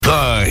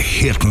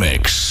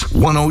Hitmix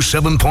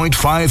 107.5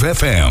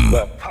 FM.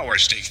 The Power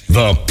Station.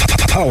 The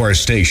Power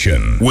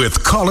Station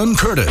with Colin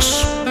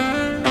Curtis.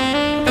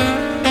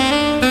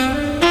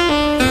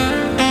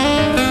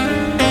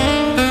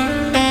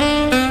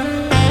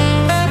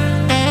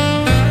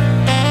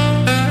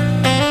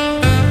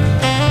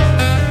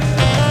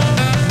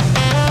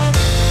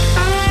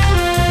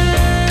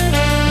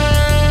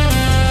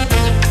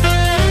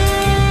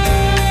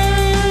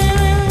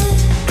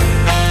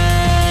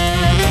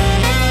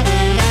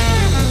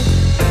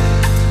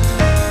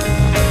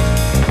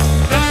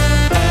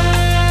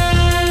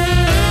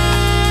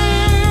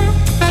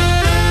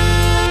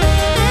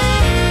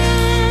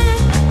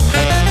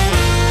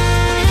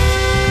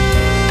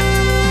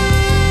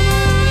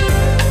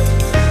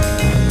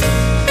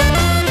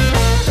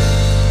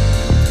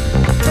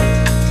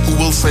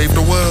 Save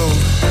the world.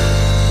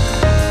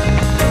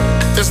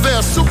 Is there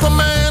a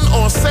Superman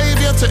or a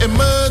savior to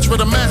emerge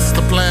with a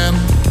master plan?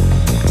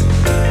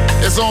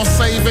 Is all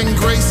saving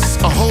grace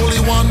a holy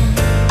one?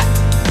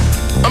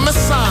 A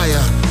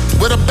messiah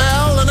with a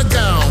bell and a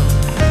gown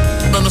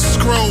and a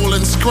scroll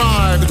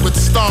inscribed with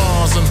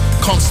stars and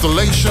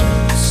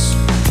constellations?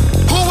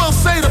 Who will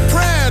say the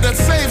prayer that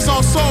saves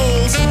our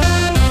souls?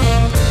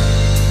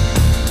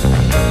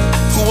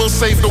 Who will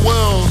save the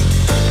world?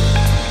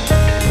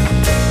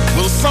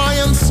 Will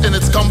science in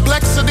its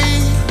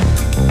complexity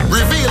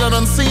reveal an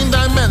unseen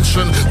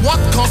dimension? What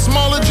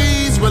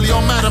cosmologies will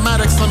your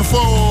mathematics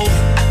unfold?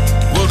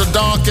 Will the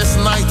darkest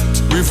night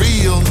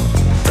reveal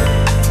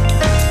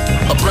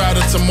a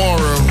brighter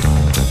tomorrow?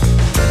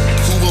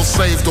 Who will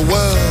save the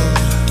world?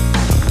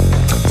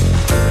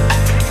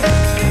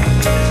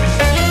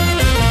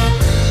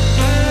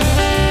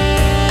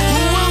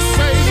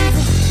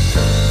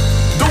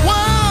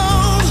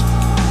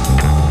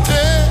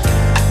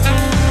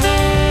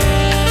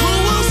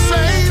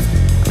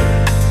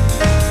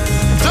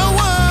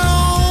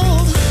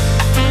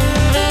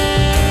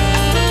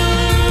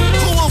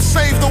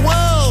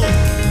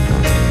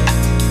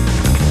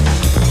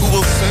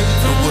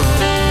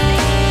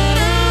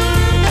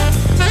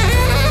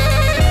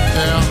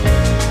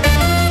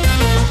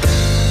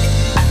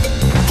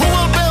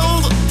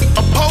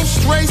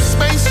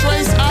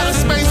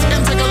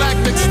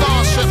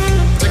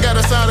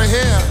 Out of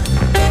here.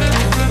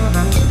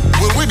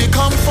 Will we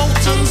become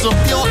photons of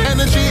pure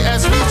energy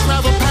as we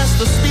travel past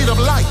the speed of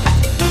light?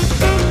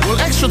 Will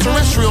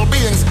extraterrestrial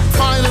beings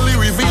finally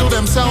reveal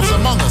themselves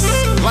among us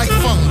like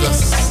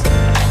fungus?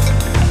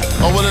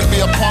 Or will it be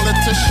a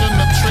politician,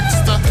 a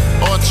trickster,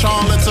 or a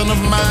charlatan of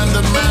mind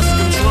and mass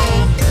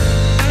control?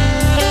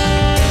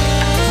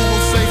 Who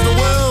will save the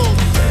world?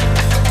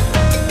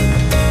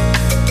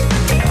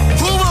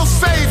 Who will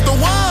save the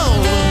world?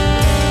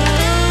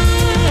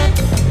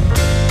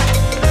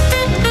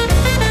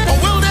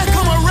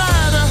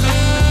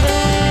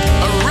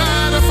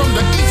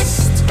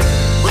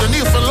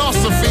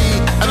 Philosophy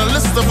and a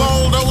list of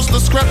all those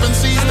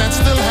discrepancies that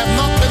still have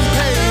not been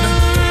paid.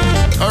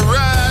 A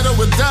rider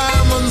with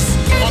diamonds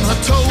on her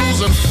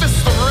toes and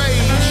fists of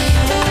rage.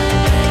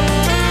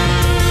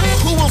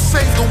 Who will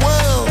save the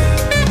world?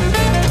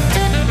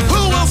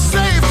 Who will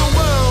save the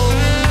world?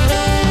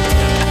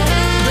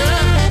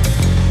 Yeah,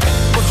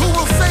 but who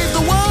will save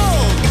the world?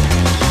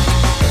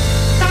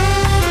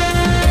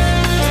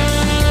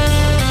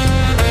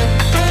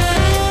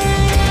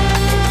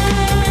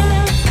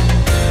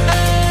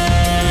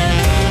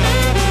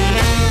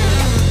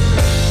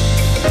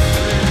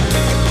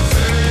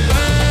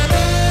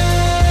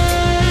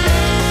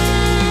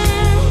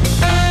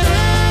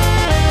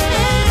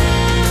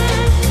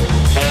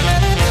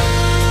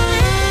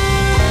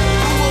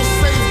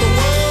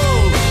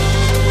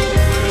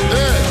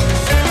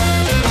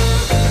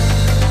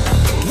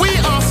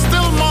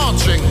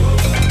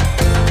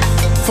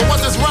 For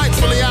what is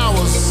rightfully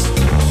ours,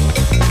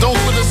 don't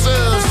we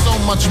deserve so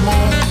much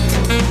more?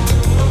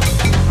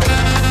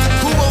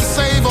 Who will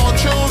save our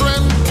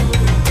children?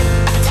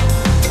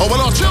 Or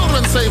will our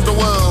children save the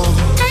world?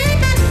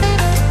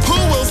 Who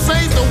will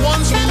save the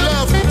ones we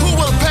love? Who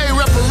will pay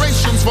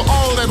reparations for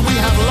all that we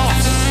have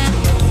lost?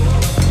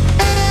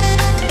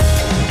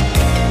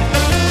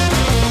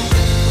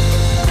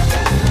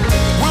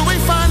 Will we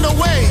find a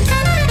way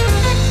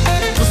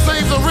to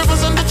save the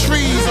rivers and the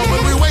trees, or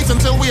will we wait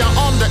until we are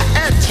on the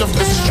edge of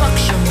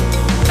destruction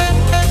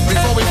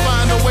before we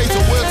find a way to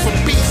work for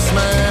peace,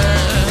 man?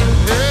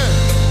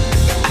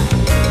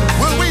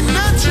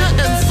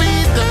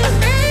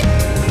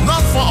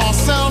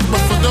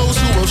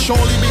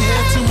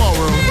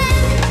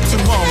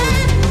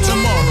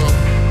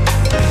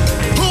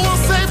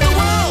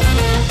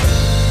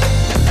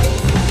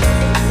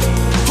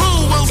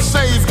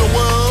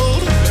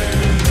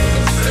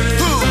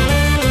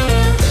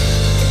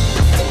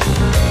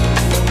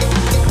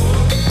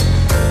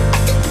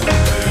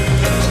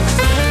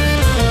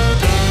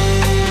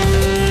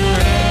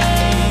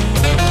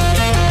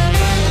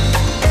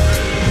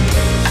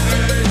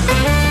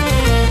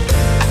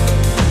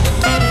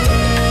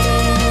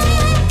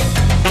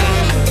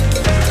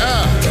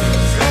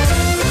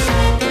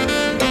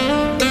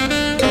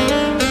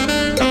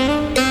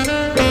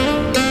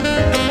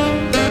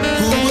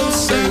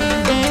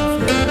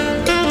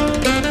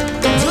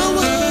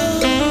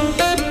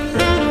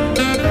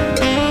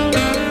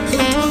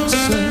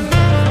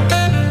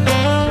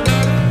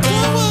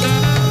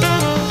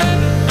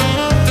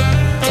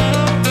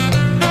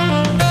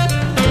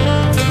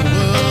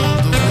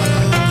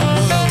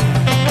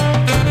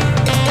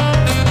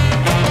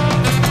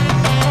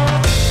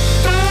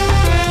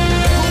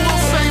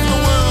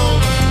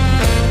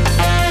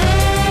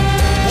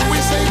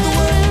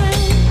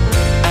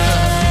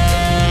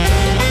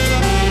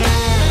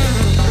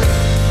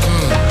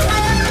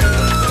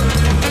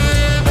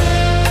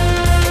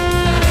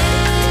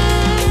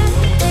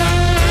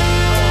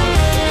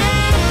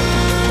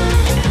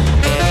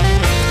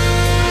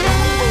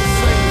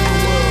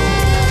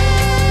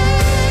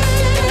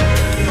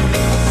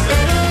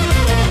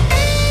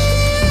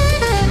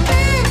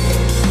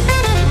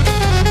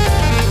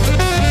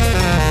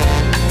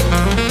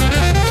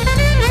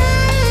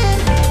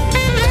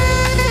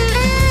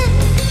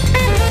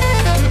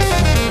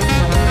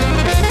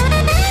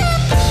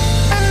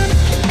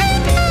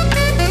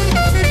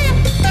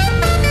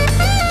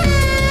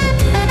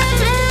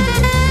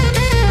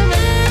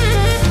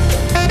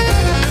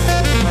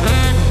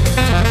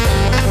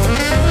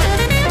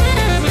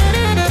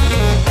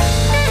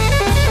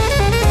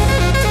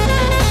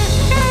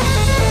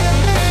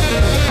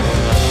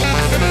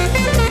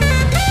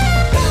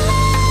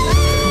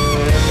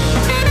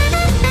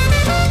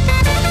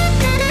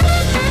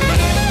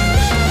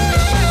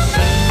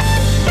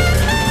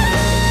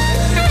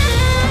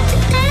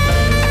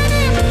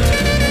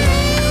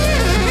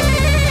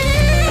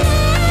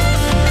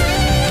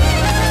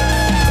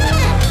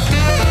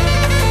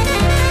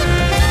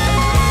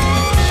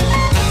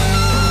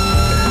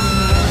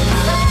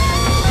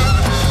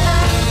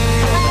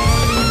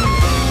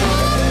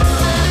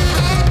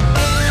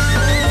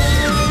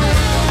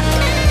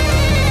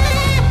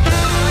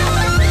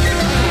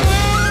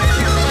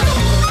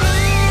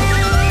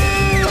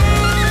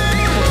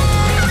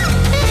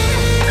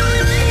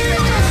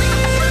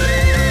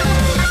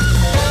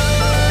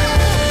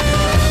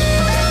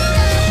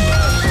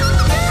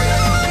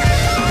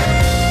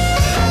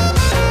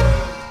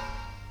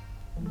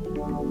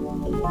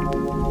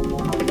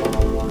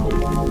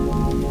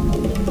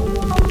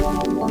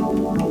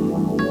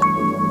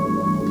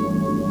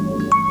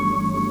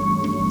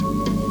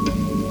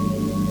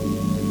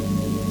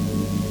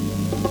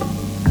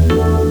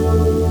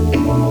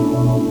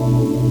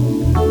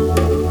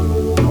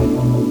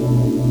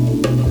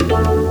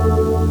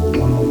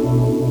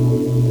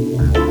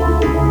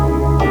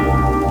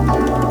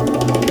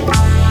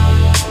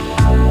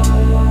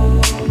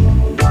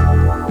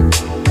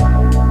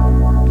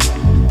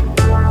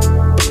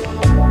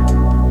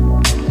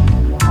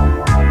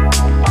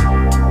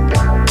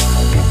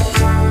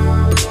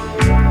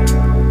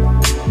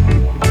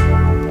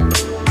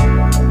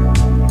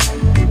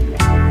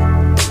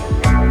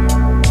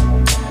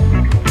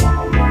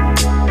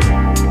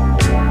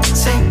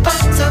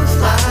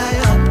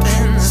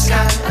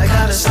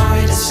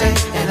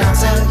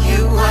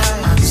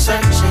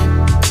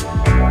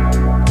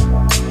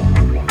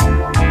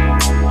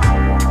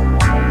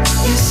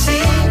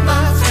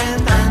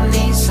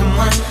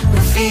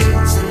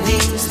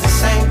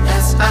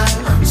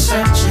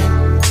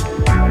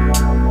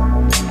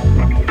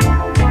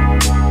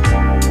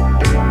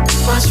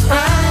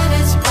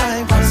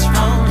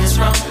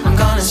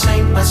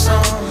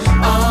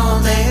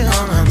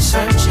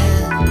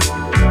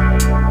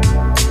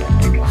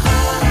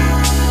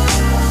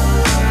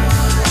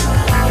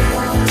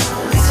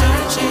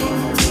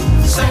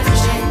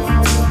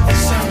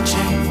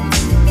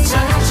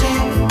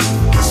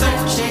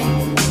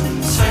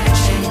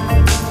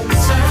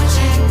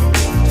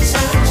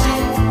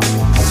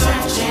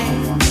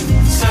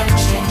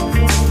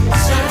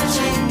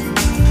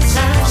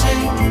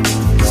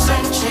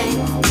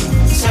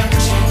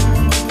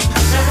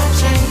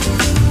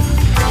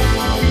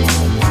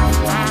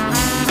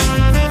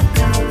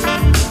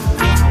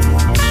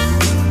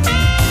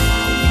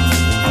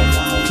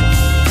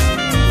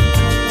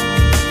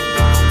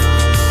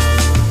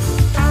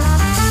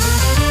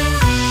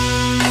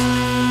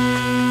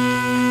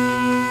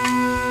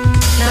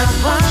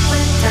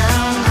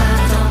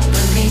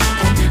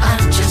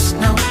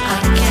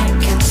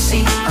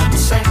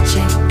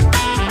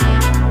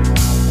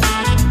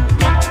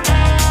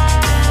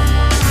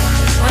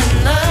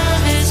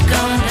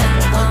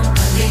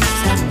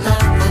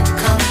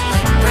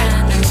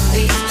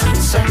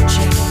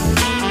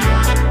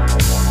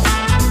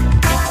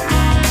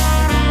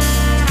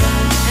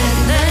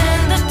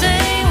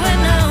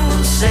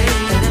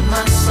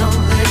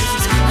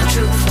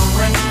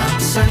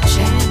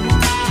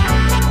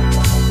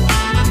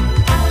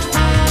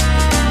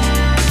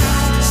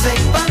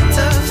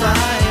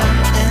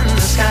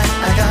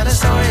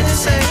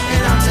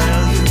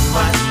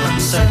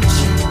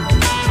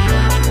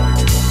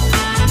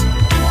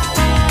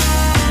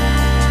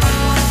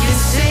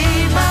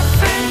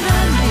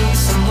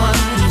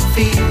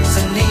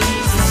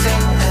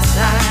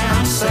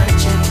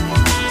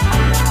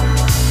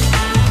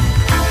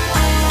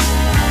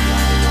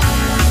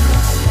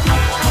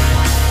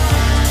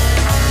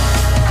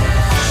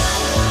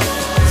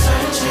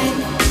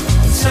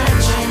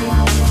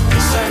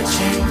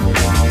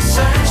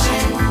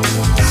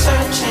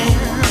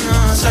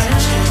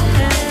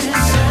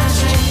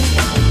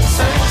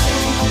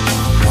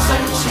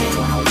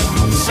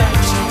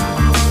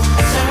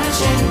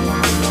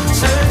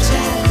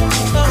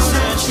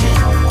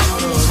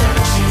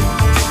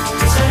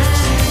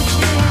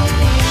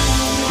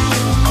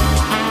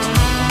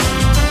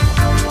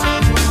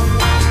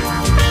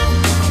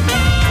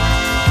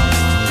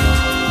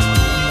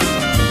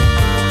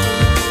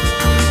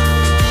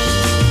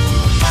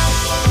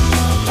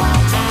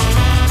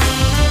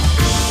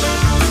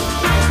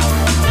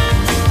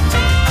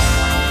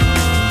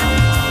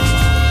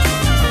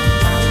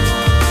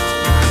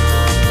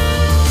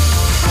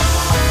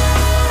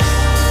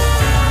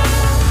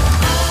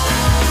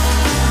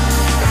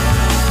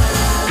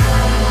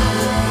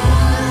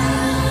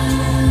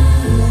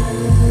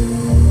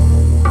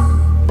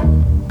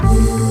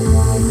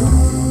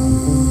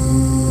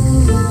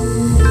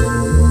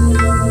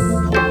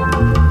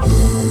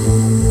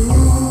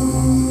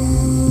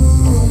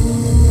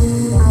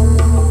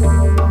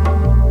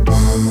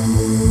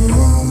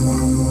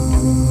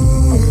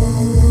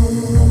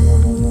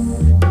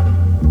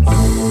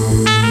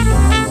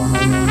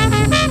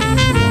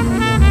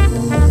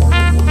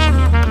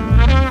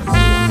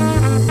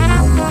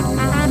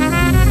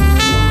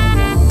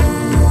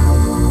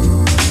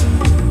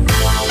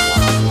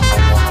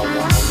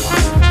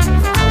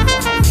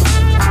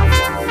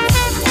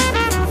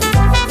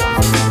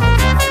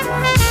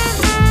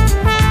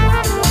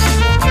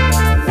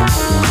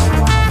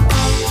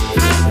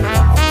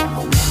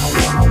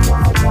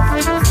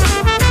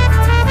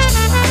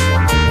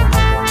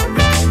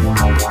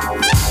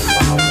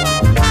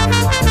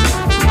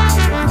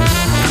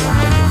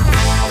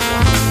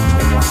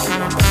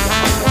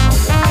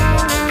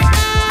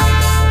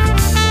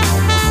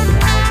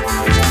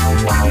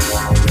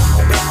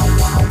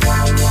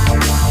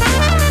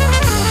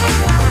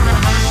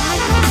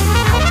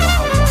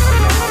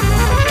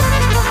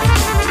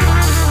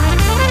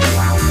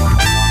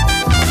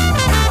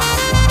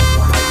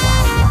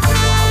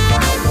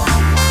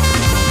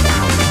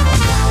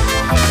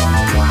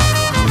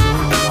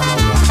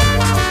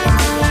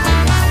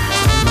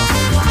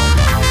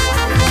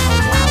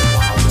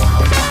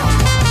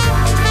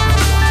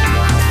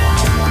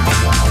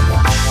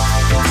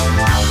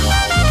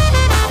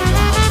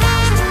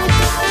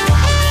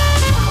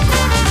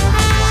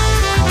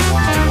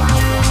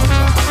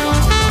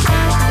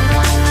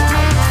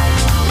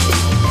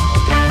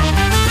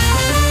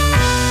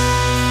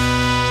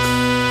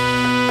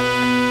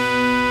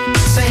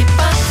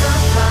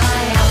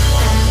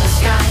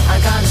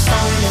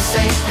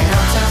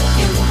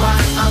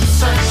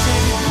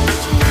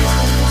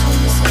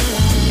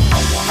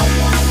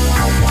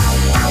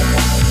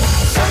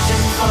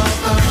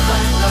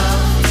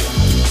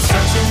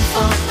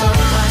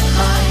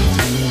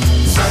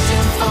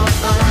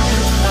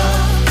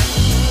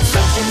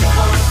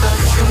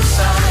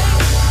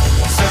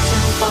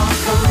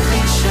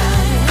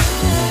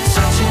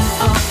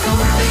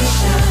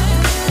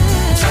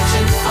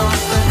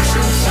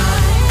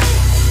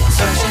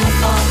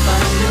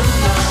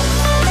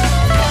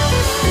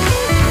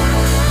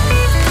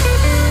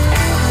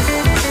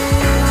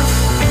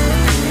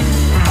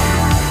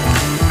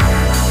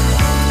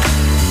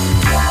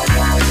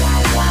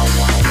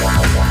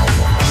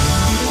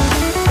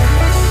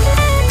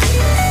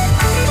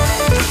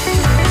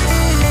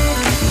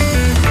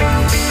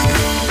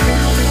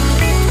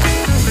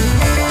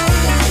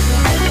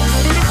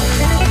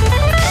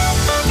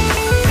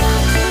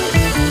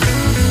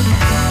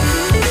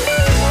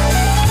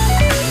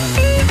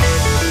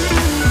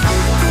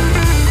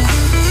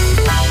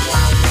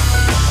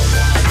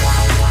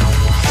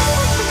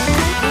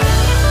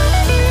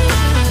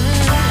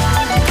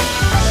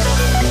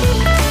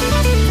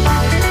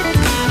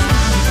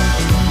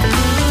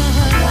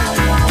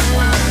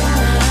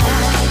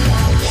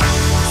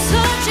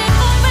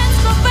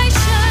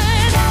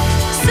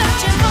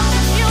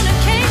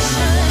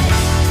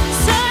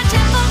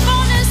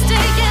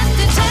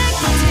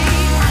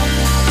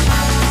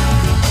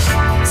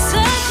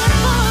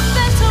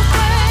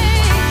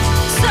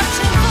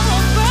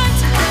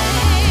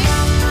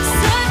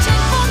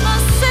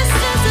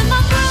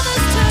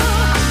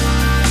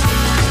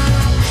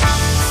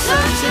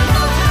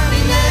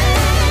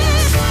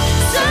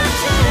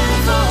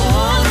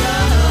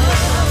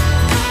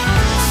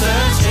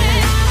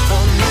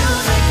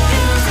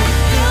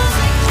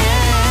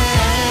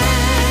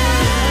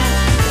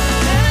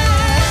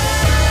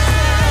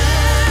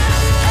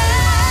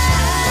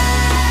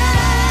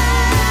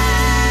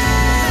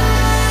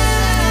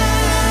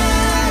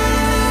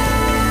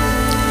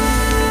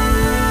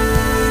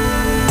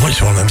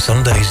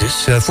 Sundays.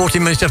 It's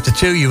 14 minutes after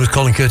 2. You with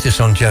Colin Curtis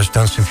on Jazz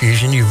Dance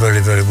Infusion. You're very,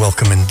 very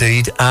welcome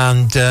indeed.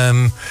 And,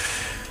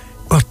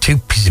 well, two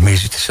pieces of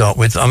music to start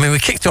with. I mean, we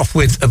kicked off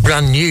with a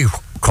brand new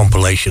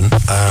compilation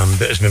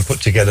that has been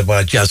put together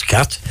by a jazz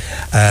cat,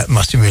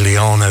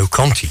 Massimiliano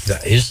Conti,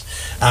 that is.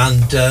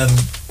 And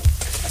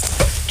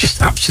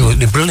just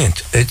absolutely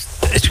brilliant. It's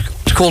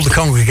called The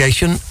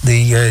Congregation,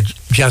 the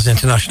Jazz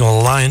International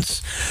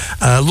Alliance.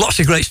 Lots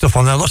of great stuff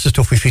on there, lots of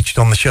stuff we featured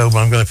on the show, but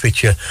I'm going to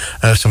feature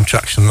some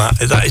tracks from that.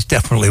 That is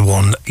definitely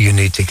one you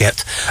need to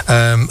get.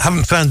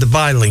 Haven't found the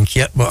buy link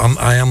yet, but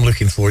I am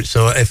looking for it,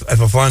 so if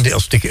I find it, I'll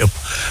stick it up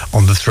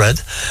on the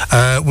thread.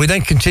 We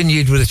then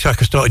continued with a track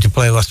I started to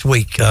play last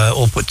week,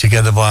 all put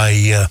together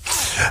by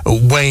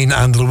Wayne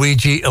and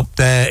Luigi up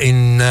there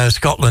in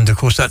Scotland. Of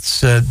course,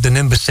 that's the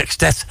Nimbus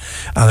Sextet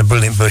and a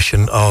brilliant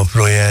version of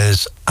Roy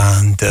Ayers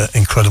and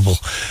incredible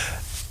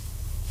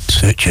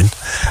Searching.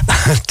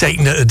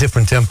 Taking at a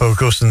different tempo, of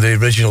course, than the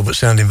original, but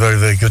sounding very,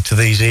 very good to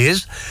these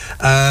ears.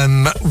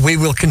 We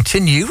will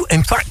continue.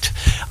 In fact,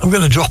 I'm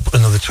going to drop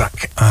another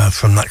track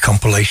from that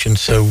compilation,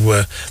 so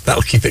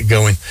that'll keep it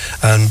going.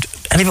 And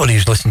anybody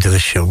who's listened to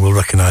this show will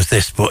recognise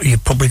this, but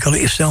you've probably got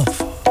it yourself.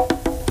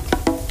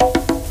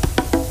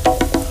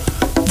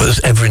 But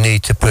there's every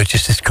need to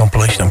purchase this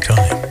compilation, I'm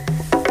telling you.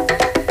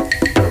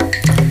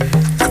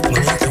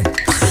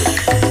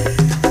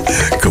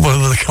 Couple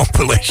of other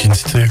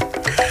compilations too.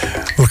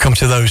 We'll come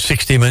to those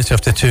 16 minutes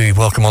after 2.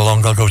 Welcome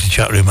along. I'll go to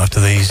chat room after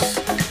these.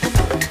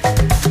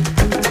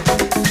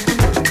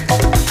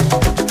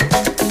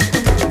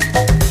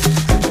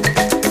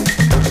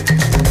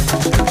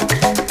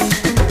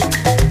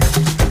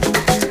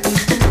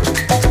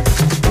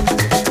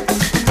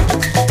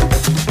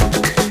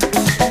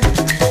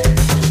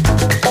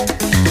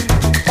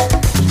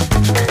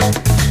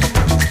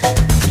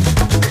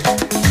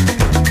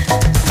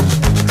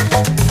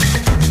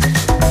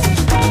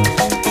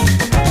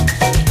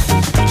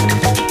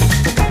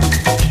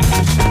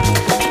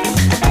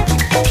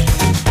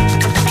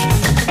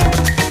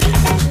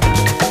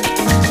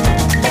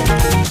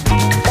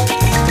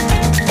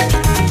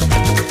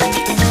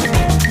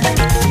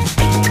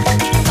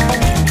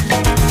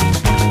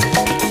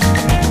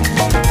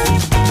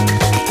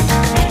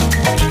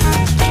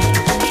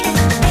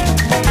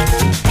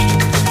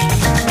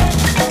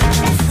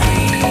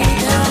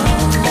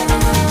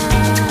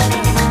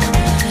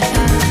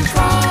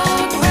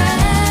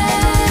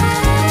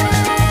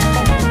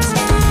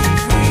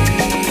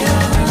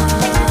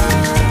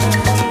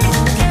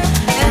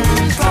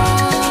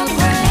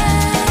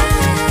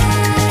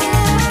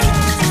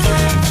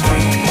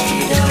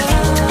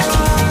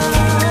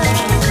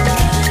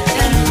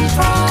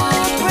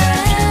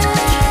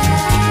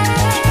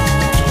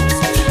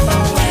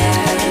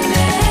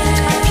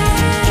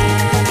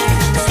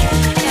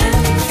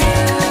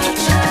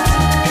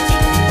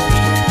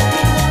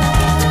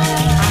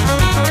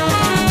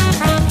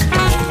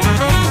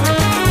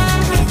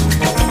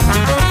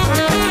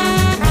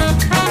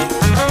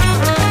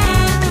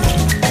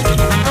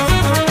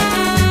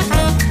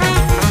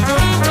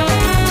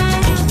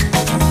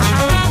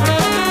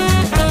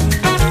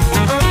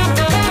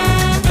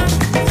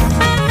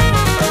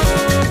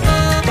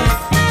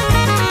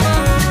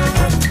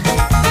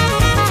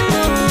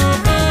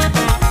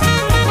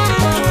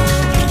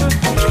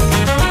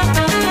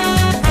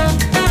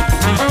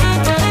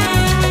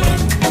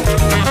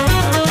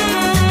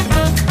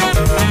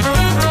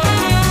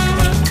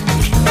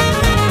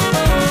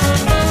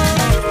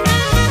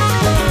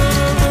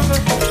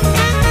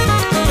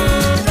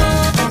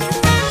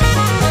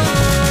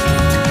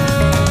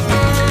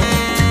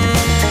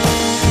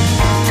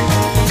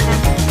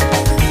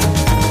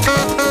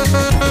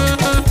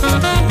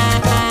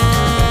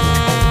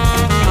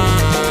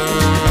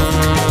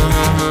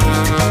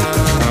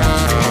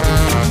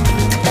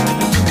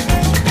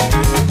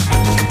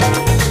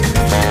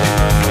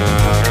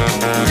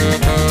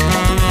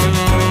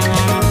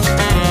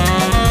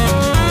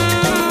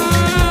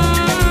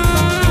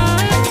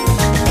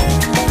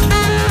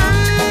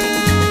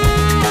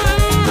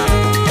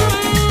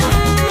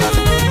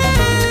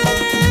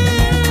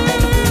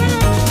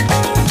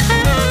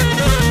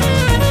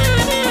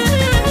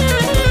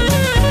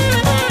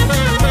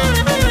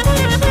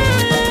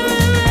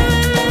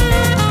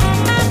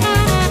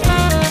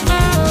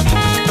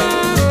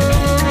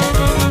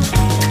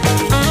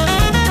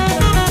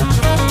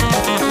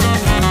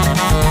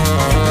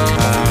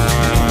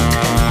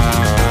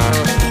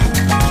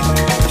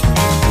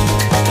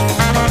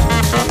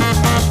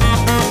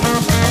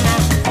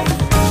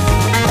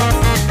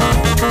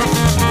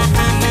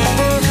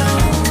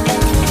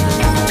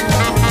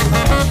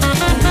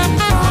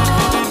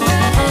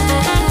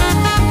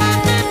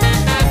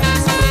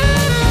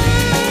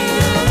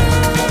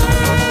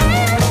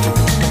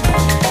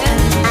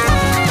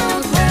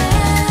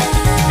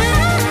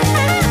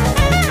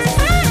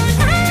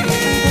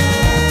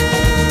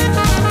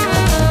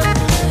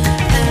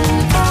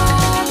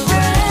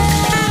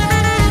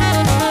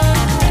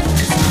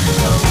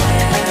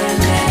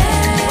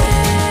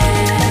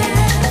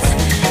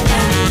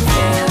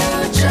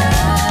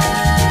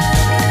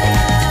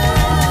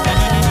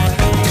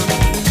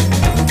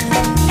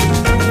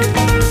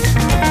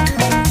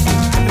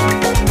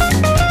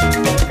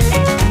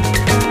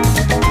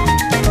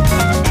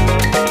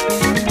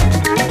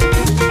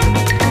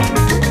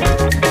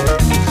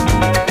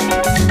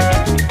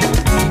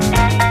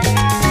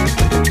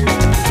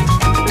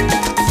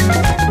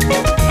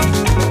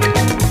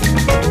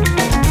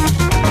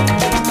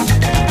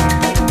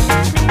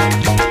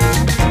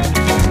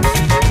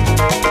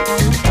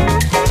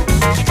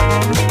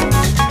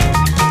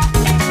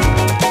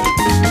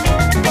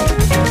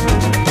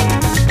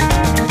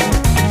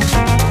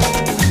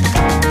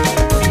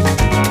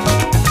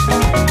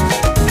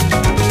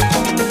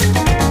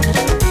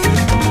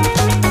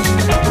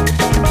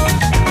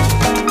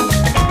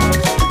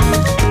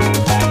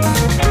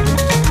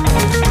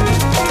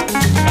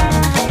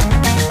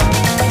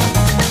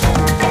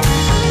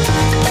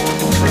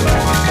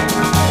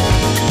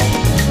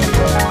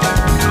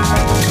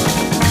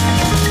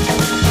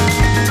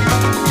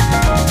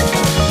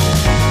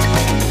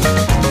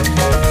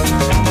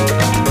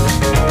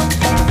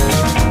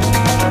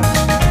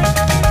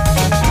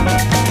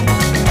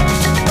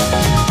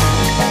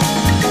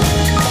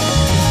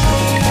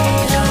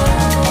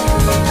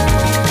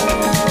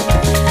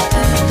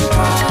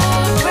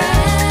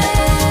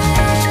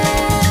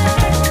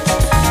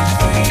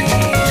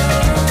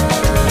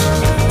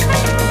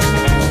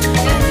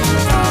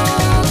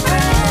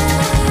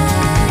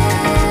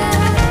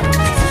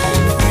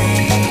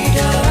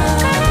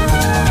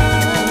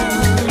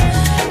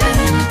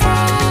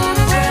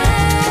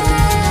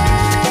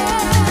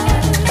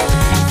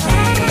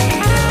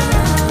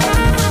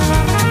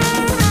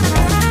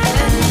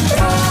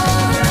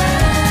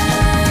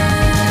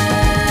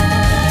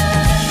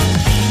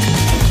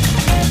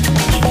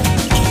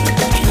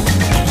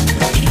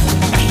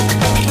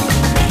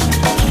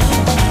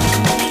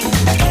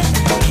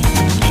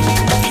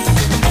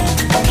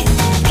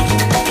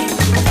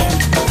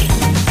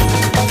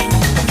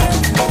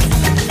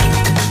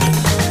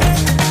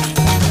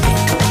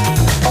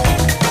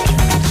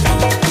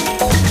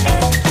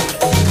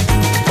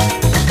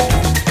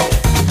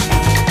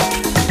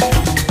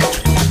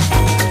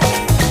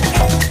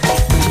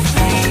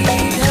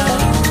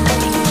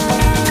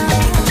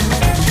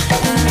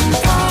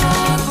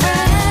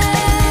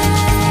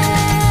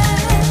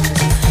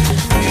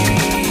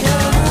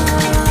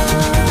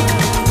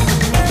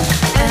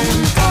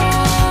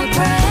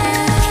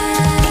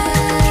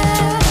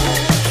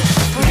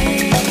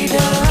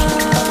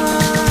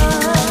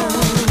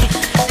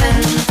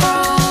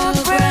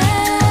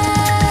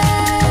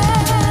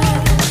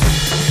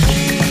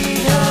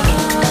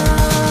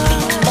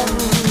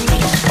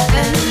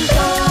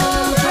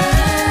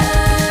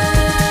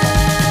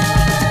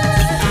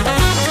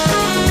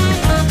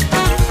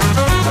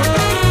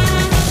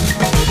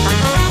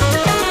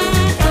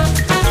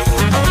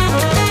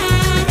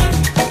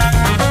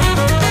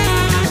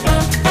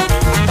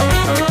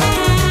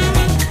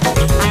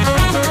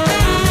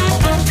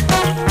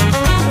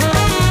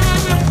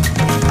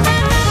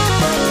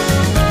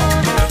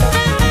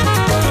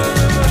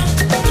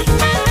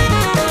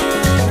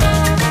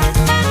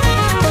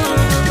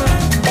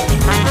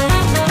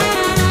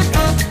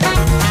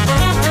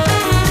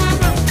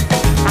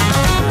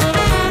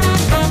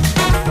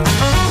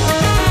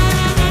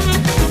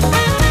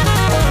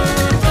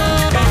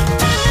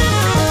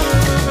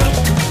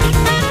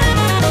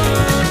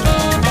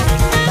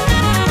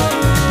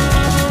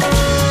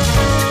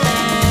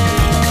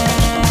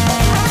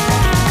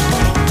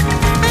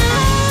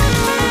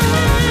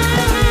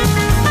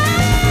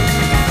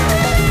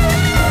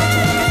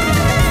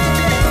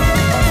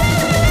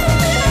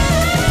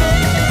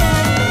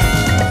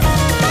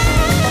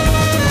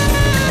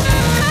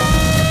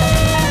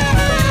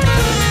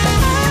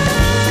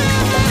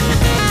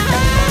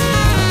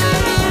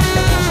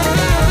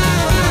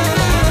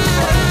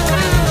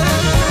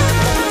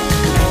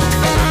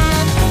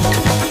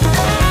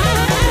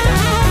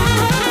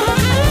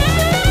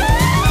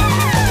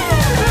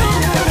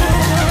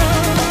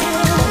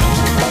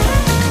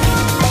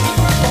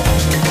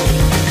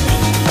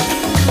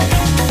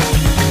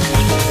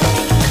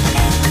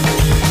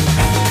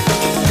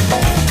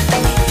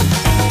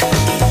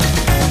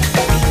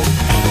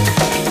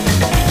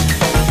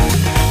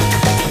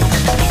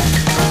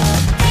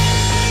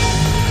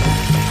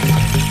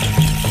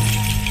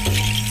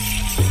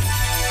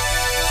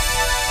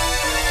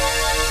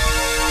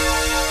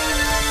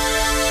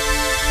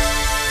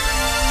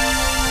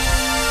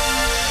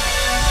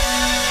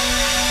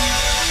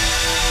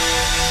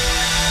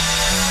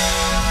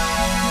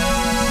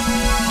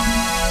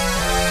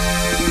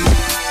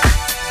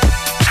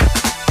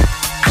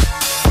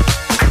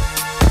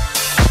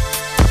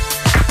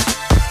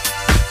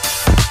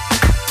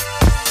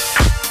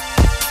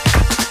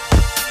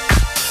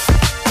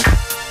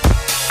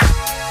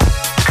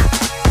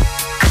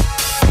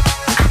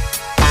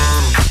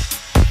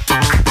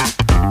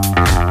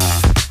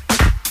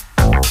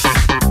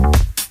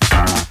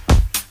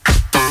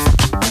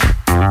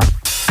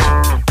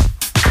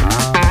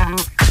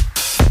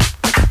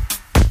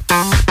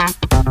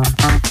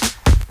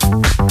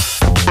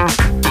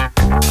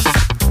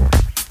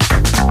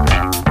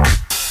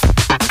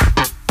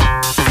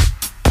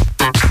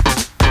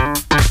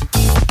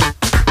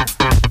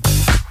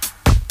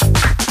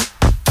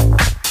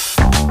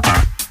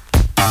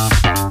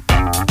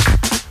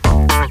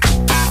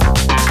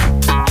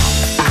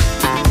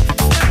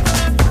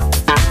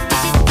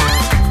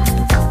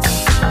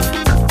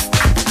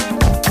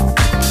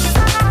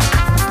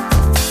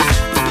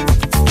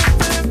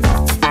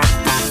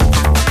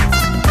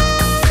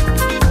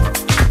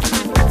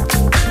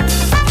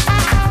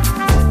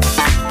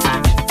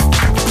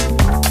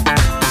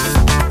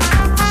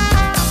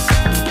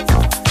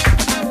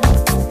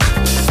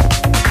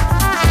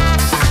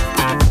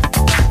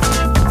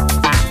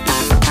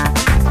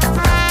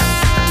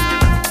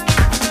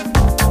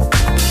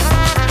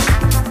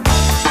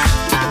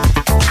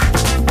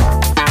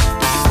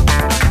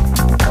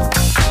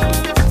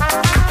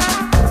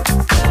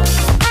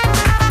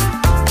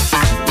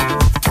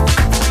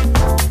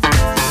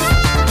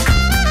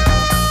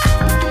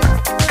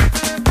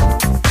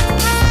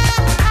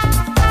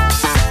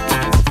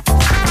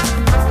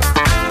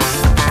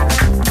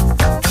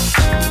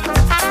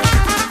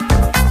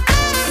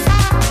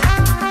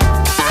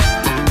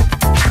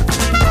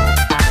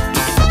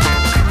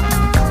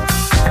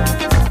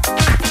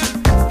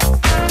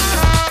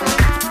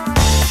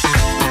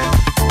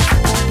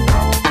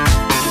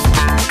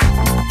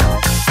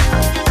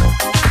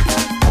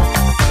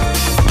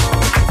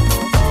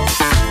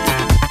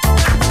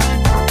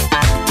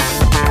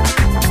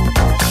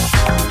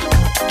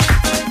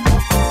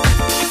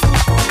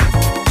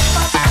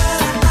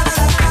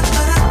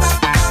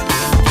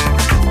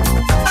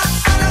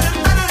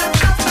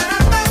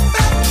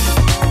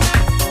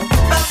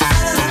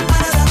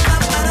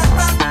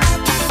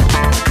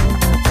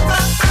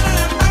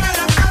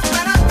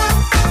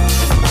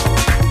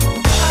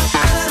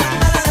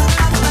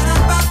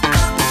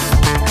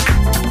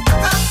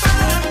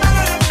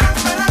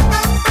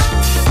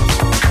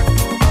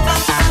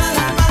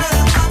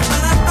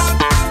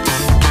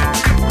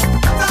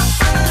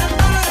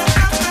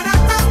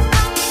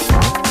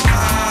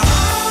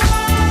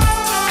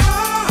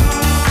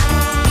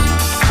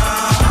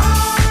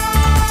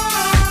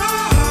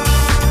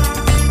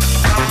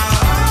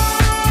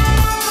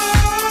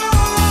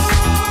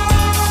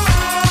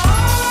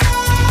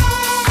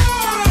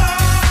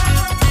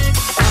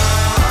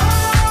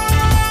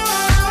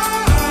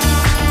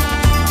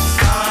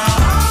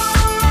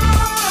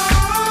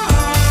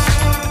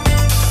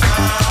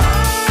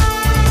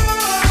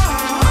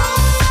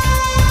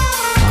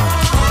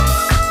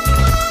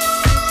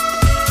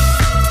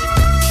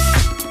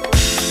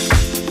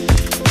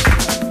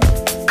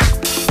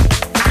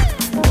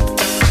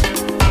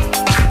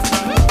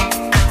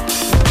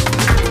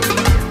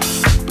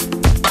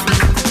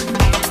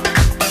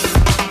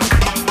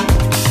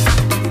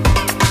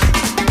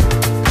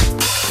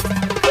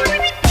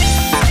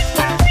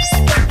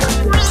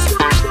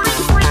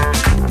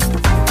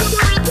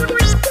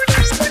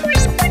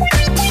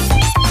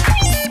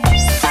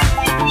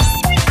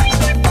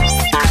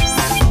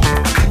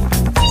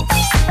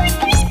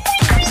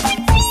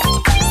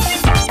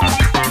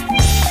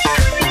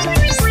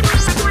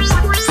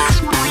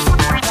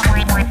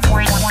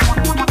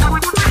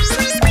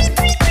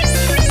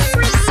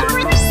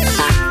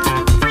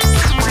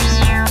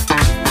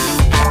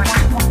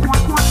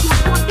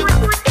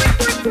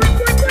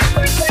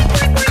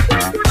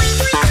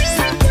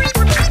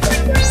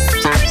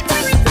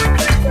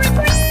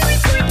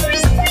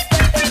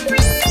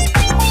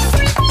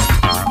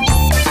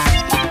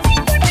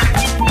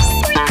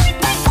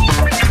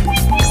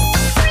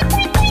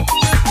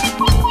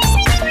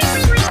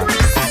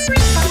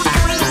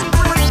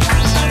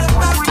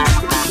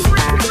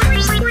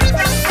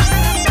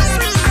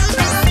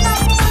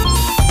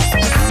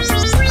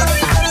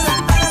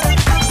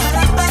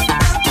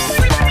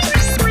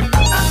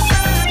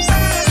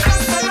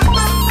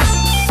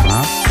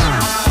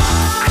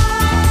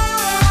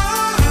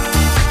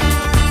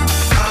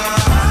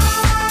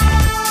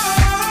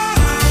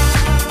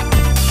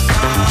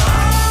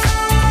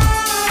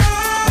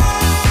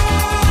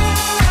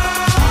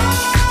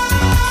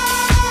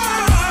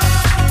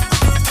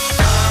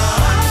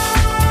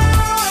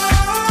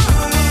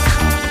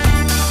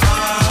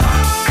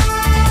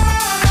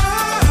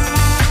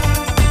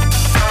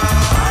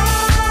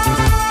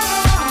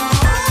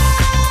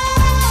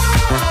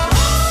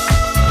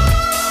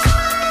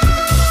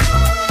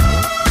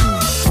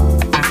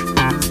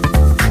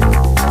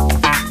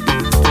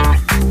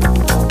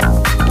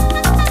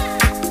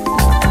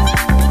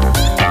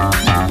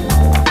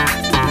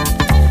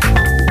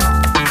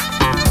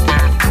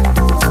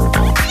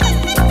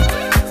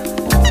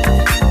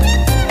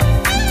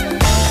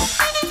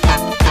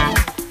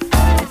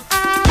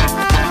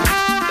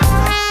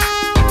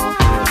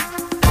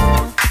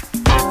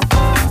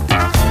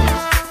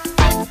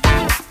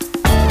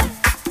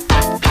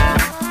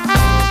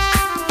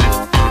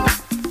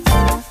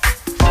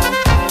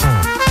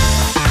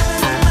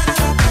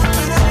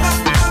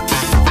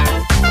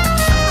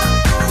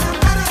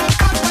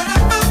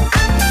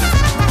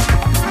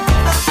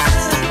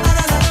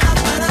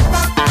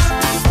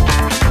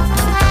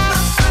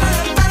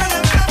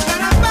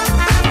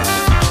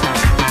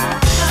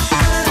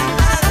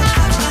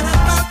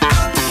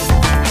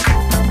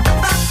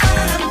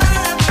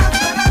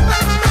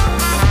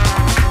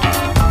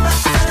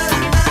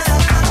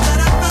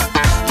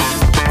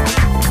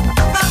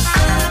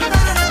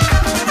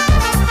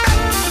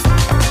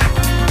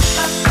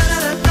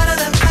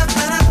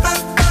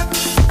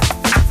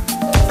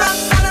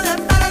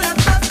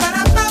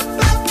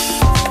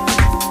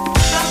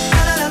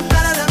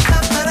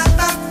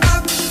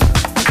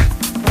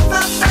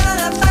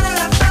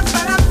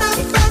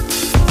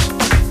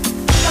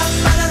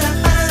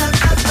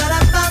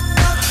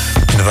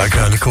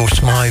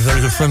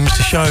 from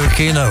Mr. Shio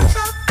Aquino.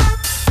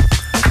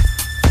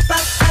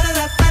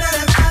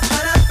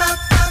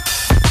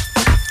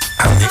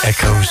 And the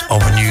echoes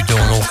of a New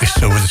Dawn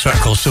Orchestra with a track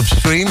called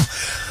Substream,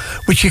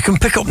 which you can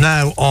pick up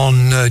now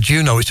on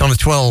Juno. It's on a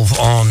 12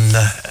 on,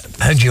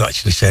 how do you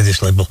actually say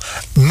this label?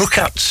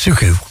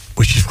 Mukatsuku,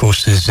 which of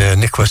course is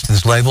Nick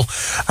Weston's label.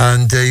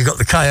 And you got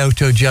the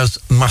Kyoto Jazz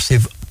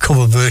Massive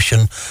cover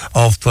version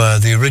of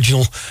the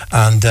original,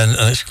 and then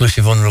an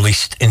exclusive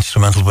unreleased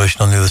instrumental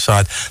version on the other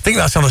side. I think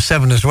that's on a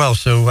 7 as well,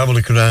 so have a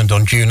look around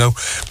on Juno.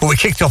 But we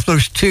kicked off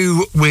those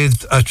two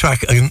with a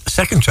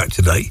second track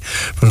today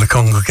from the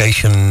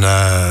Congregation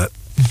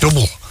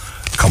double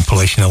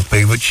compilation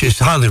LP, which is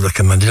highly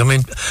recommended. I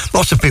mean,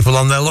 lots of people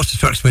on there, lots of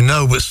tracks we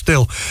know, but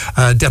still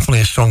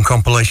definitely a strong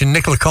compilation.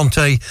 Nicola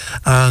Conte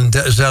and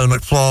Zara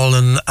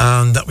McFarlane,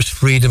 and that was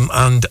Freedom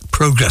and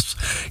Progress.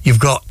 You've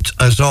got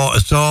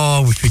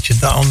Azar, we featured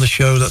that on the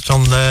show, that's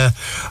on there.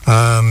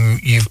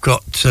 You've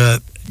got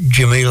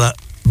Jamila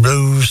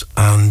Rose,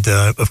 and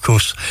of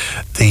course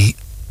the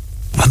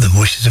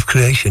Voices of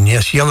Creation,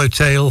 yes.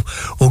 Yellowtail,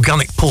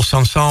 Organic Pulse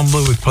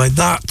Ensemble, we played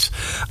that.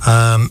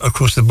 Of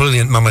course, the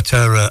brilliant Mama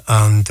Terra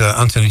and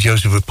Anthony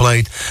Joseph we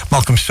played.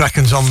 Malcolm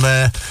Strachan's on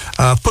there.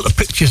 Put the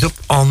pictures up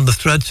on the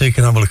thread so you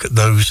can have a look at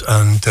those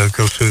and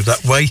go through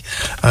that way.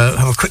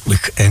 Have a quick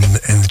look in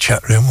the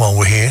chat room while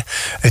we're here.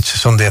 It's a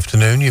Sunday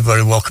afternoon. You're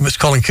very welcome. It's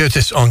Colin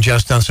Curtis on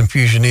Jazz, Dance and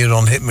Fusion here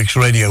on Hitmix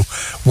Radio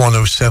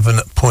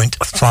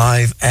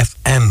 107.5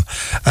 FM.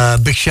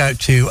 Big shout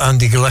to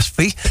Andy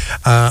Gillespie.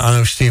 I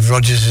know Steve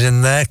Rogers is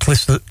in there,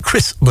 Chris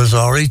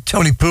Lazari,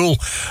 Tony Poole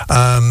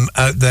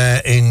out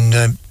there in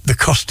the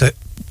Costa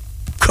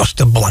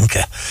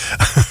Blanca,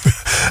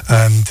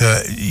 and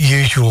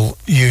usual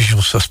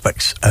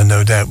suspects,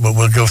 no doubt, but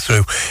we'll go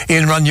through.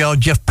 Ian Ranyard,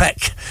 Jeff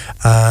Peck,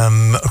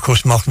 of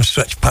course Malcolm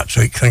Stretch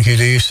Patrick, thank you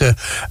to you, sir.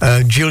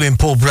 Julian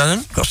Paul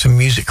Brennan, got some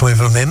music coming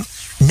from him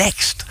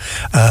next.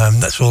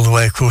 That's all the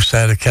way, of course,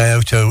 out of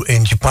Kyoto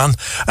in Japan.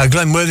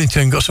 Glenn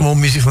Worthington, got some more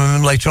music from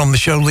him later on the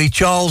show. Lee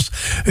Charles,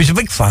 who's a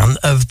big fan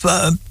of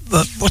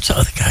what's that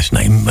other guy's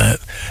name?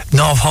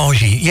 Nav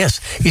Haji.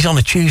 Yes, he's on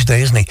a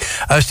Tuesday, isn't he?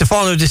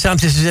 Stefano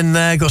DeSantis is in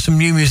there. Got some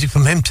new music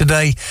from him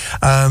today.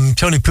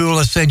 Tony Poole,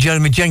 I say,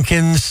 Jeremy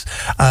Jenkins,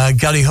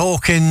 Gary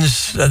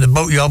Hawkins. The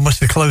boatyard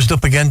must be closed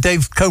up again.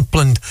 Dave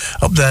Copeland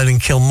up there in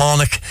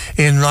Kilmarnock.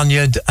 Ian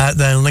Ranyard out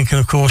there in Lincoln,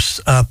 of course.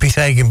 Pete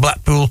Haig in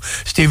Blackpool.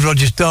 Steve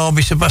Rogers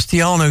Derby.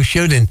 Sebastiano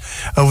Shooting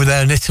over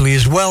there in Italy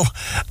as well.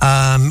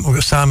 We've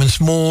got Simon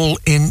Small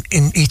in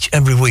each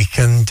every week,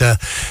 and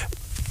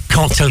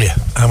can't tell you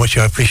how much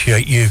I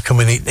appreciate you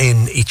coming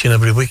in each and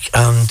every week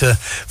and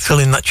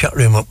filling that chat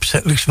room up. So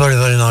it looks very,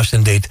 very nice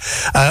indeed.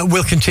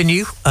 We'll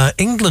continue.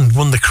 England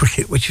won the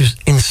cricket, which is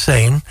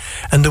insane,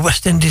 and the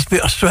West Indies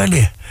beat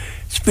Australia.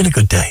 It's been a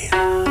good day.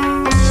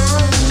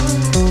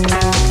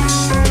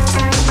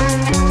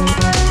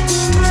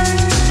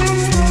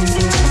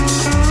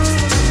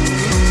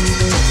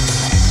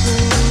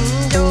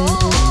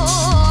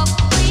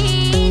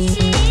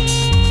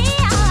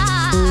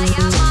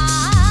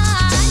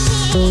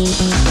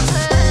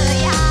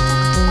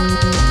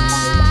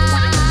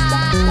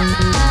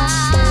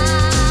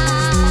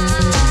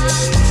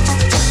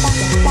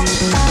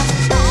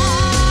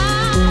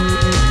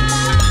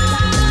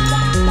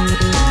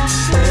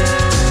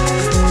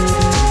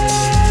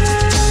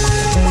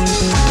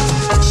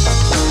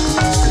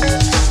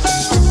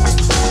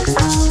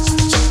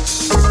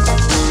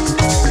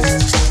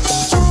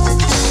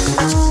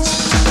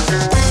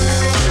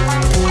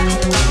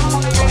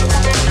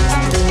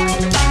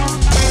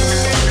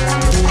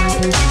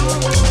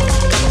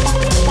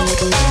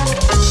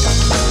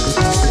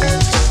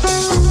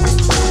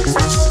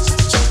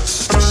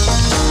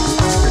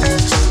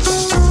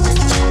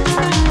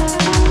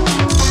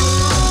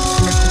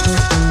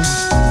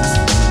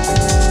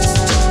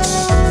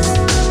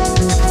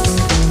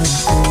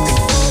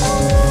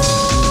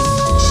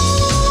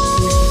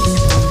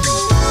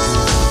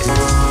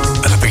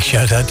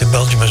 Shout out to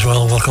Belgium as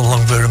well. Welcome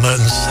along, Vera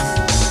Mertens.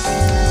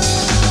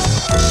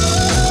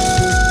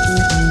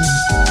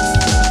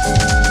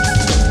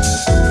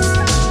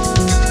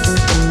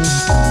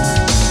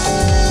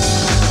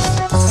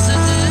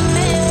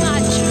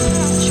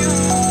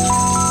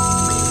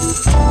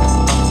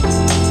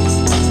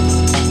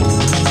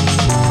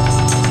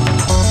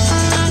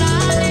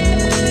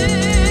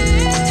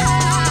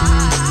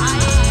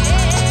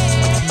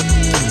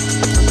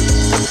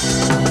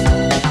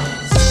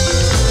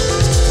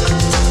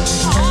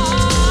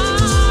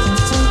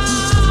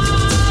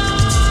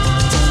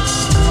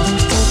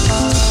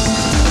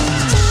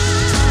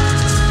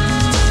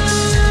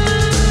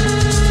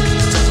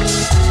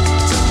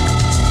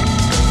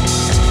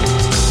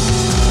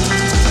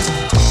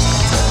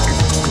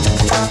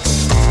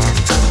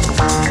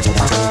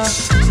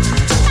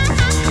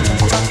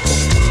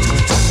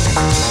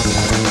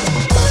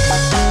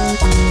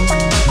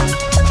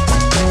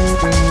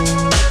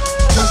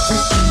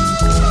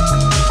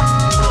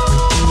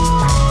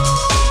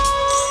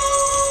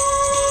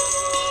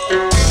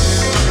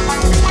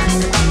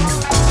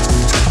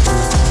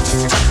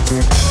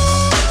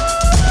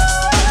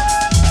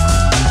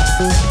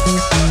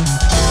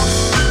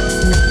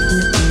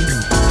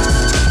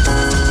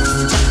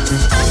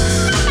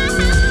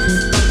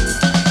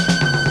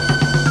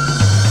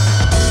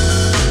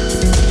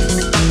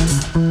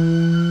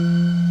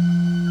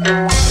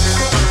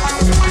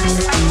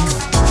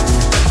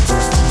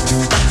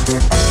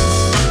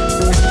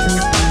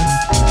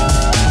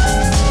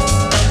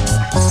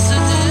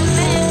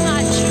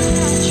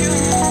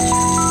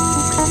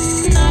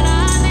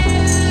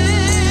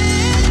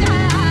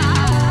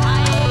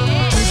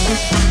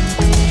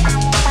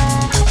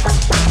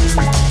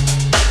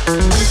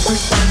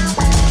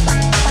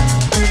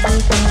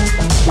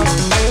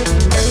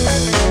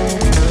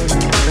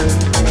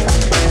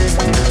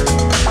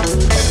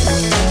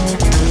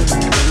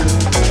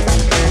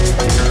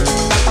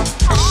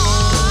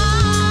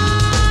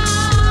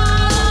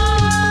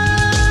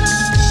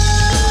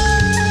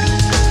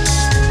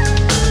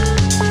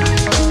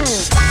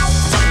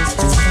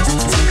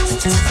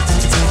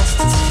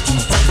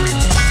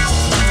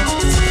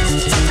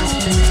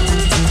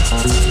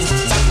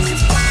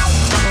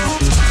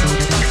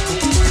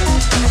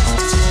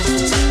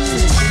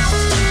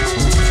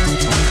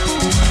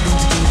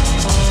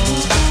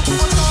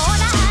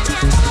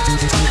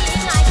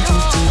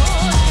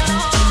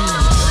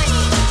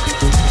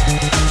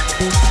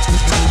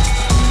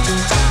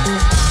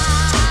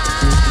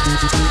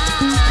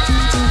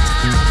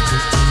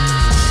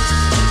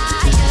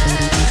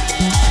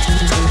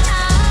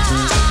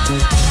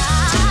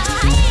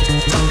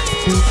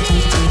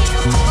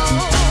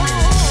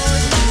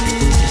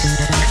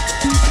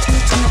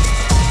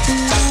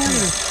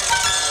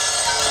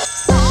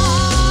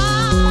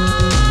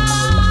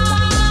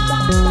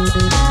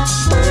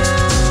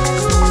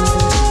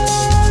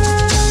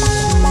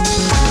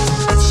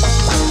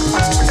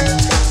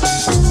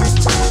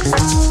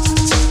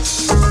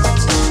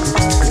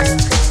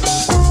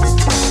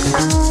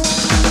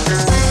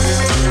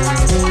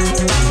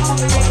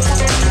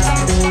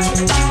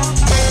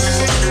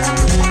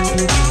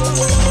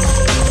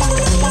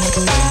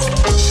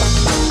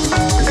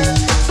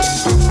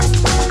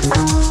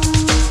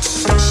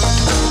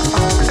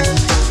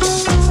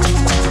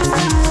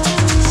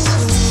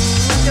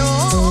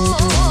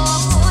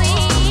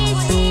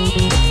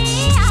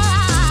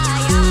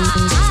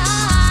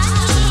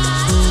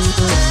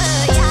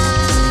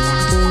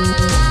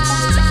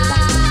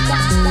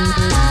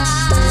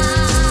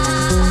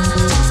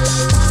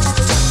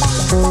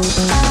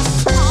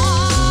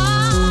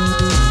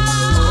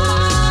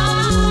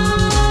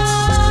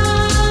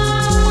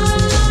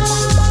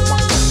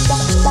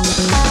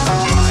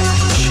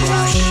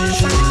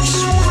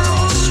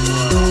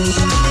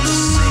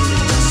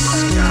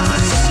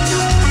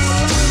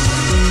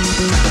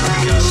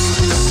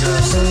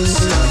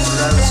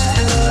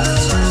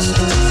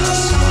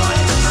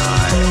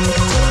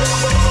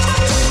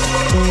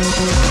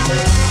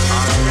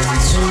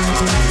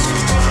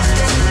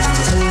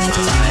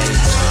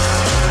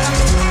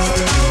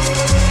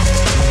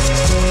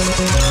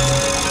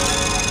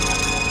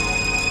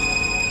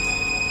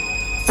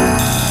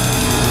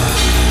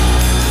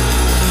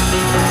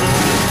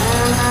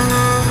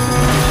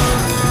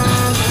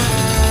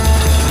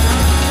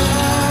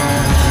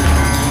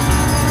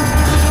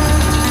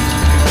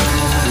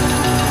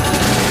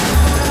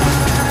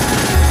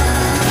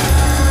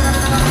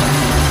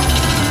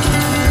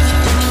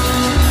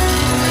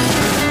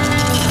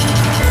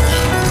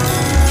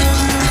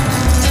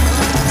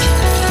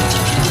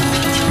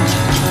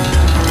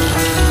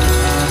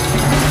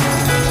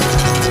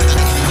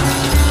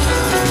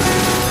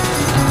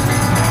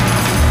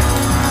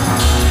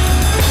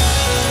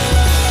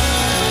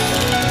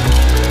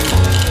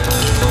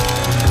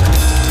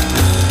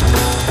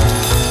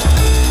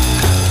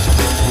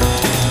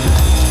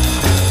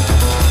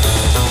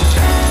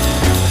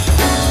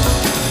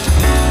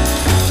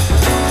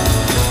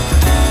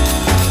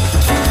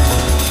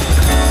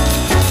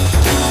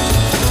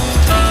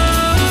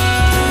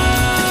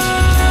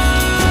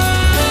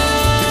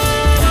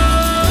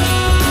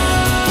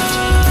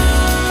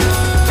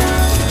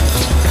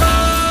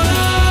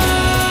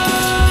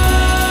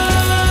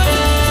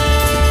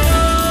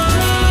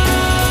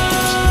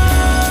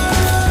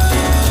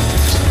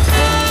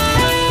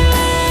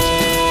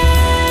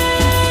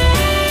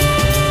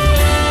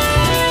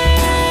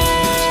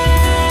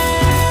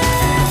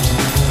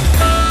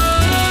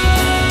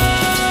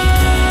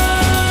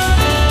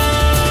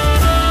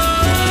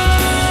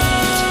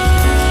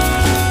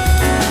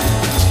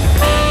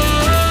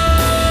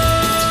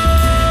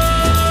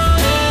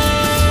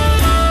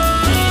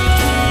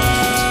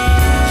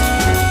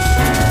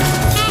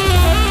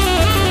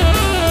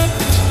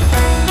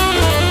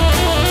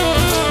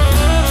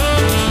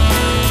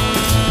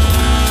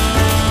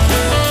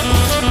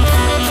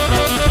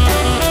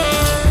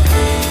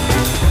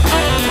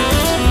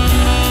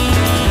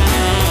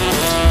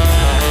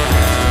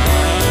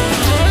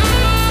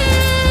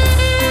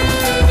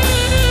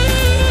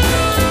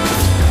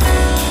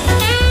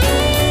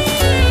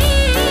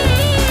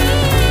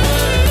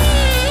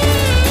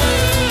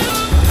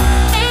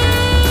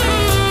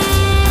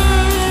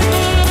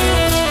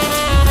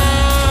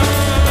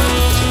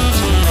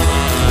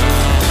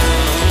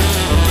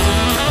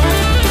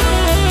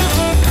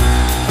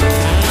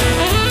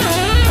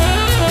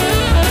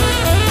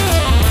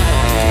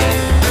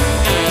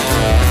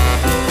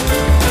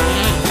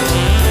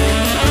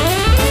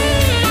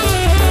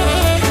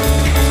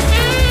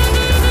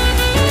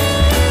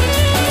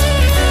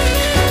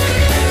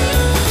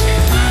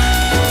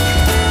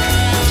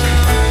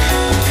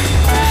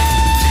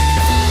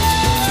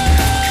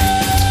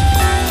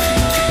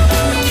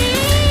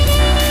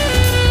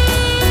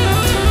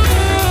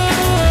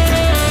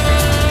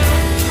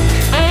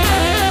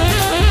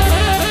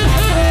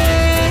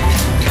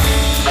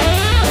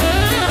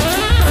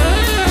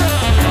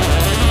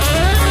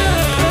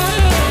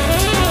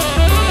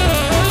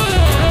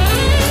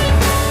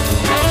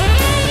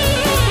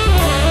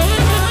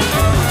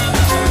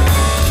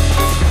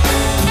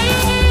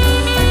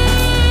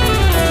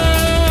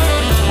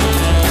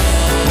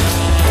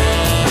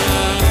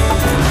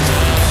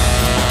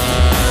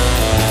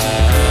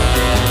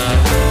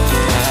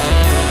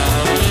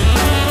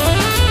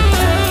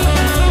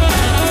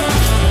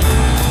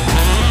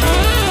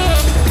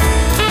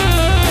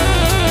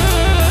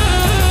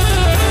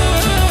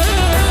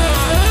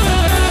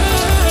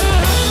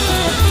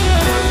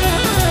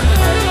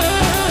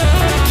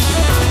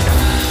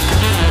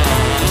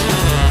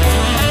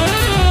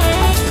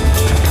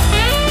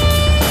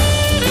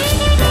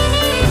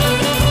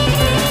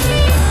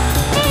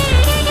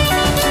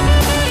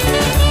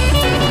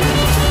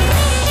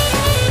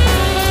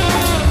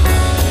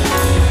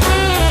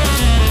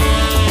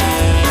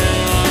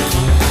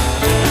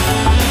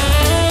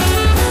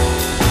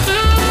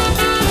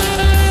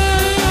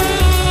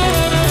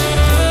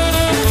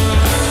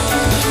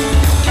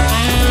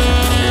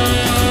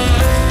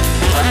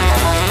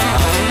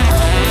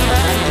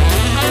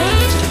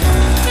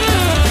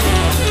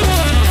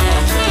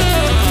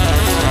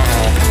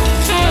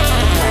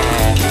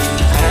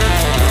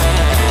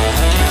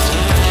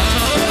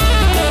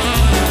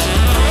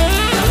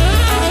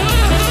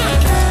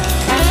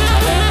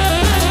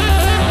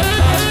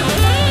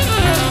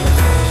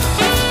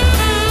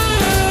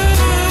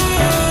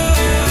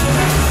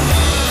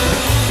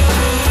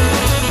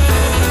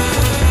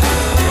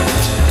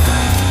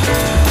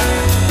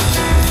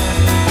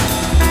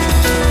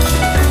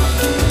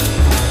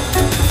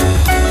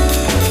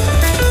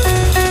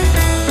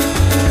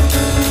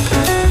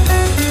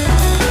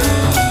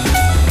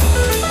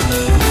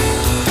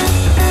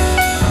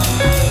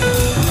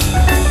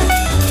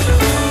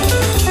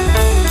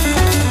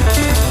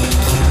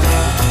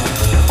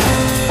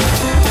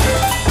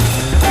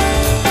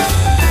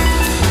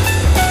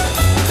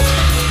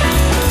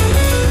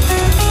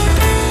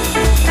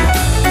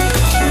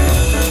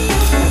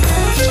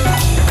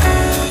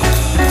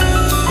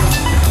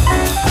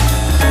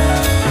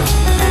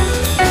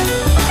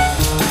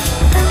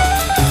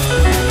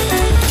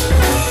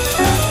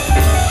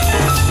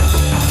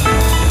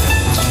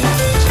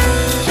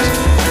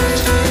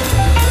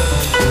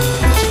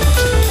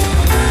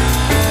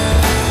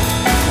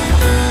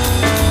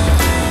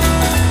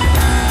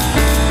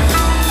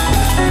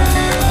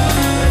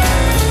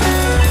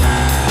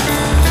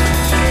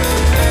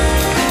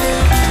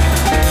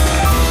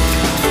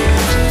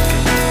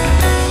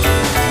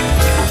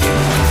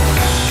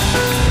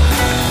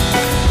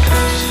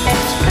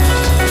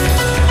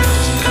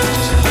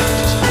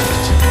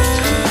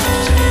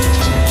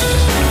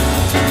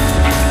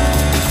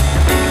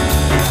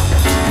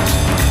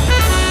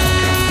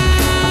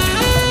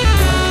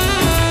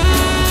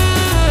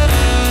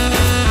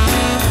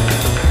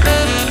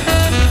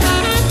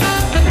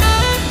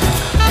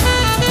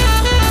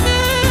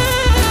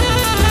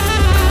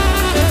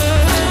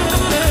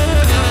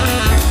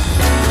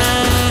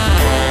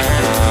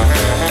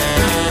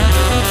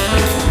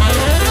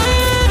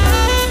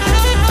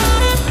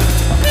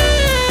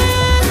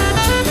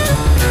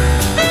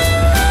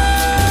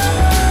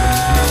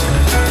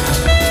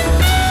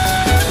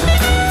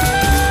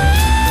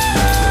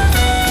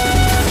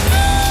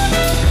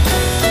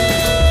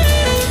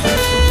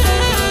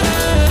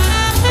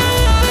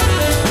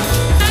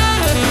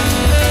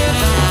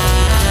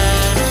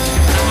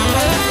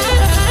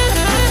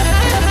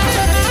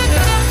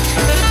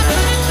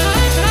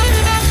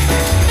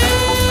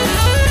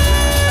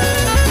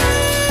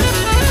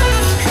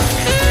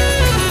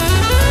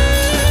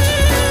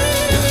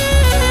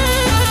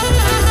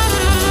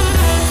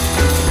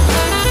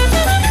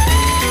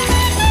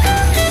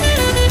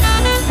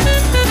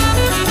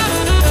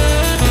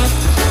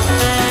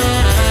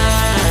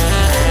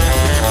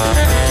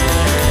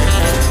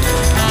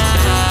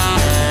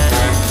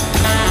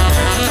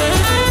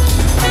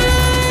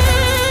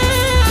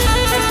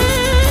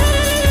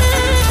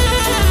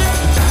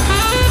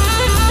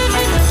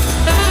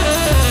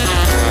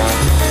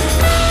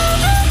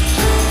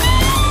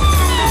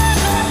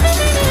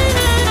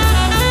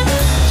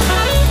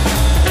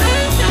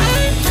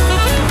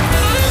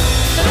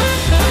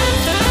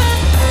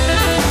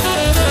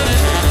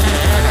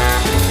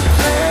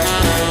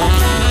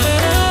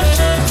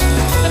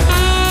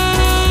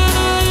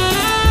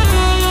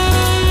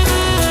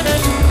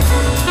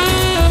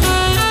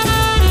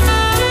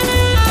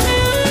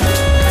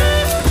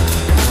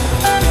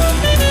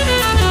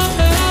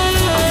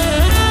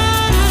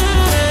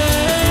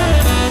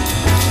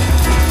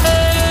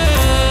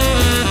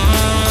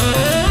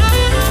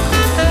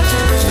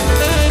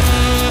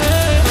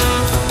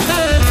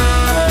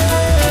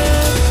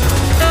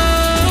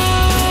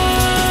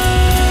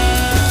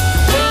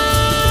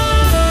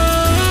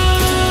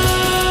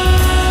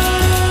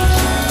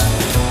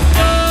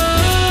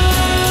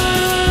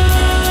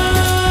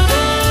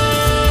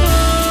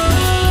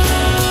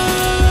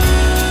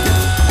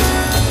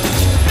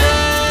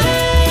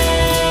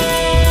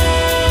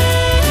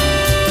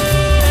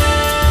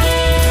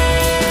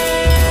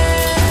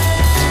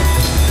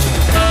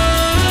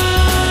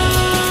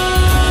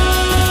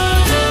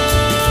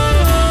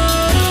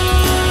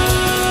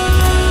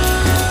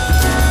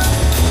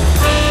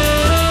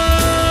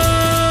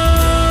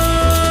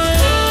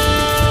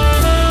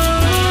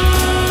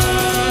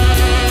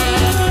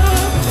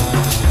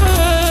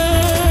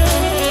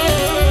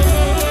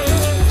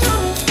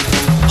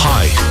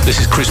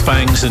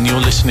 Bangs, and you're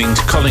listening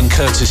to Colin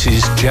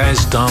Curtis's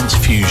Jazz Dance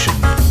Fusion.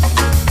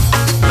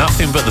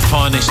 Nothing but the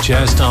finest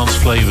jazz dance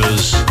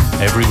flavours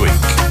every week.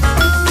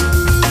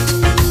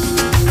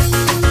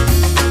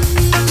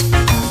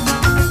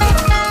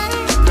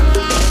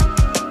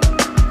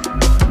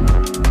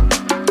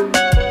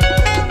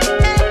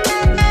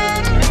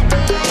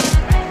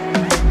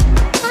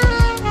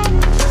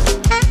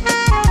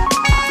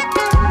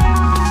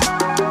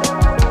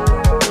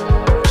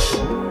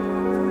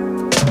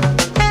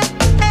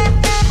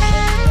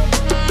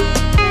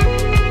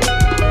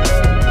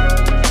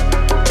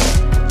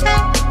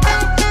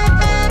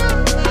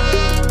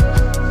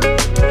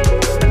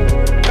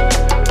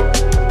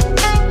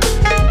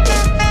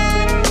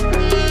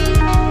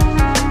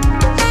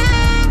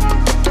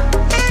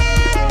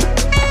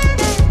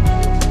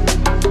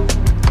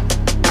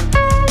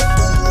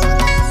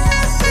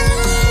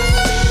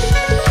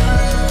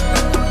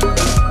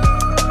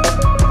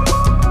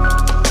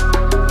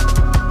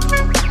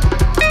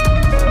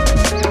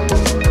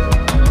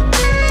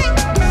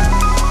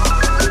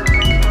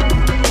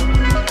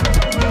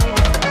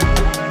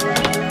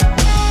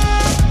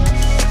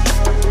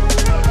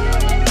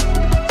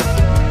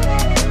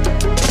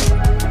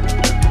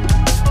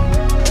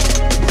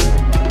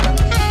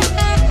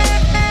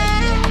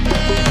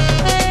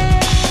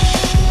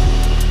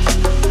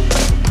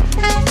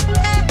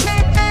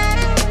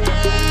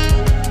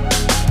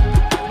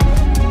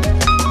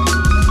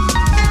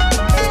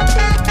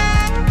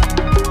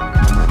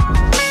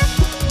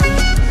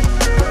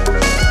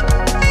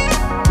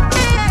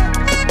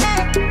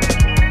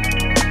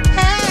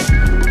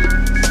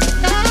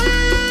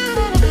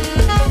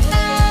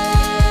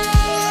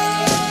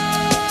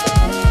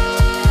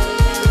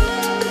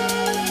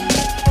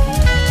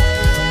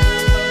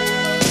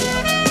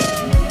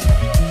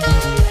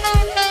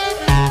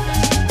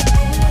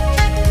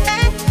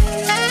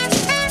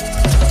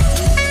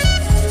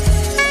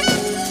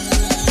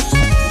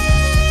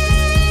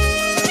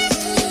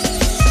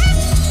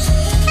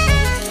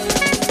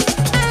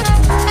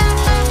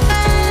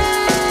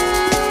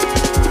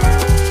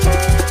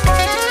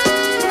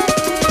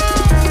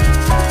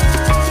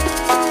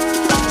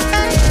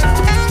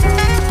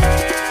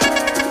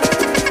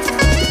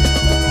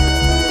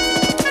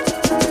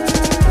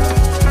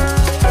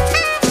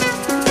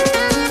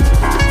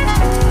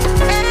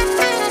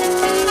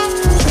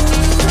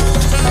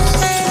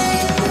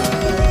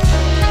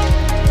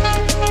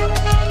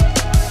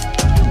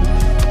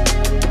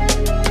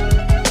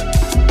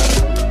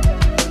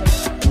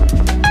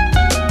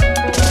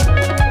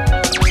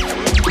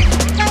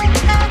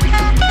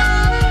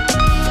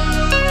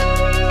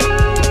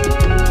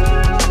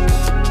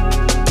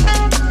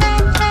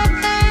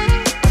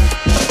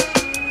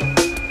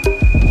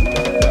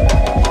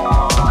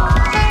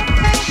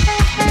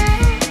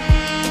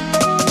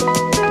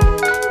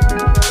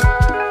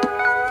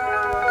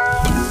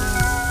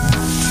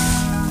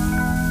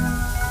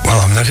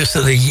 noticed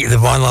that the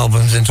vinyl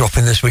albums are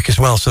dropping this week as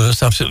well, so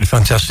that's absolutely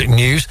fantastic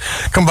news.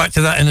 Come back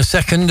to that in a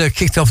second.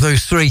 Kicked off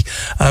those three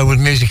with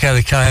music out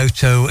of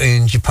Kyoto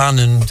in Japan,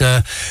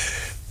 and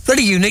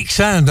very unique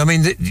sound. I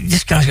mean,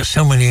 this guy's got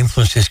so many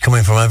influences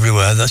coming from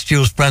everywhere. That's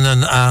Jules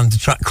Brennan and the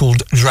track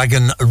called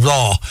Dragon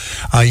Raw.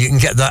 You can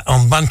get that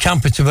on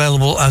Bandcamp. It's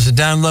available as a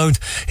download.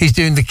 He's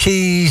doing the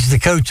keys, the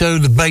koto,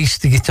 the bass,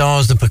 the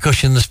guitars, the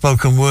percussion, the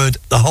spoken word,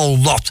 the whole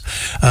lot.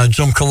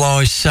 Drum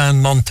collage,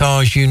 sound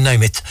montage, you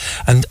name it.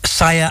 And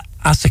Saya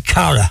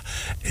Asakara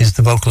is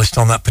the vocalist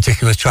on that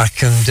particular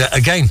track, and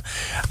again,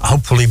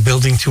 hopefully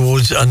building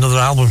towards another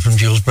album from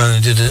Jules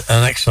Brennan. Did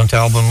an excellent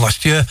album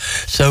last year,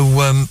 so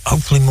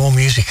hopefully more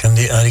music, and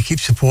he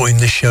keeps supporting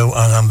this show,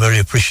 and I'm very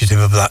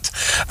appreciative of that.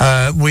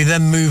 We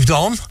then moved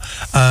on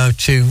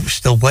to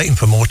still waiting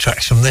for more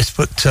tracks from this,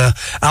 but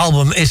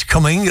album is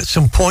coming at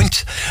some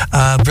point.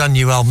 Brand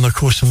new album, of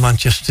course, from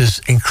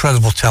Manchester's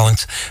incredible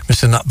talent,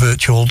 Mr. Nat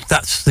Birchall.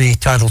 That's the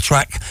title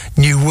track,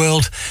 New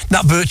World.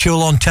 Nat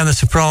Birchall on tenor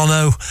soprano,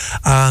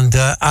 and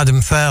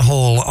Adam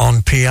Fairhall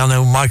on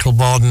piano, Michael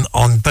Barden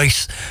on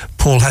bass,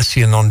 Paul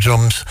Hessian on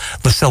drums,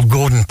 Lacelle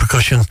Gordon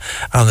percussion,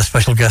 and the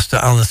special guest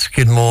Alan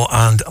Skidmore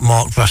and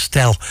Mark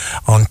Vastel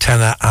on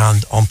tenor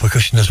and on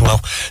percussion as well.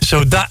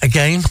 So that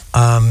again,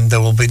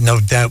 there will be no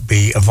doubt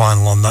be a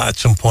vinyl on that at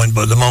some point,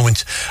 but at the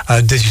moment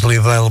digitally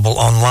available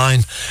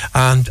online.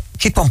 And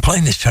keep on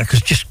playing this track because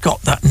it's just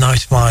got that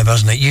nice vibe,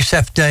 hasn't it?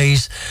 Yusef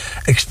Day's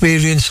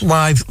Experience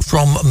live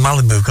from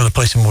Malibu. Going to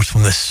play some more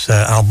from this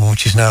album,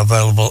 which is now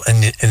available in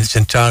its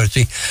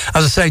entirety.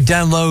 As I say,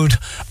 download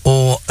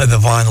or the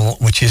vinyl,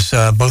 which is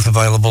both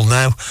available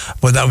now.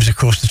 But that was, of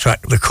course, the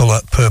track The Colour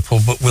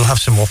Purple. But we'll have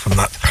some more from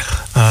that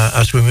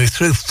as we move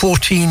through.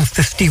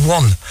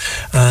 14:51,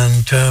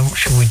 and what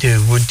should we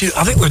do?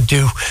 I think we'll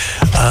do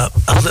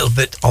a little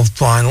bit of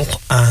vinyl,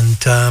 and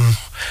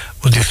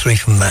we'll do three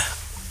from there.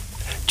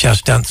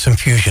 Jazz, dance and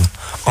fusion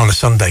on a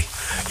Sunday.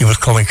 You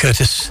with Colin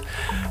Curtis,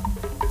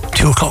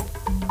 2 o'clock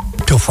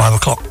till 5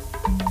 o'clock.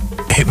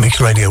 Hitmix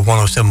Radio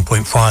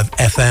 107.5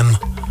 FM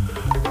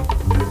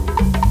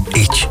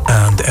each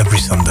and every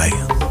Sunday.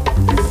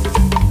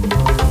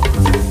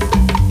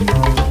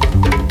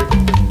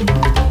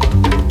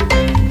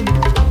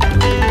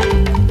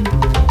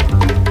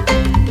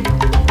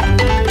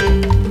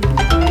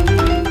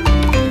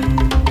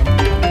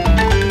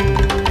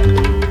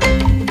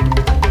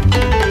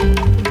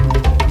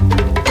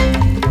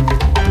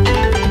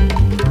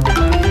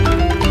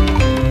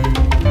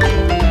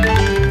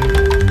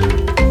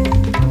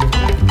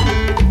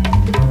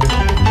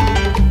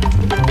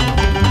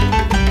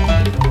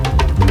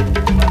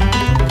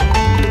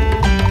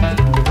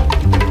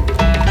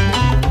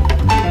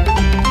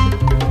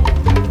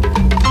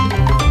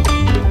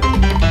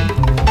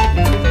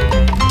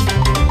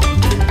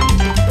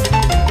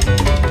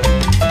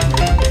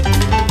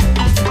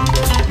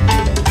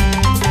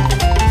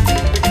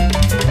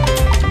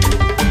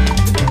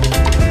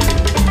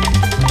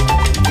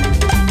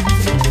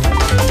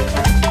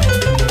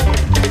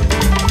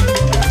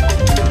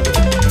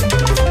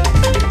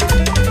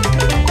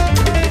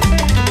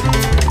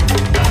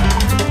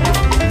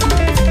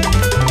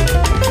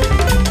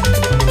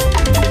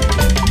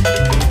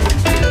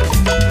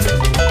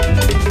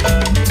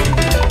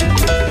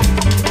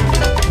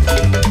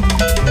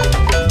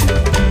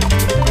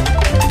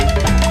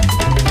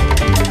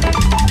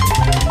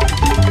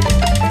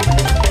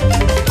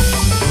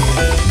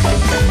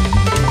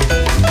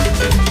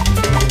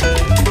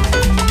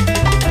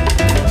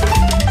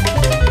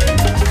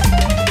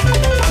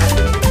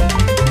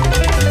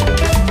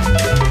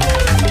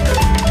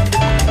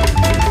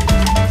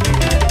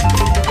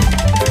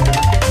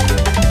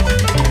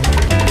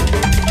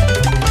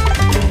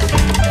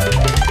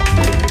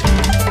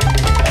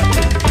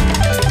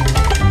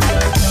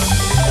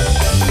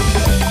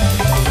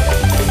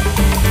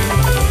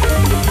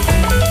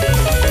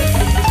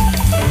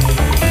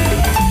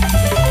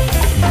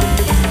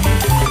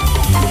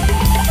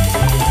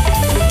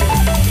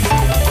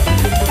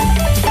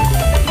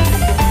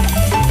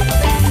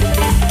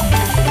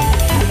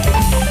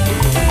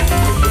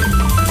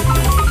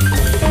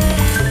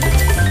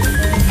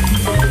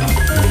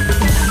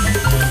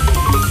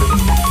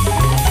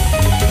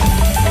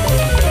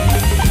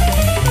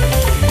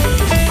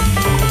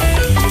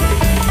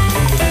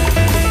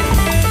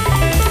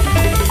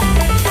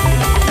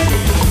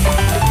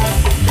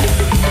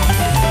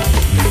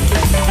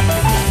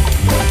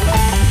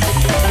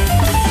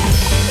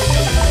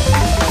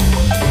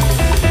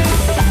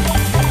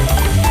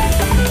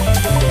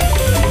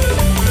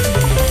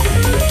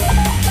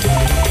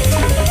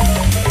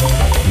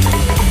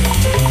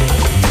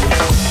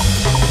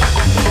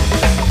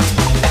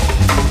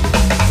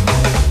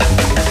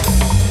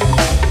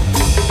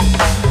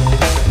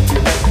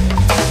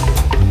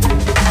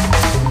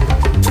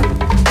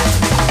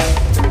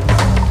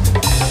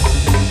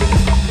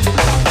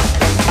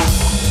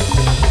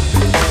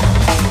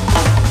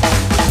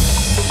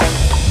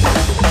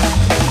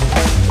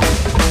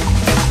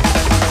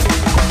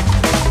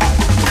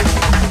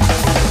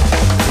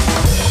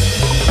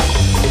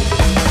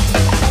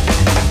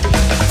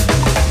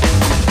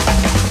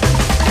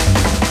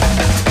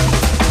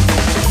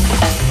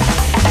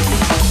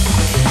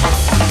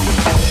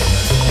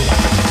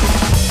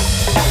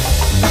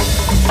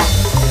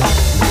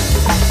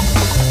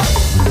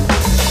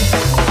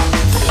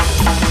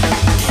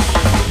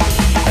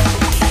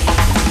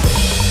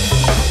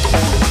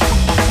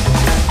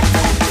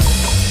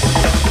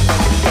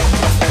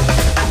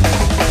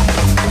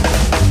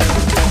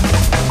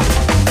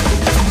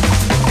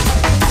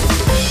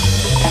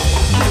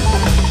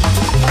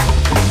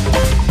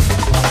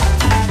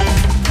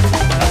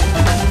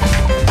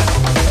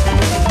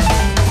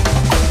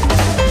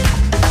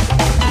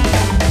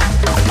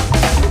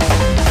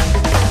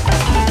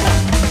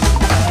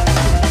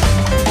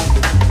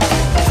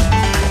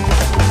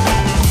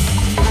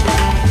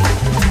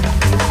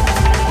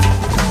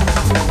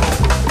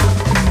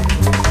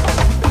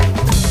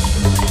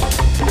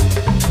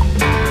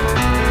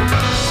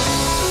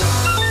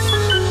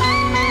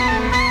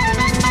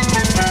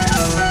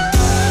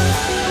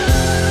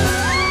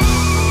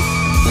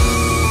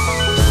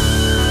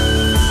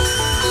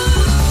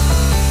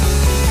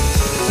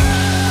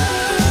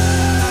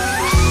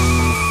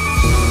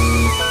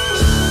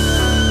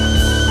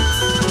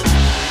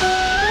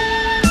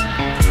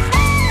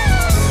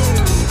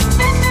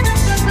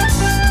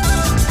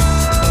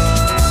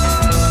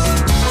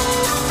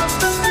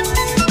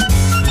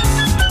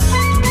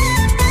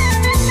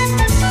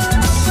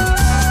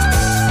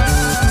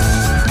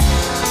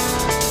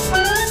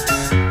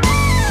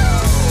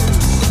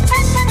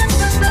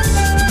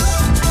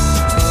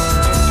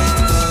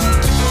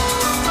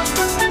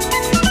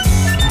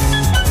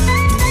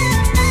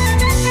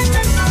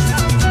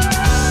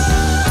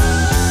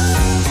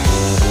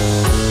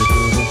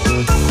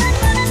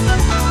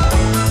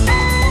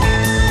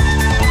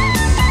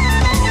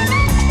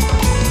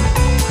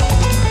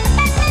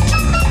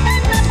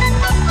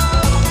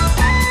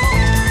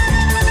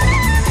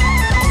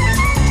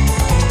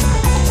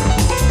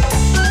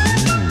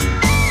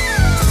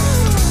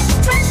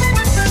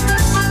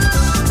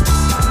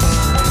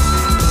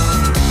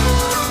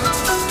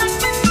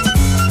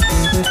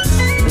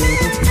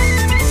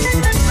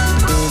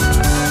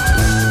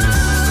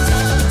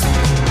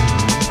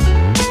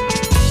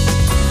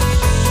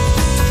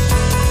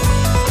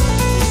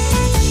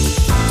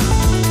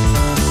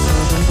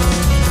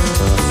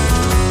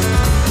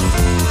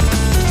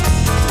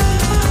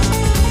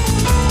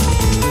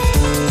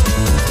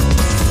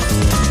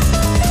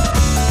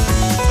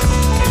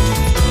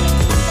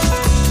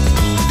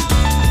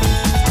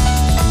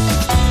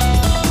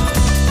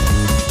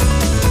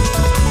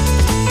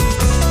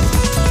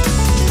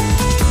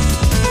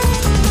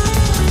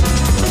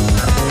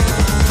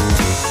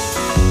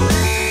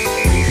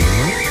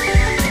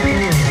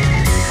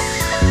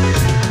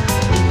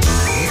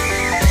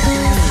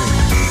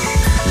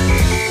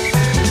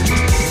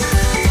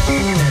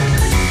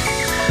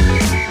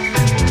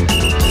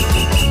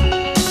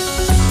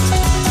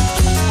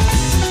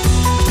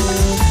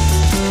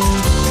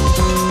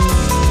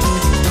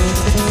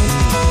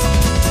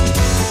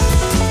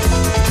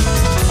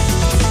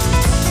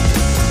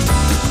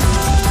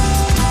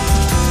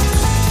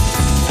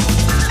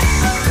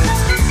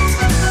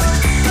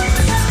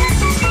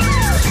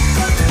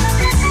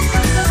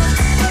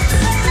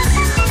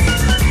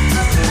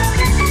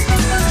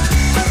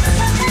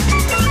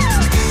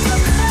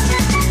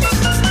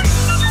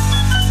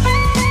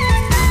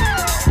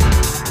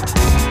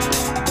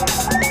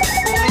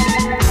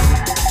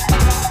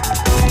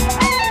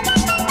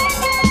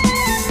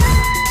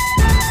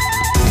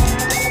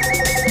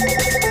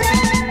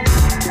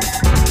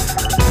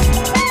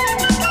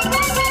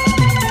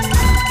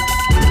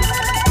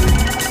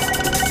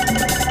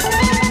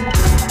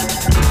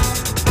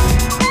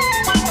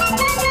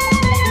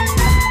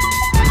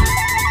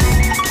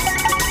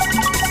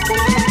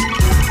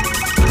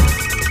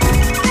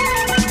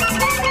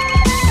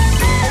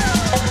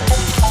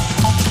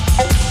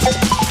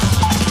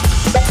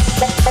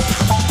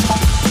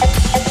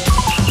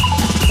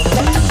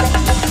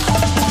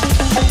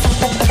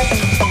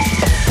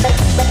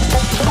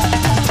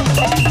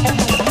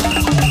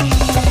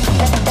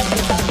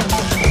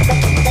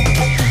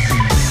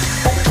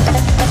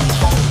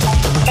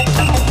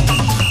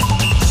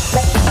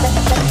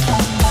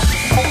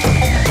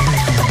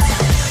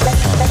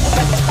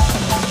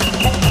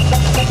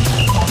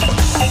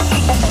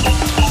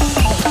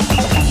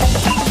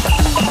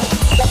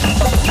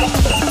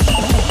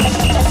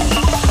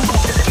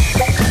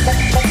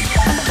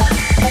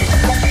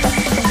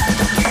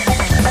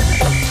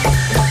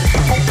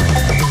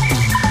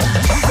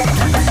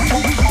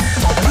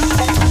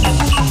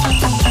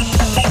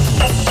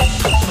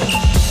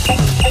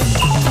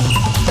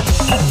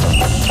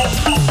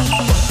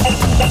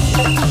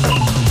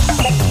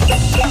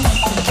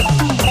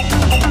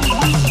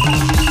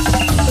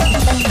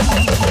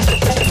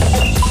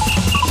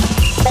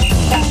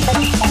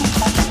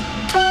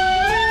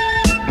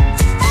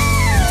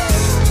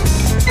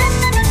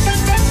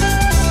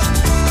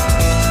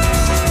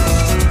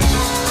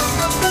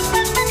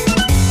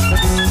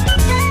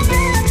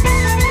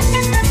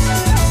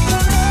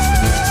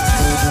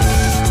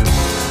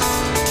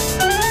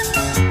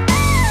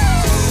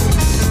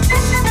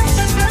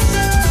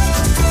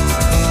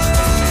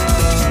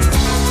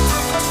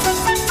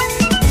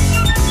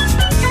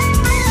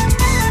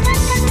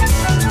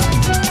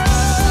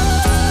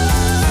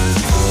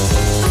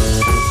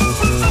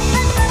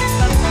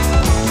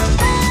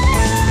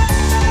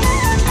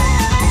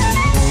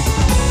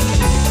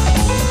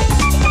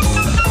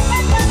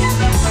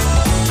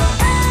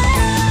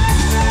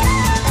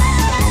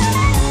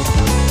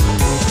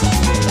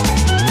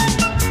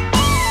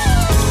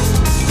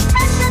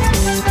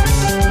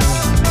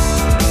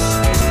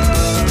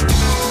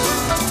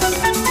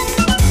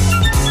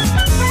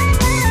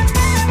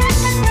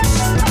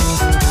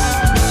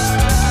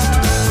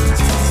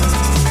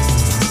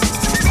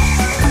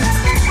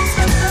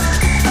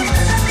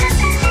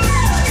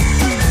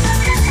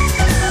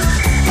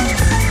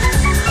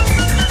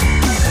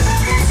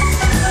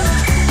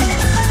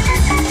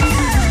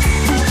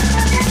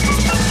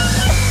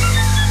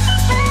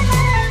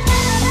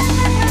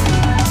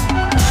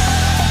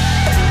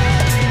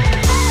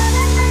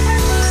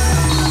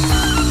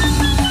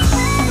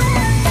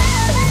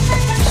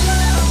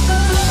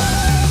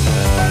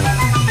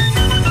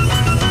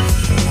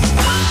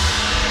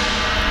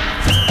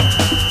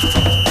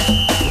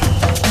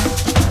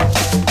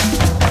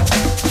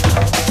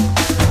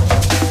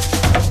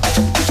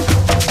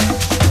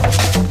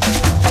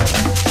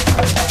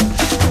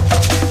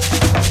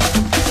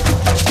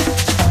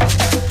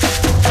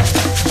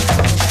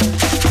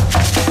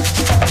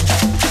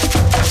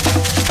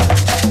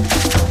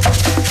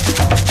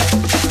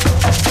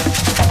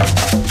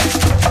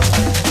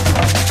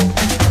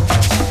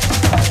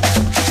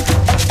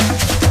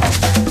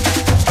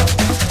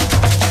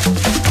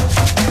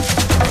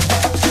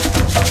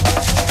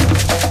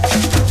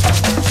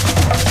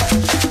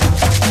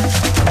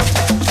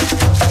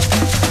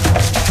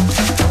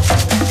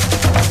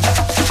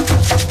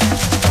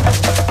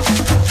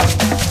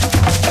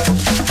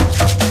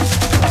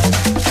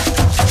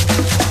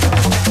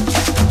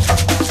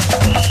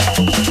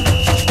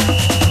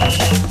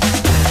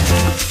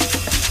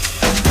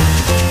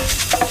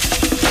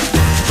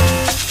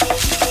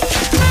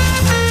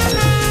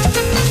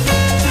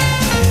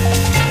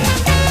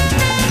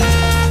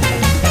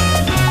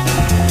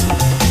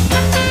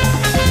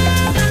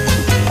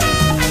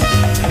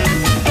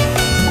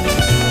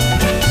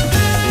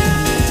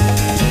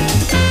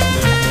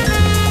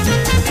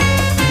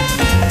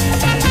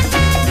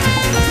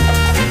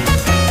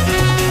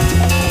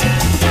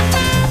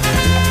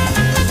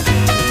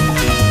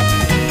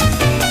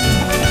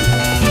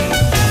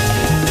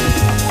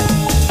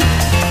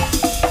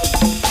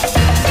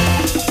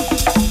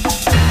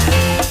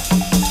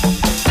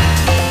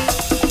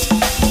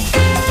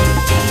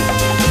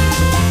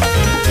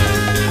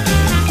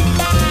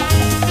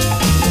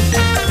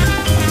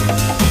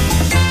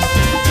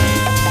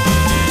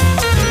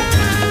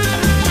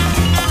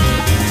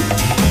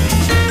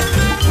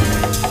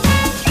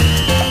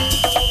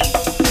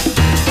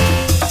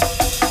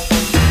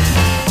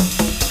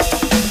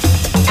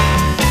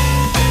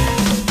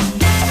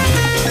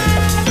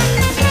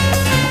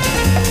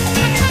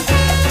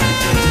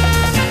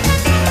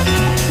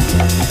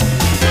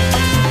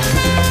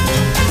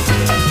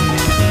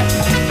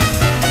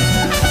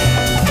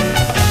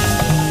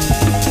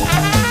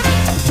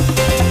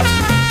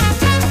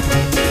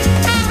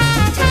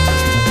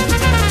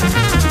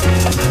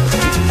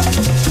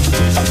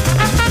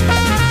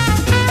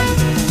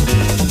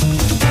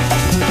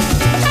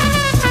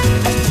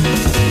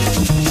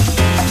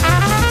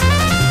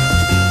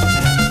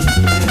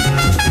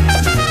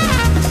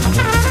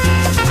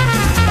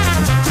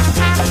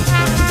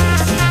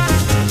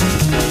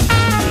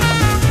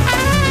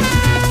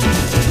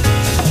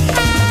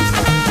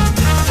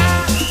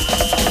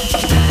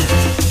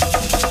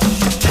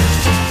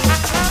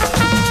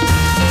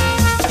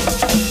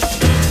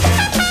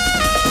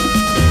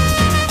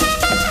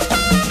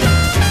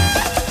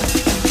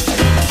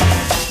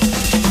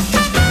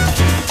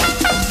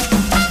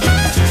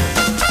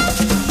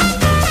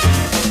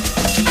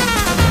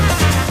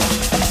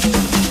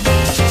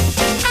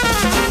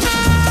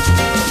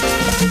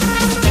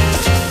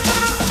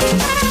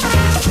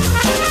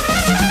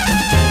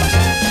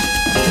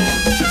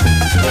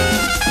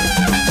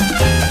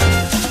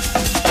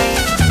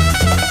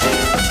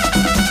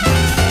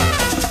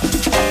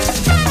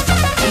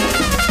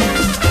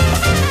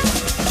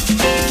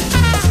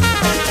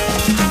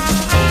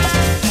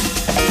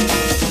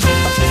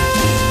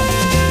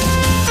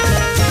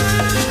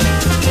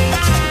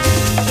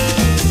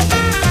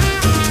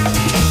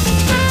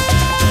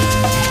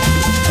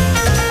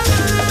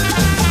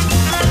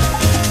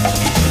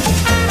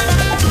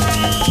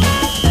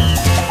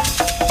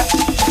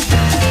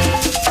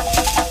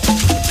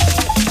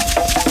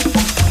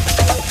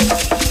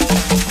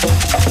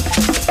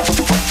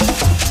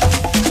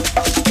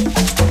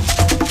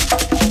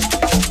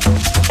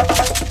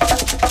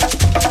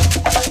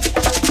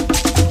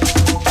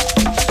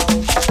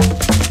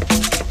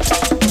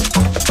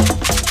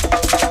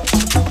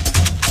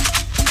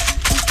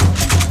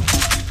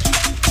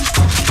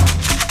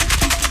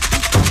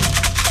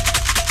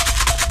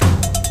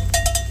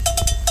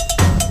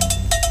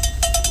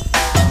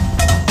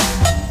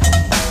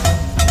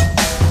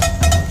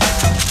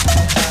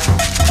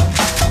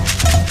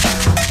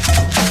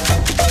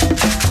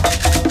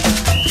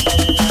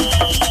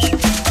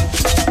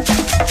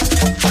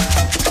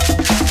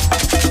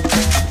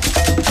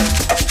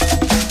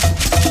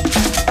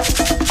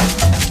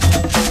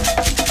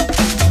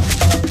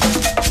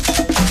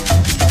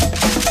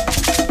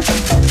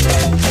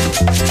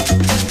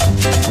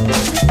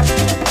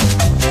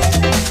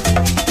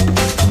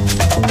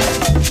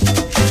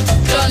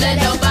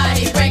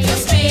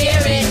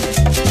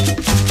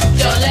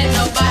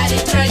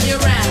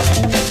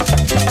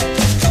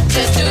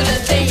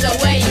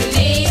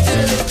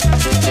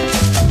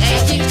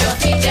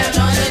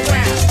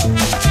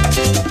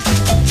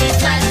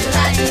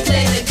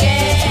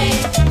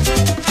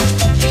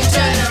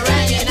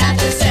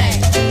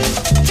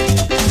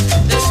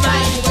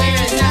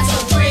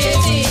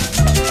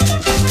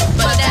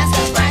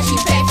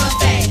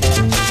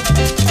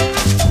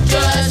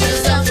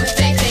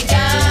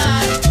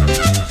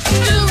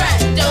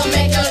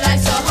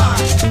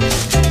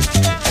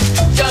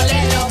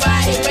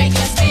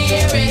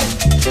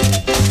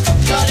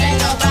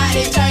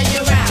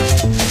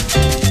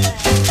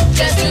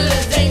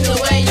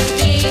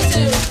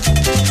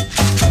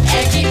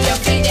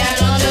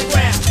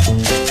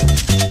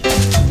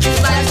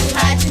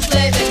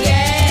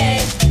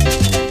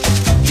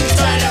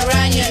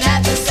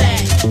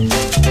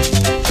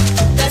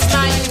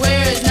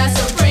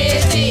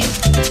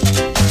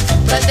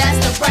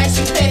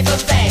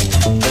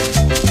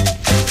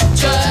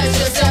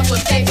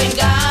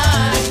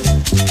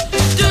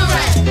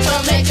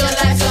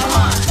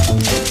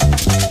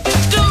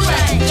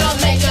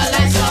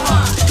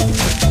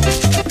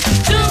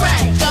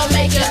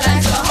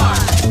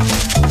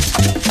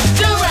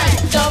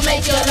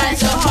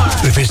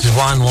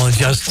 Vinyl on a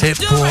Jazz Tip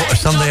for a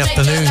Sunday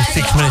afternoon,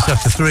 6 minutes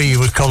after 3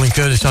 with Colin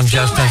Curtis on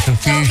Jazz Dance and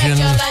Fusion.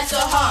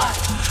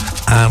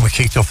 And we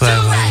kicked off there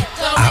with an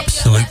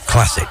absolute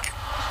classic.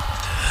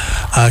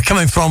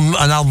 Coming from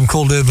an album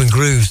called Urban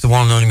Grooves, the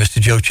one and only Mr.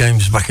 Joe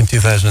Chambers back in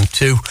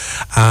 2002,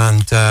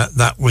 and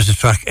that was a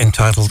track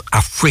entitled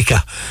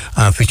Africa,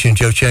 featuring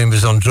Joe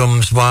Chambers on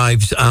drums,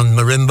 vibes and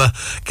marimba,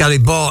 Gary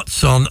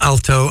Bartz on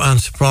alto and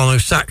soprano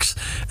sax,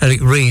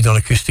 Eric Reed on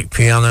acoustic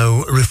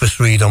piano, Rufus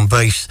Reed on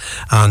bass,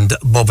 and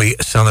Bobby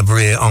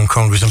Sanabria on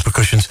congas and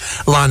percussions.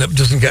 Lineup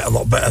doesn't get a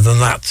lot better than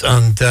that.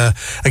 And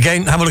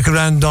again, have a look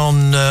around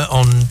on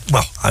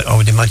well, I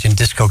would imagine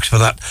Discogs for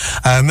that.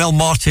 Mel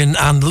Martin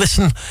and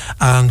Listen.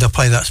 And I'll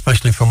play that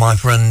especially for my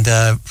friend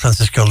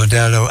Francisco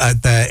Ladero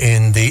out there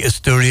in the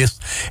Asturias,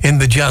 in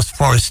the jazz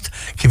forest,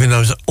 keeping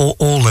those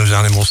all those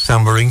animals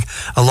sambering,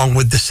 along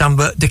with the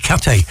Samba de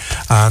Cate.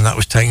 And that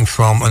was taken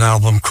from an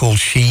album called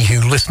She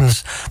Who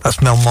Listens.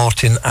 That's Mel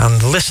Martin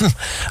and Listen.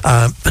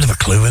 Bit of a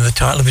clue in the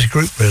title of his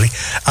group, really.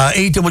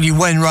 E.W.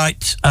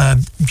 Wainwright,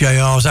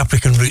 JR's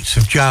African Roots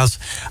of Jazz,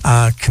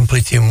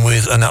 completing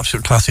with an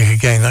absolute classic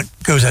again. That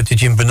goes out to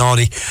Jim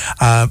Bernardi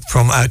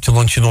from Out to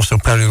Lunch, and also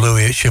Perry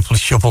Louie at Shuffle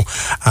Shuffle,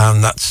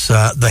 and that's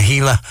The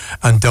Healer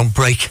and Don't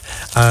Break.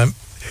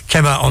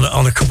 Came out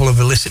on a couple of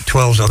illicit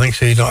 12s, I think,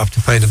 so you don't have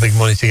to pay the big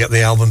money to get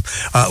the album,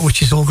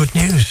 which is all good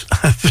news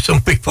for some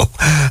people.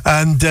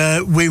 And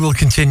we will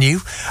continue.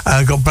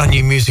 Got brand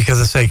new music, as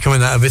I say,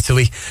 coming out of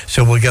Italy,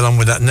 so we'll get on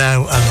with that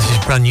now. And this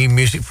is brand new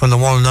music from the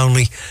one and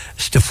only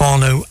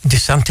Stefano De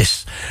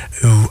Santis,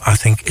 who I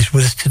think is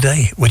with us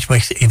today, which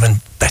makes it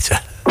even better.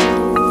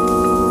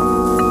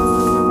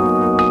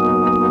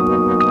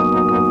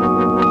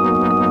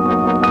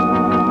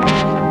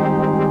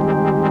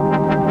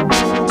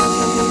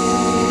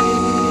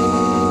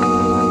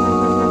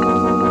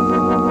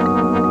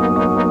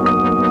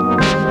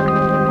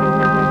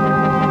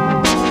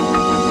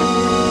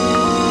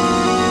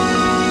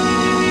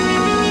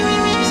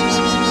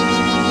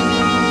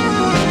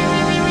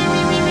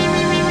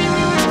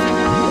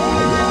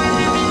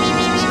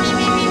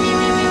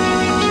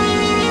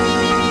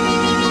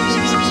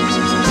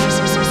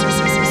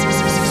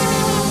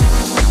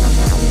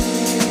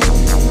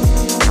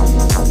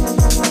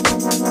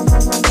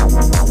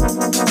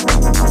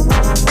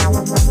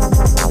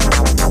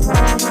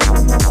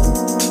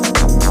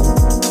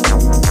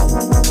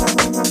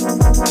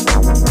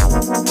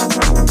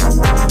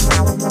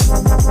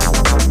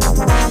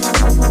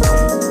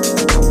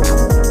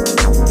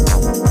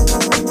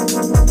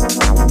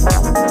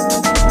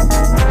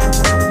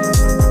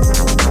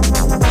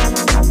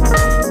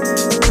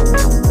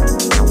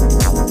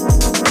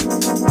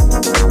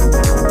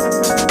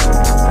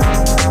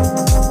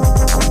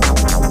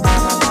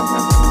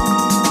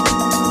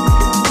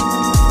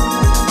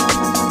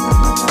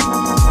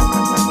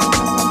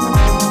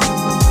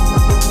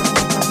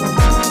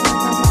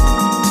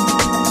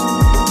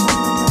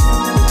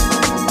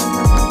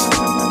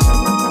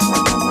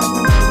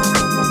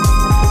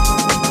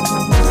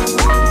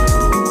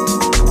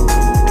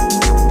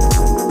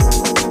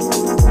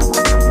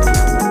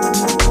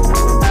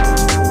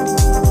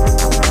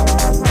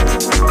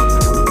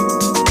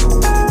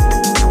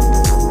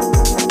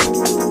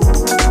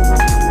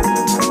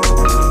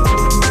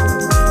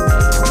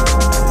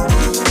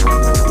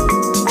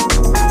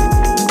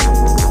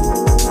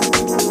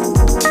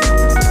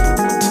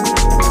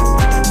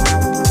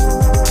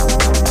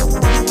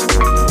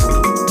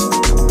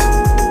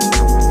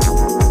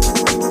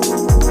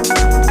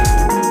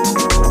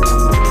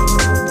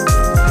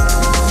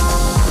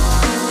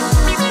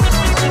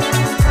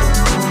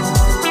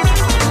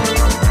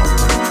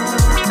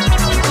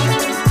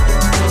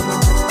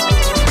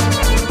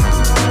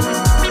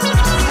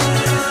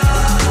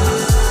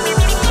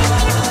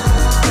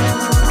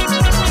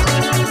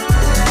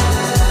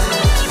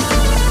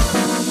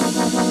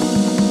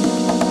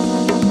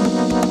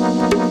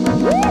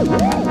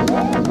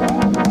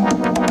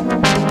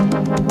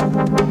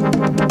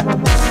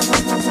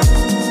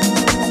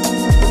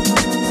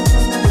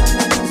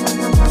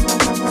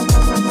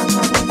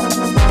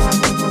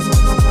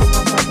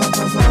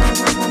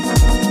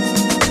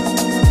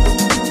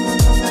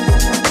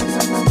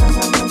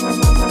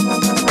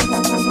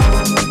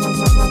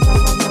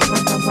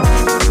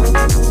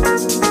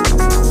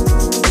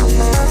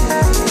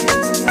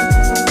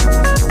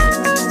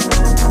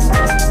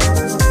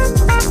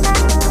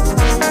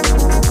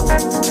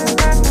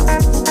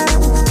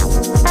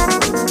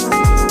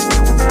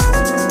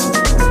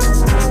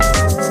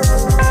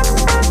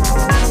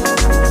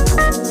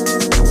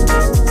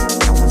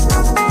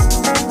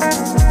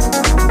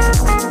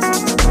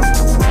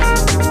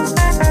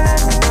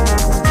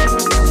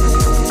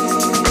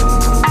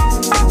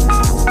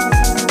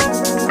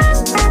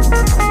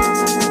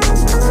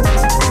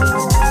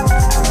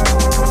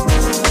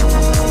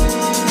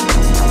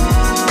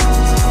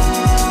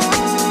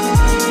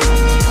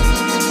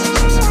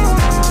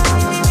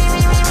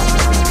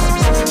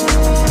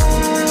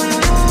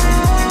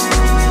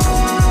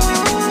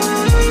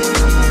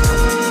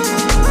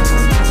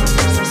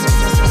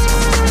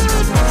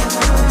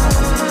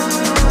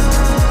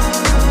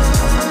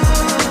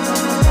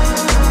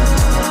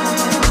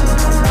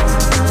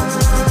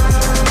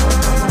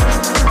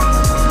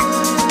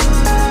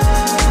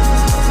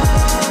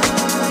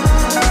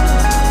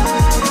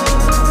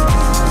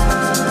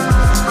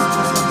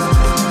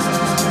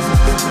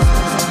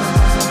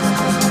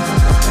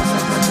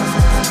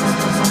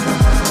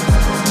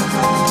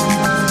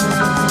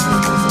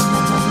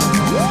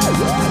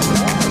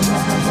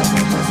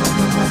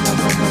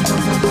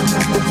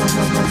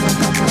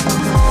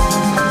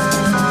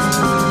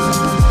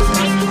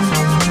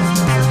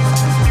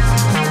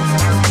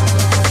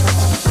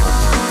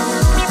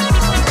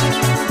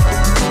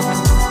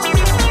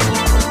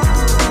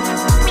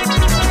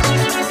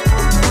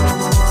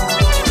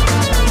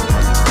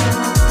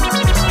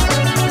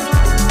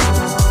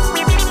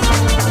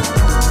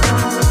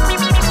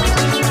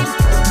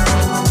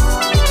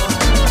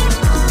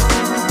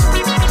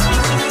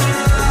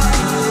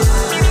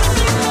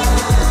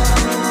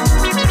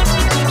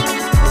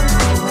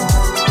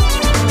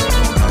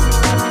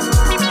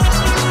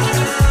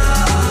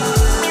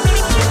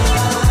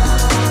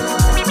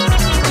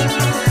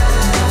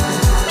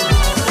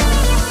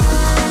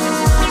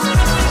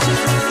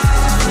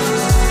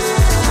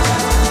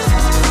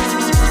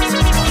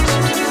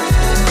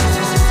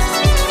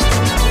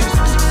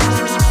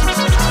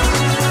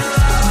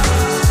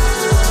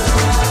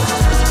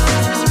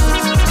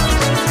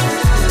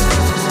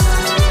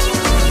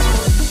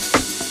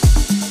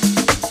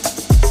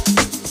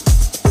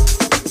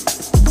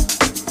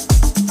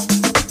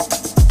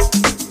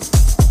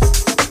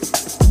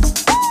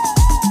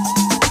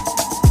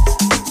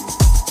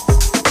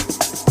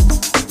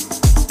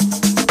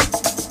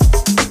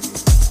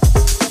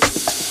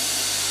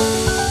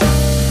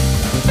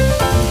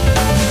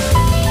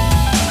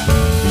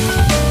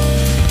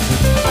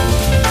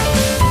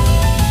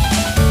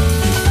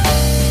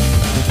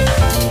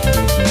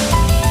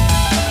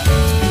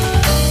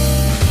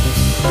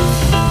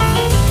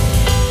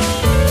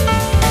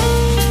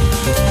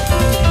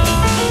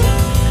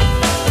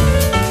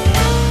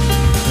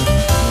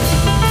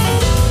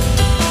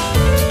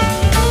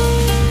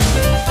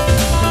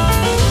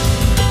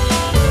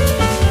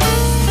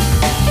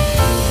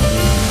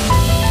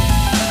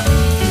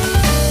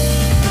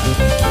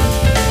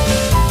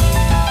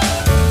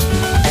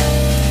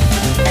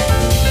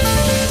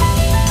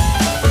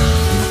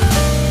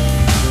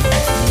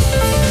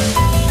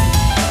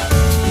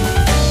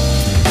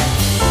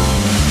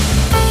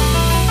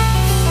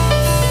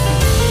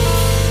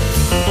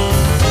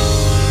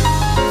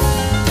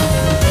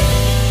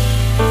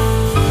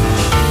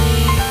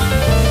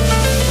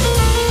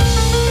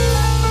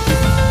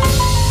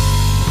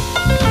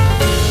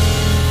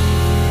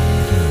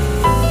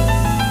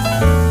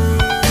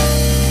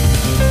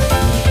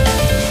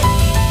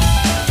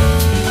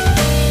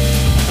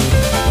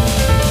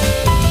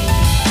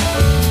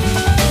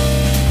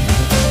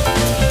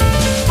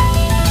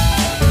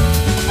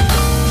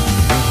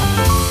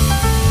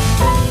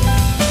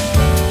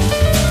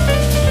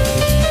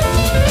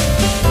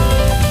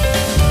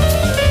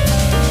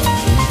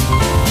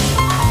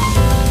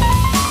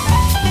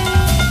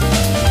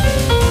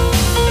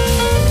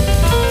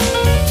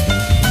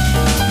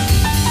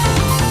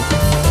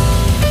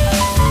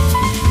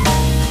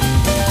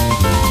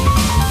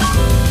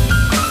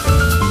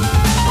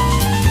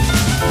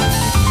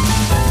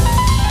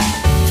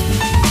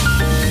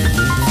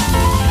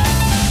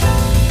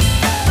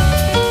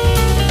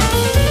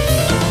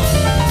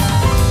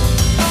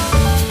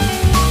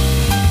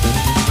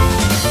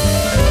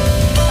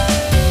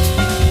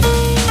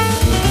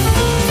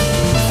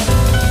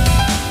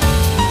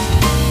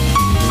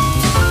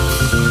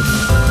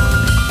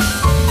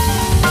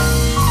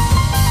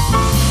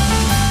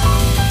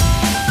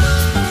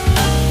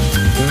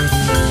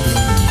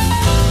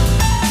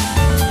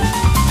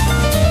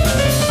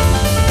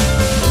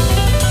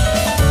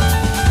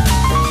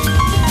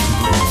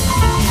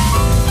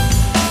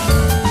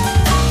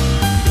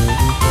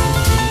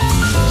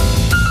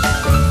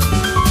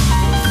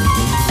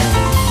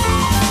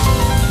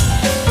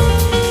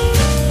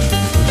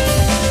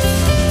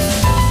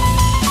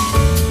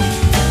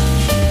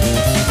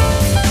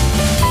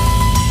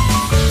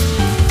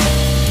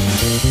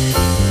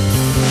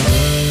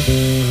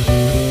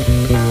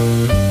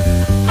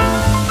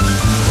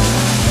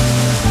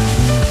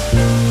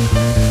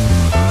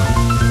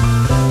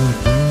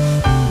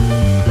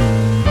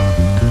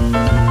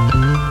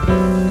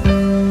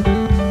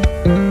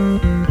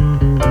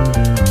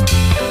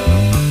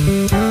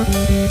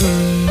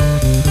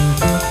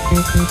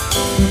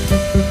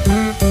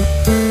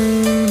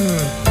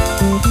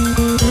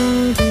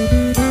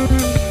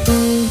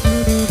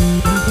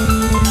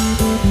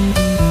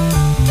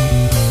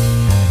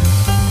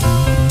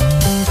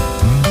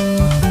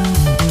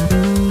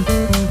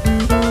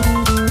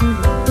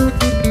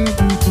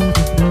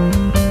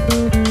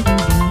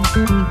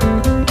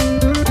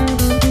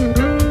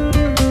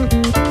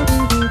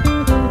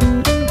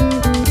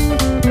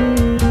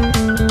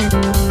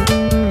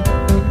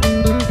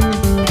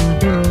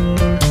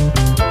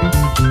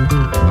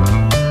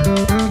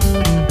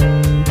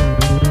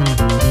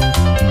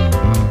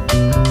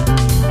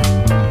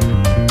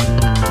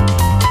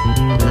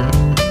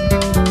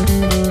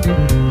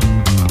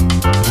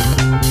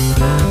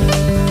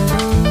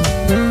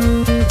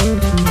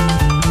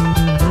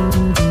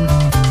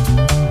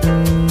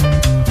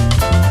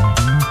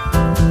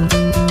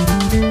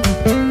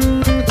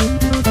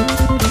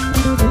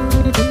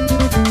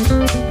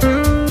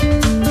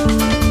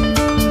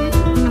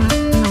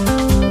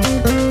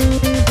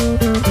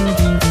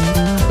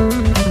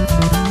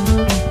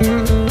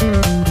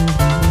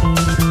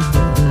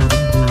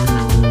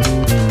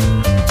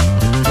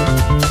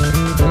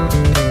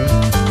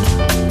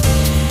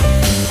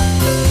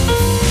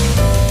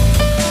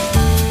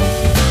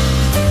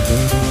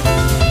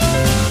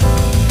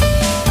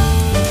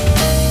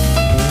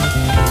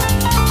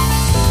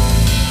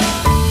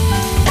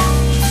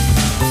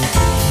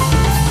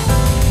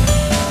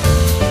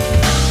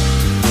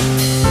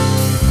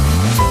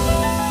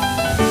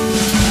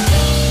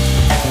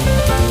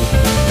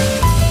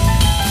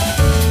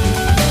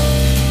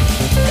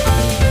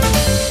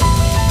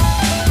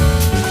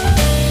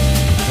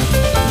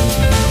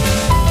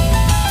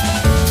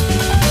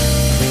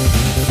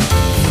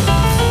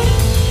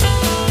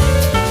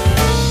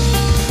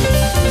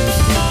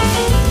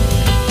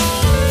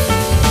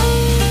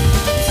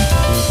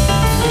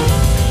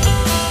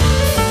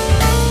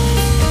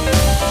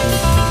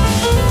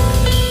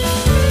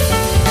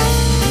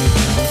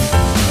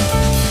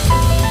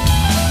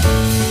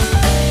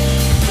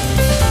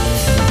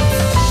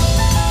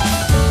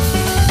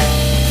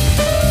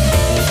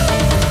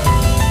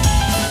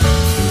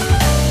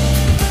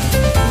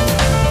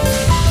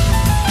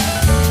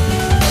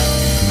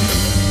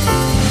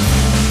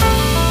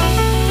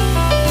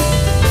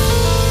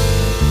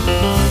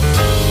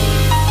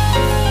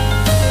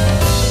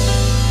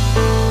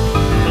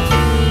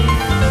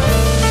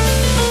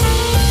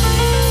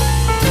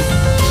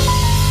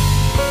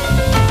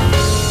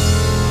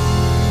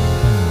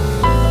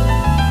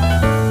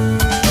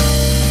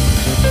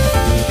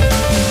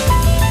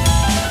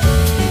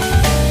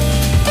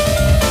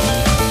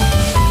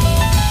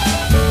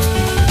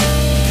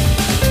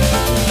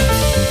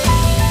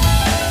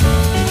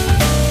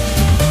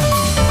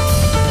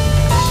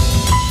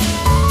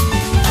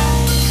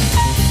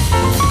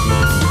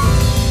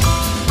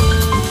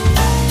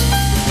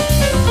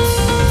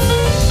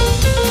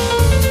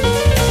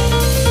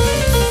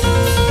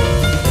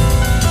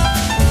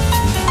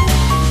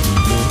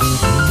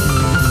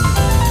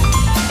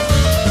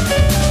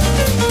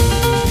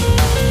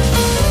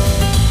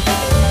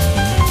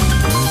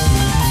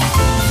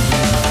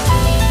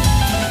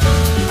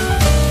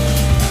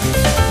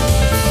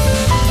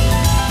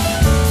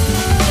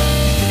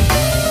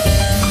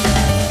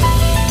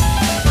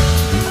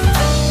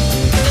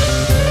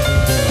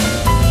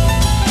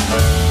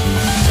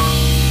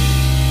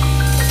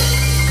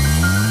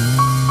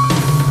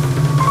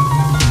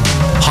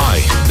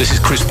 This is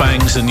Chris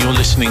Bangs and you're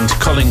listening to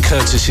Colin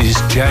Curtis's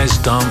Jazz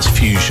Dance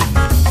Fusion.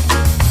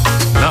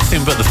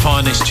 Nothing but the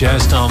finest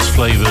jazz dance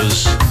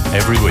flavours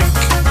every week.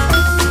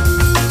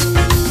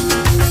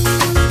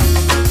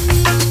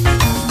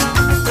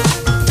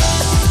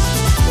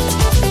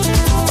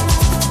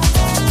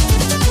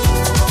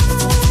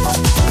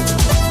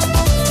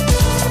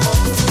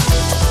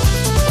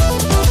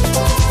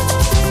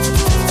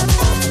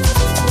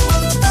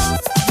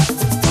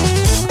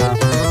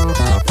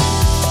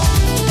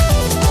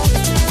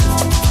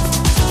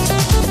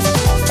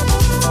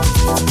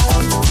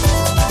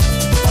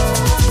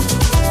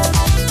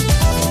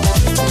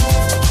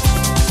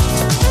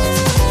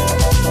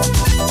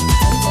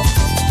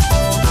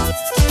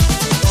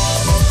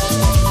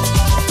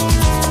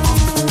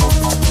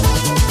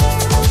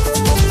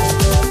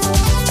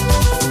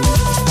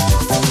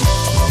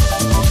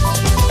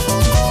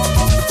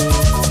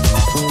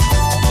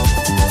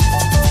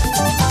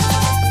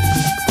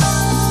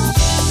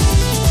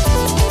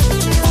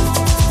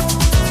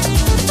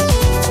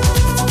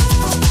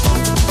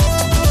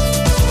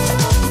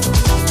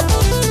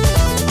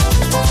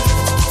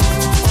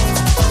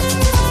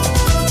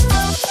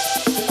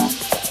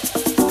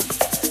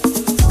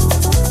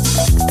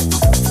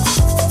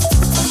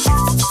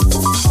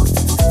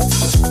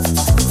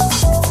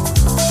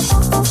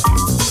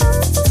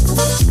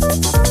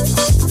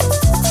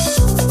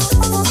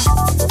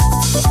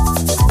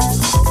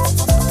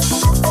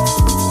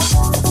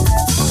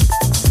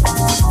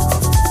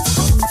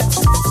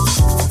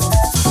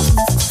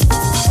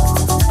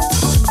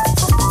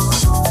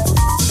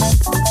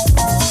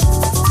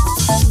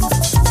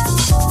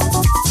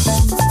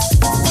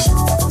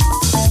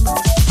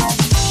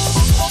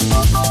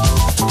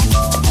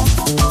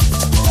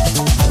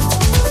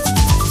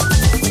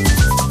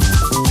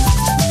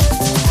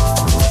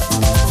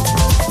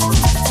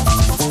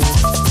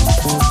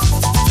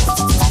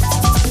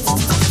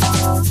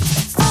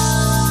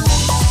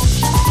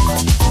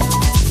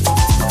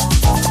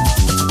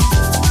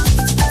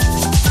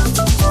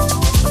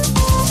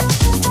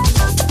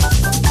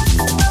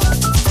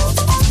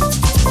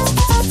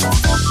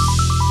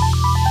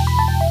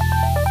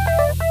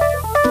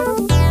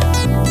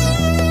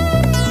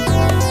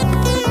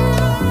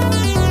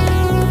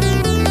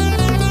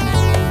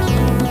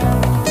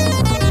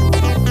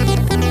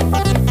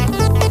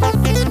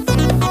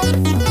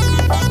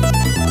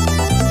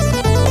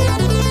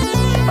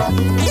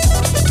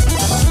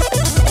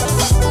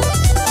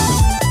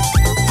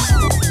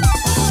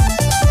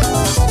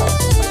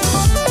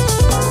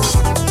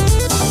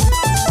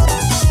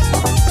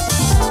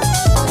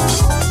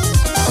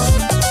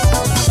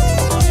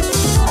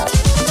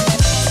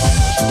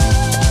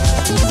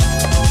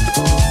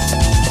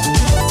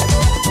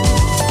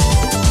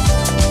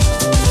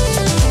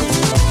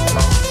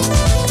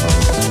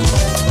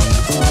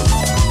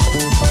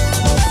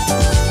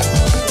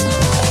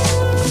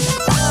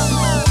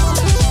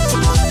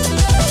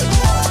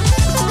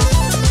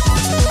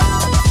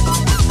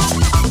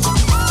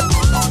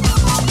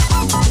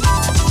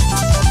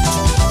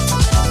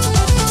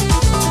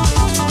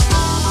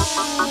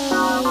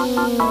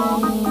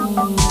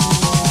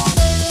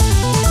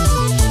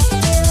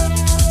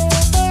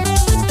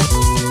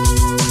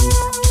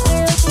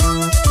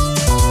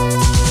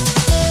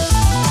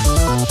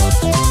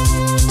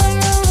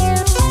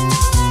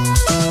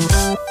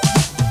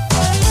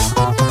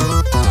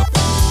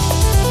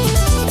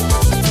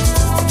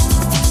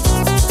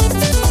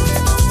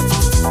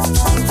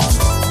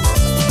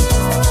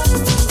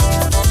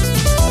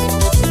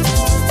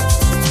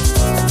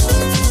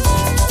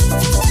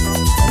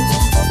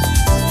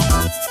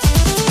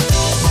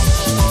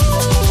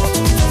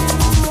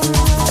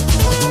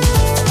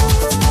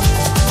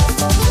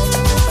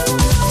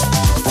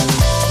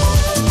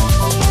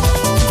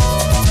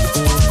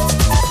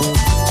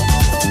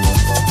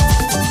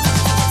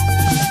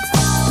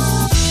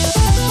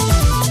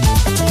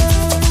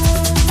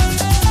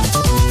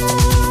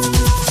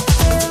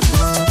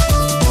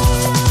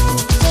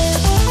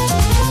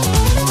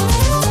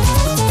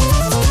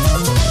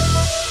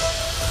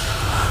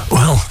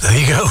 There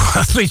you go.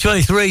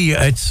 3:23.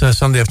 It's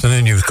Sunday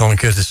afternoon. You with Colin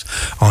Curtis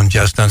on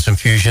Jazz Dance and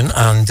Fusion,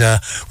 and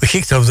we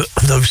kicked over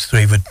those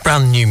three with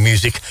brand new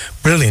music,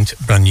 brilliant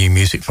brand new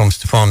music from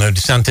Stefano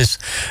De Santis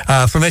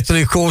from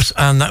Italy, of course,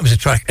 and that was a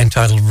track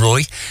entitled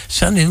Roy,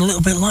 sounding a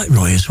little bit like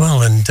Roy as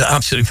well, and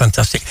absolutely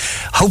fantastic.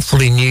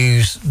 Hopefully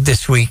news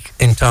this week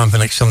in time for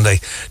next Sunday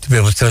to be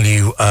able to tell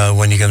you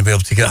when you're going to be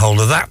able to get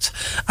hold of that.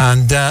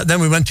 And then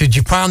we went to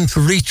Japan for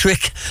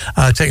Retrick,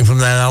 taken from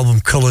their album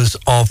Colours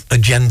of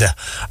Agenda.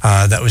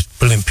 That was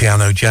brilliant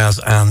piano Latino jazz,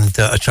 and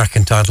a track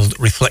entitled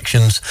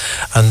Reflections.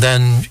 And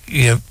then,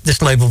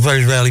 this label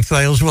very rarely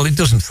fails. Well, it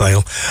doesn't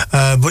fail.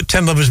 But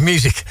Ten Lovers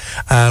Music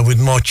with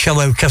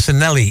Marcello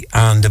Casanelli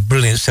and a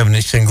brilliant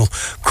 7-inch single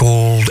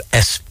called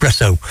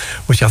Espresso,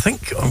 which I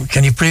think,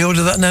 can you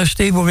pre-order that now,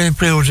 Steve? We're going to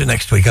pre-order it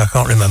next week. I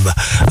can't remember.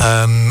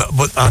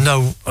 But I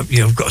know,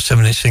 I've got a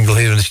 7-inch single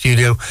here in the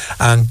studio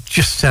and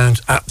just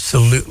sounds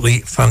absolutely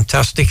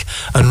fantastic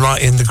and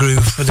right in the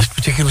groove for this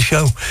particular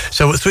show.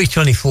 So at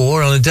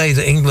 3:24 on a day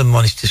that England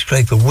managed to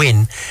scrape a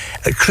win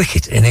at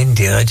cricket in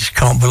India, I just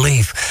can't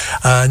believe.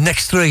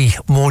 Next three,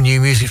 more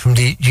new music from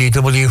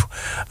GW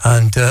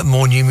and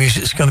more new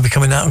music that's going to be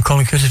coming out on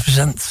Colin Curtis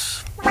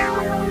Presents.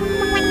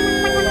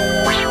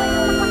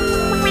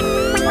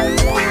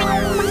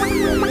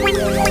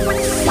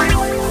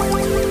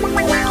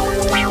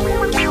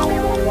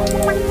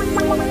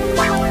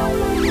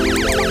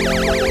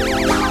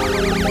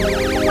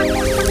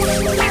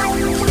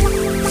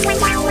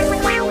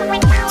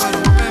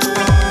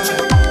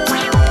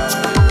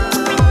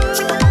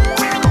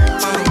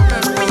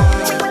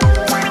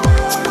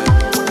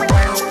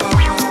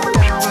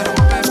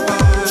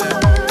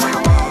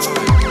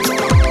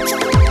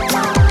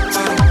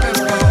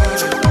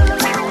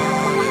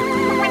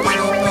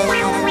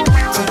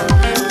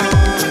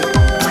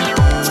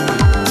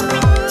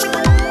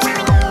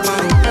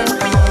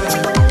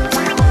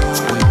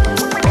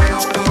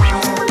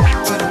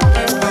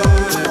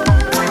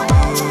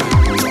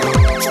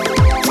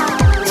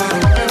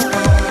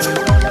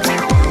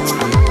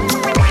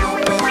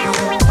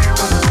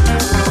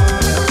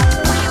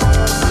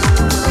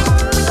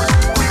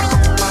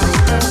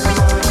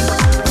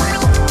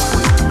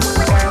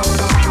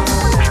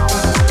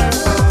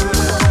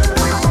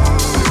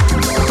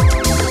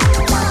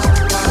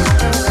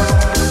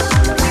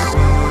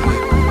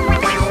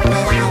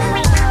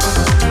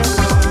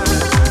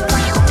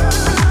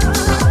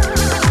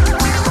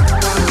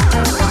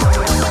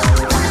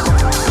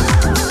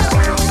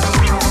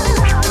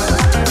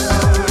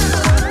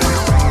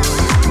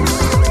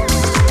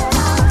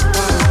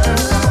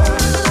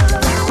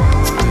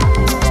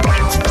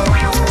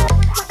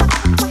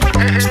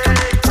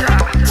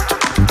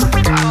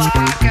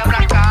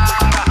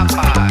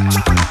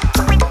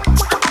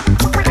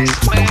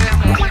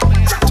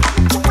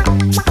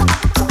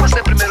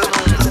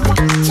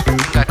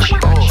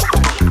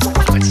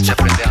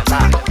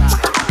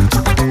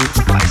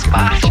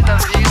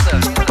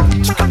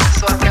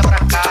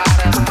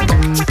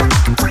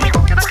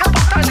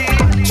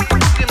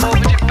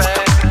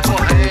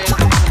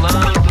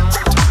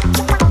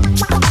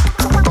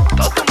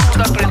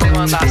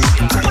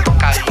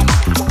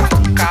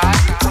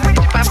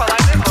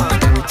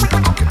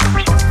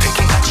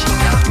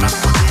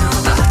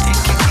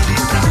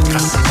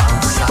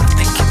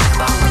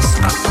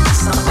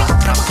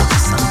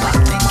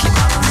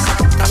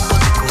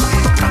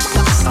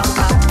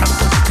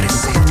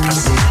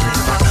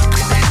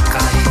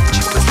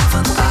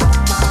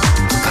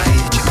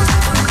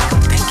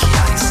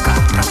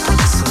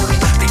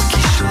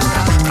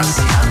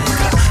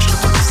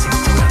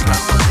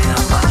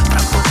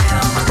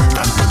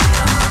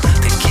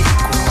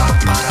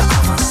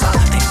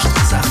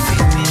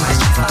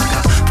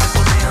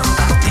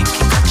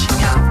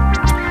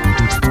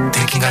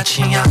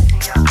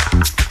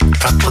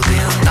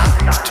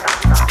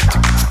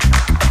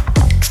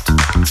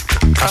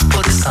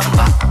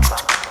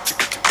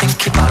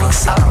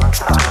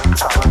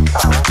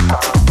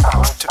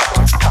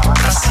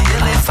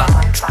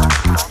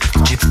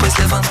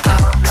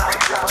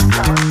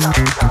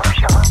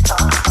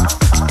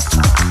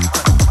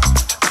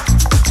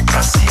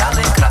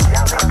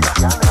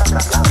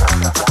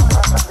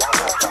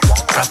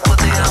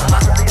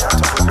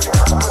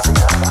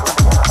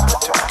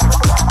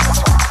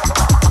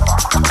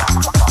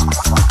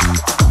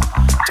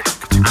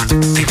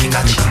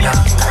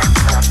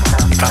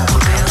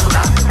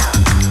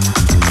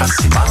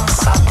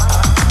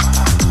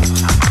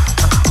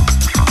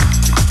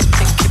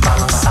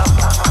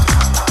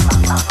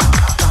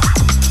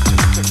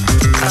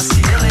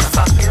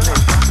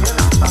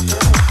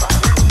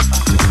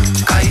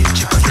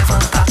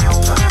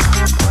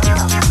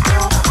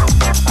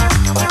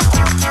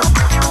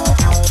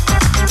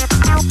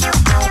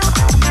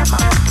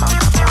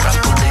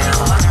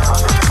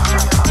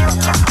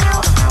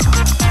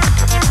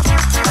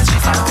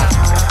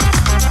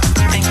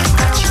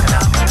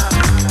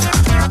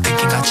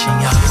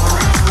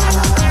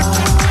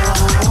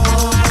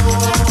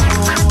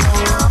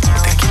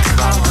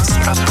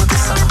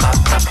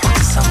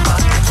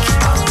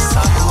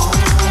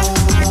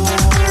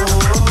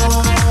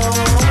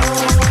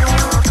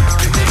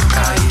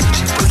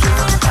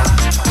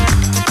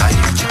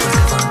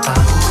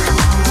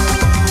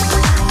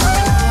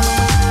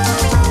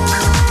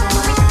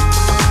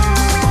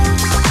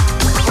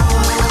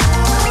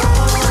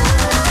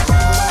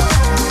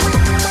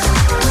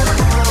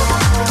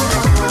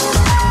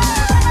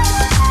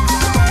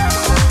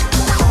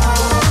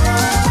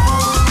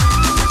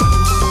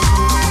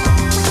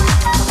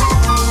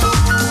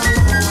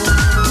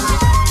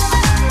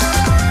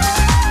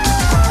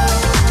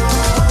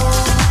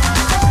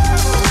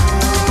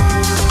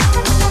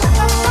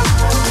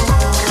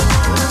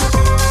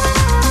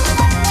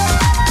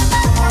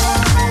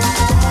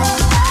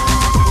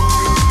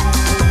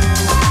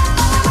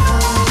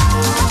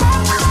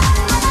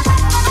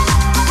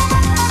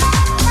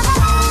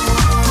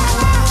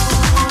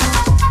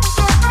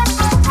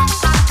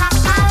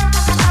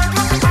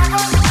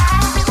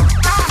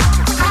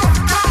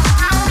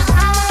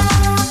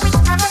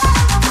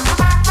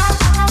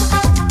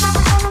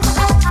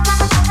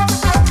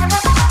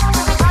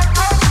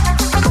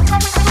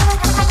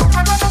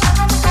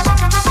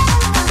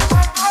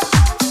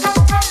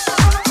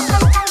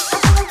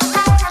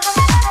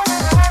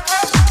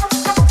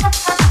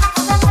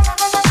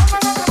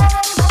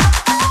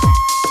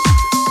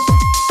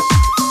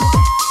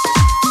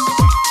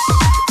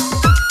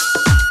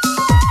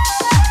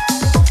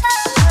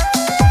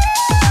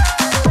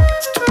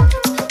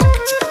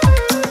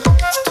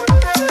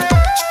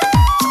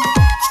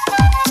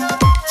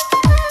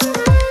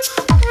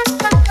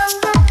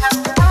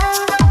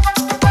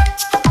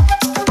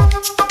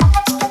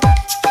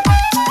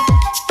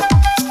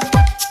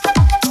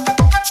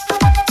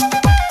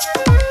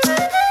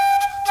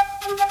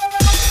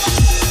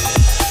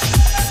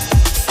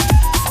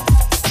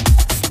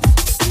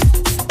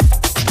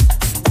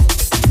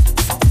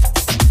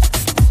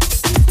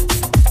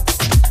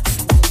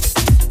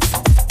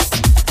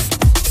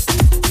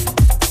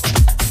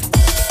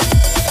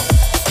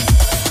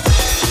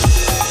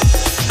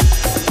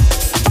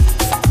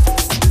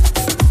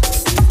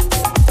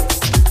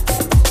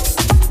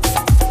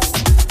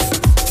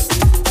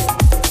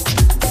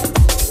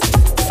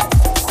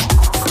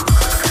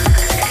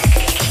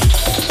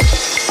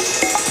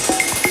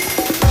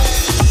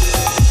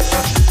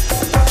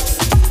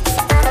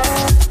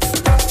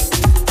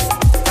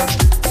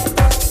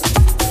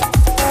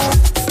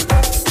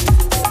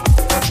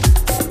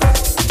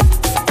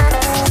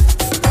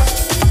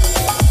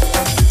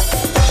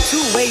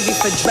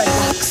 for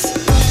dreadlocks.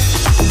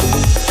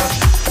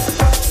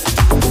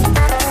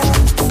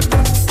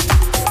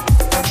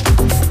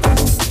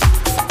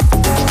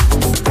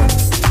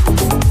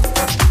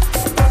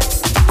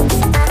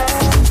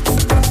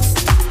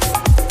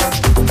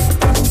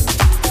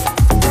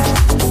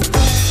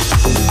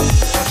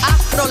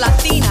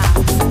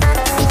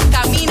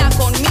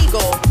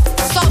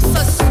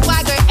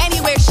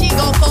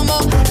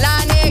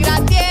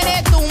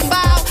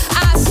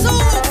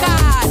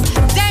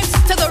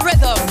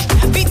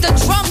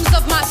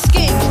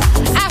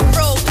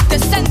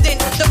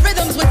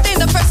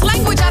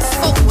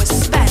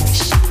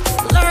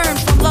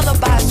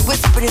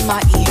 In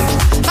my ear.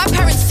 My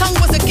parents' tongue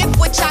was a gift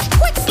which I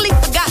quickly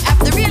forgot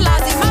after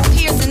realizing my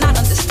peers did not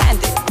understand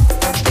it.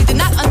 They did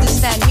not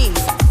understand me.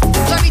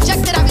 So I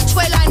rejected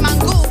habichuela and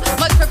mango,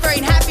 much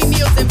preferring Happy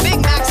Meals and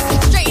Big Macs.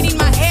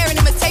 Straightening my hair in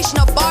imitation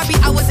of Barbie,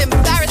 I was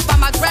embarrassed by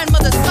my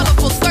grandmother's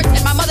colorful skirts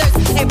and my mother's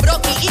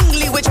ebroki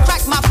English, which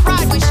cracked my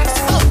pride when she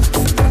spoke.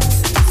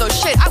 So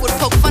shit, I would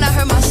poke fun at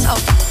her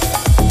myself.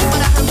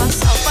 When I heard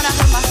myself, when I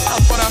heard myself,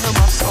 when I heard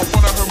myself,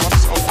 when I heard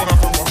myself, when I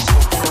heard myself.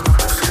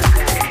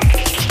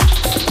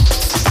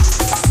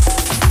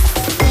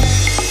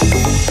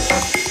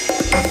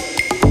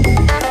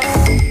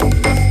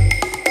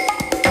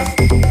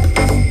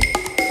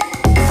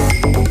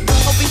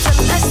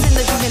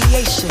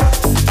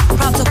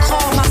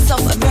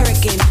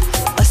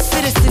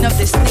 Of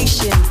this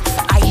nation,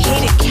 I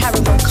hated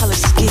caramel colored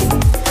skin.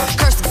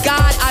 Curse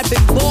God, I'd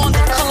been born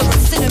the color of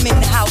cinnamon.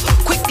 How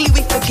quickly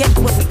we forget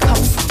where we come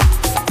from.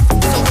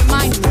 So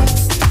remind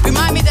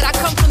me that I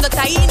come from the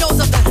Taínos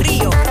of the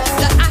Rio,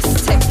 the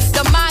Aztec,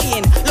 the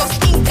Mayan, los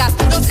Incas,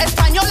 los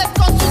españoles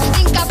con sus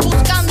incas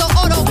buscando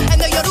oro,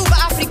 and the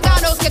Yoruba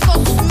africanos que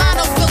con sus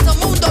manos built a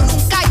mundo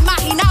nunca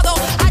imaginado.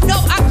 I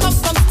know I come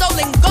from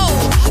stolen gold,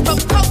 from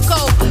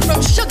cocoa,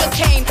 from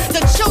sugarcane,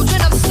 the children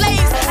of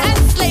slaves and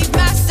slave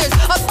masters.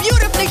 A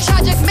beautifully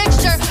tragic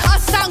mixture, a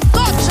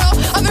sancocho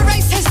of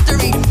erased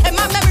history, and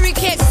my memory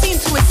can't seem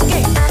to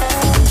escape.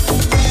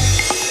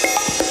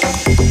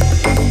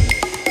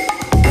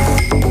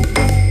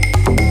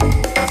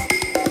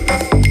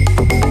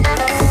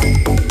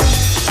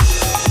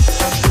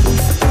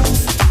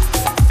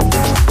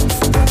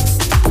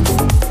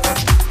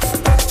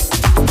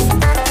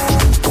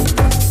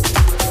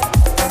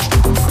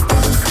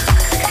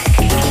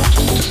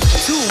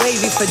 Too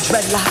wavy for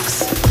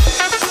dreadlocks.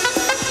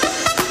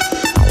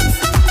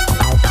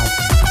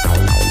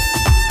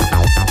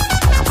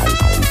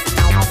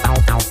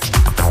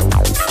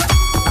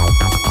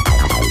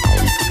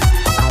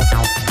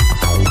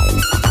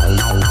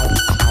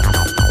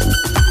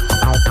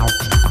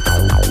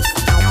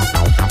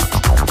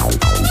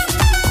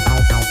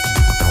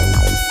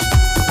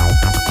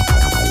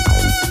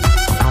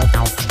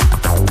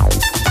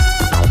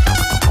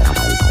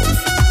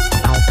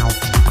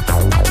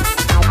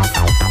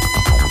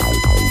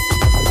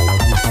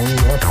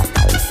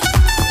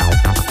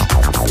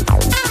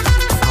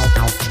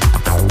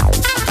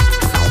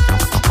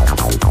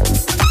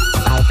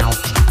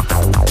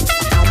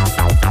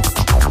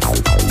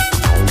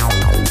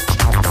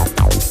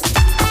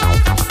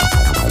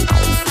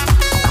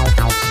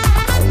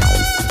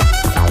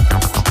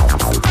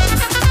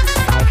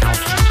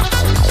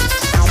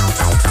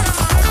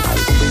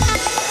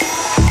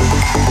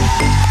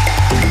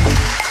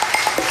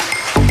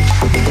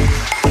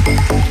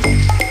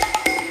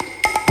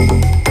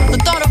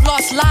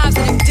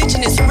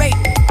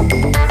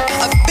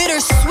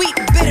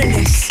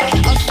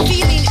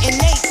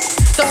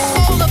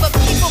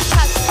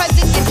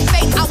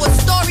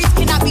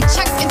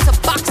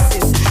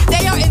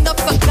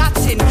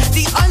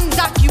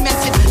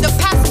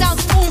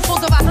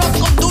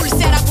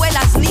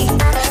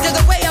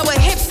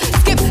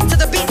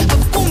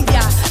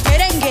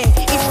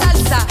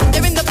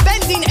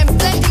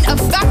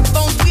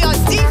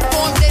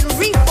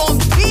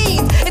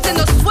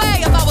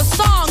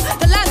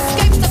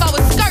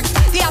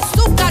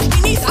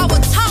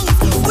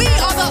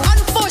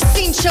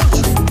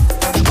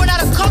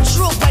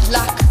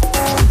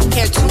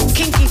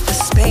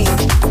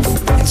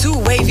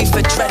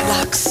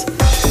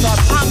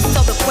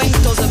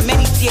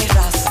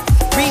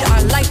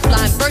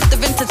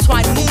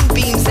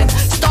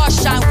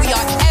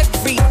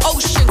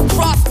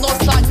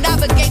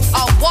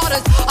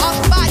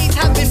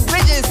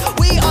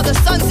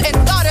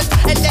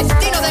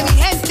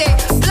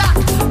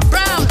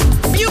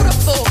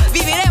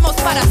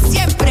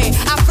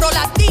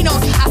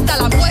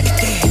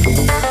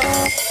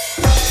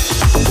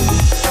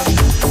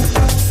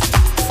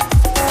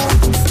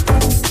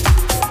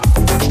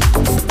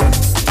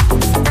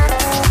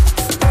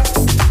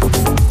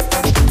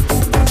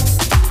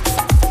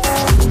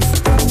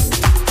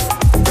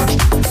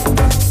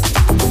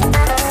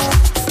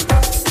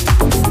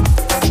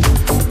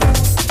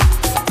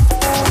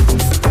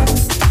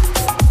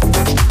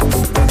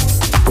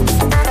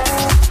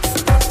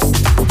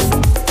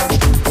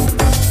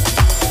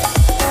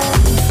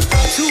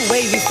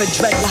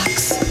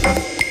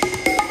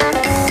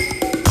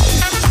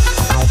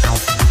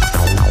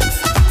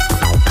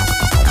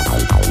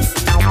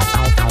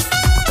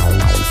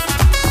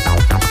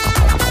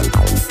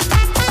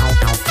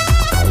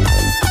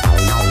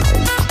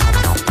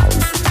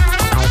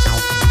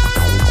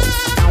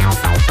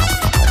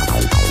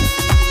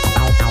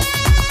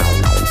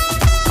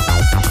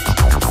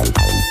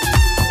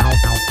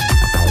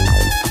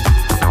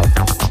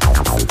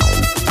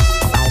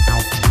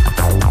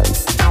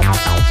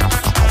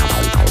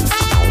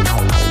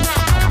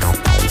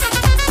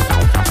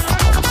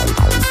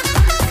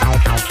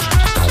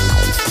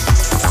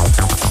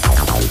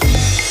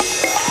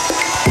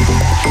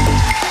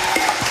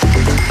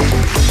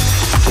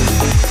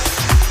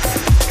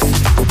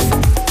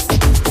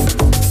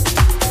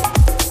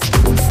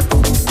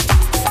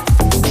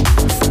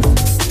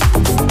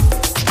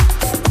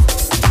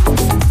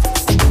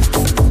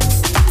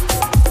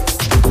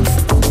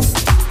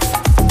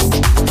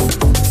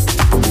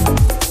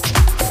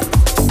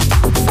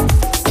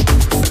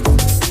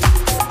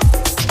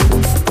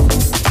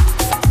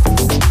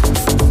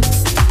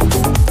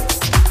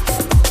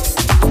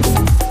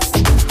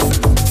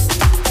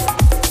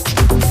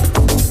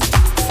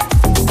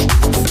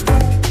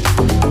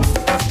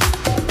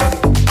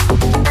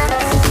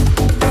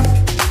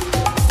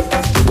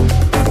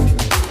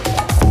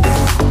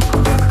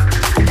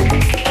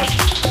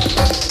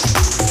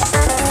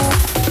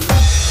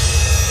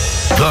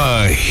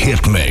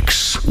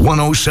 Hitmix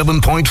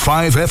 107.5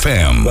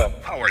 FM. The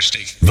Power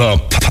Station. The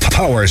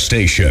Power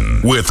Station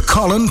with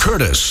Colin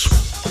Curtis.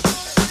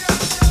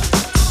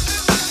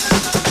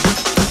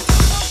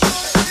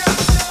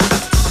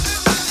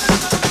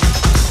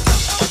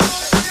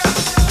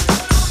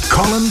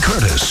 Colin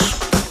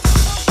Curtis.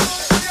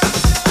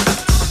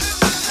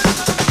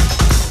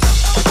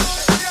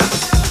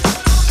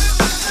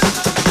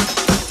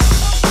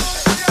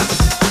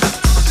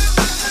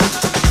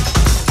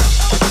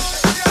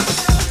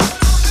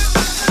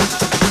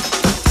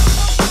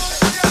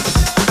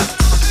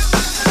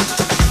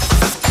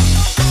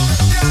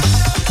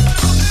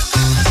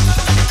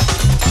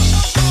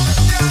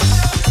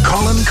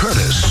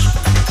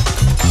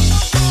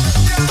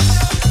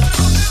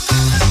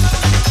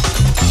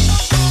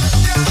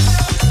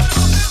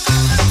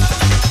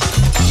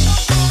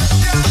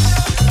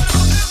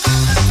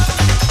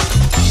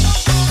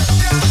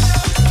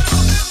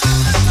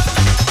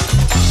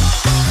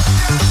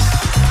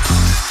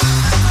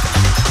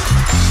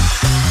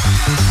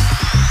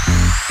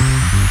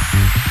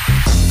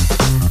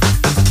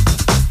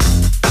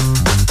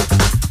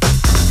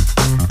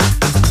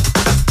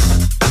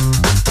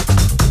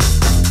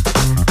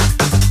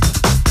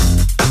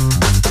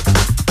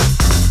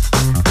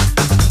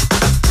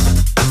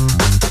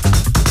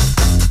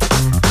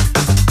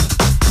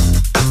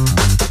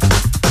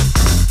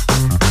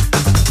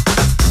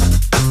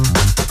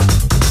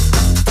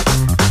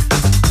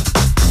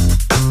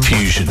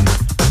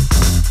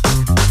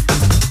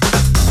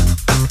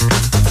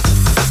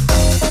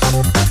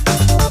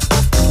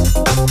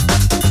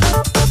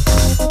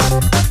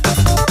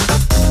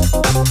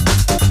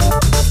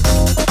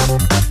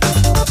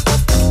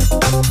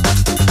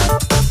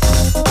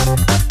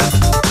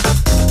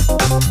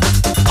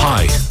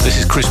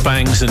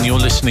 And you're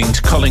listening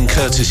to Colin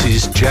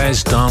Curtis's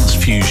Jazz Dance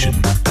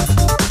Fusion.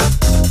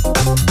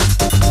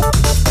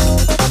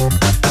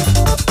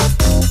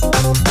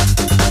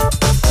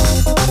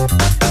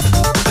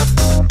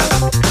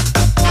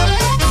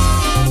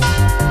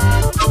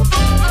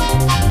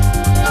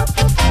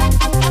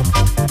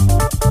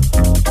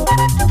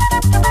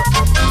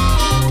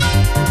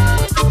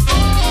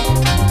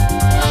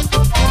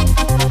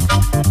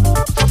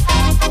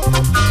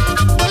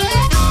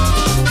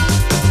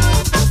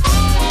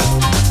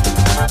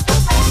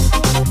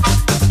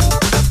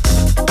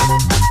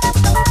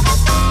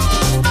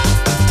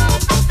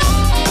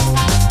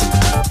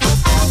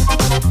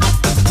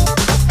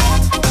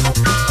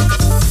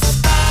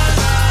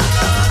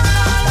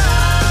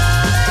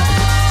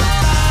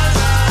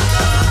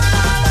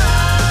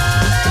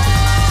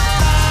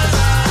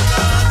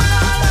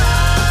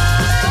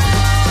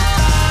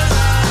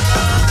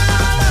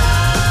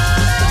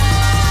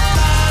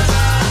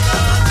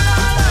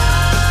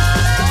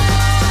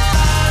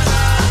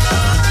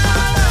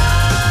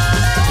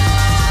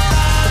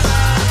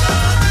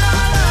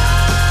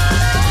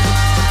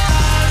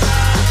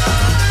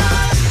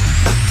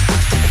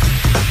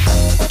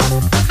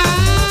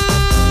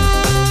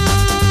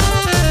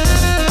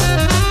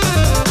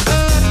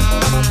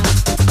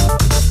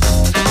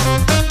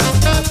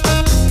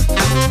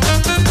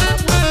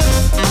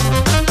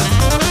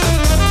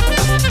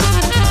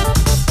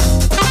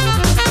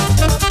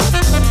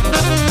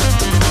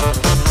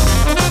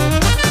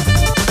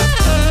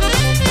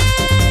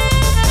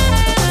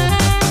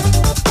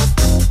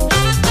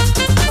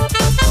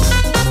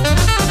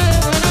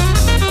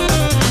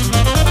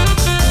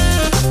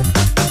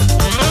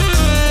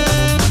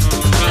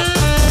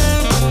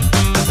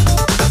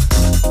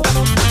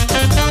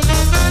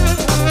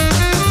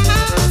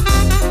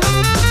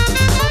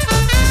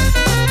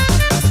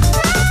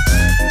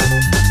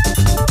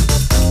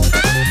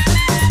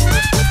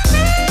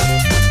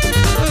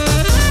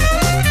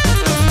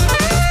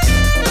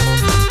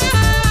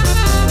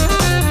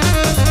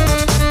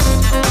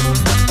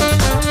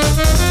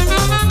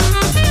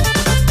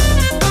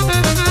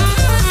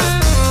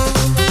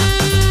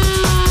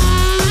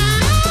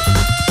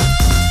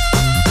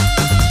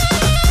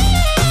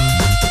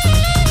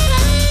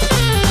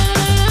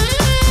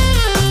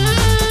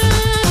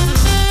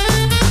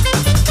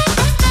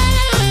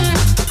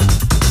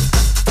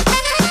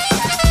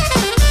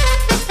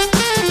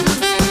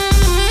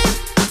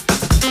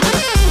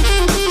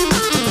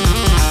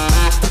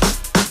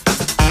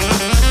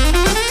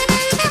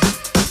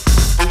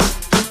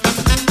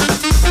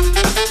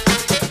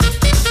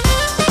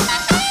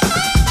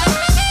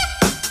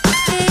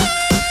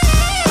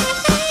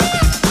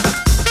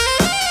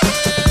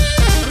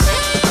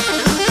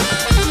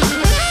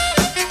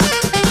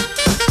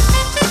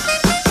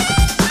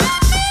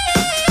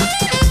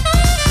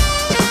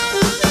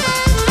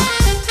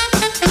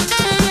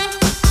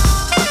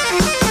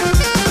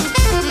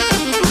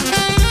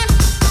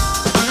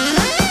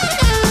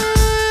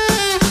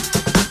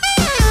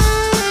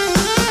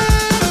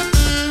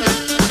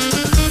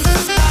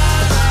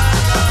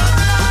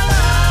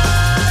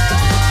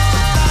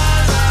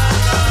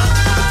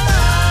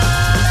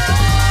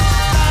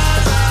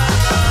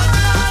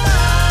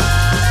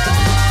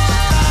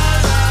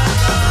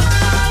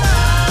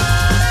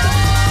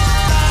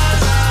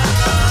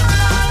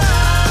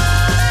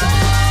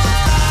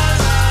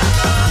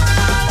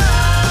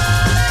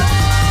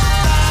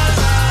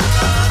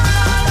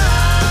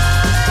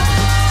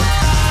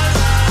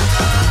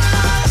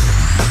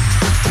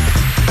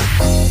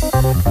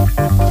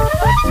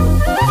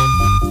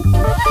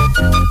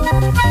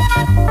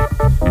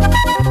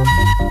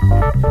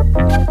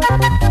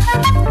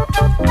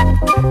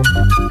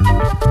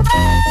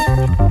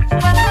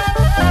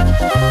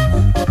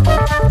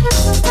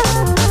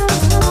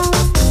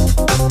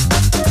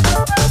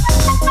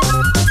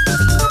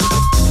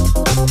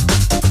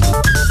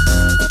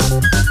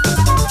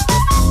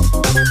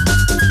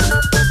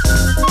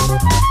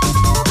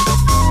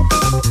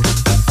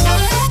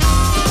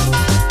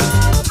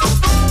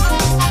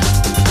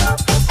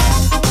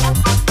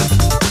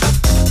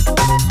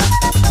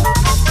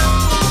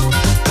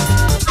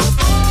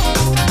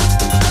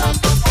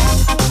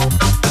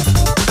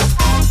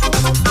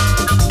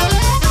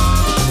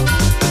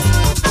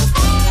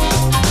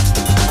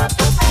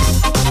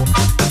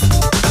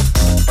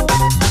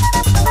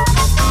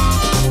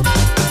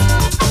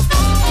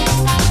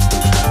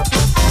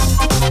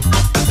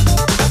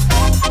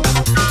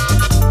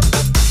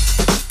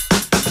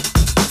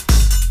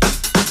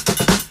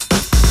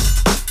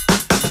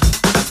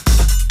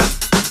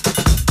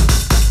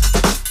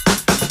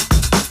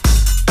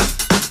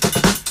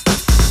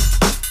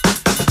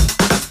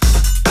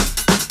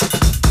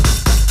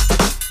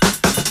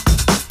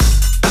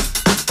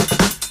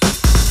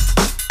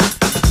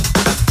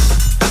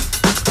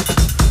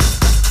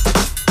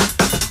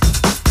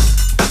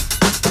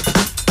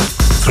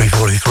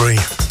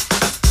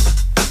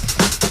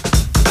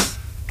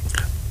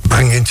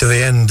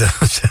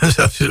 and sounds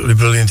absolutely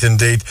brilliant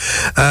indeed.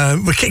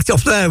 We kicked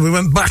off there. We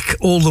went back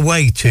all the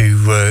way to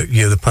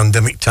the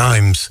pandemic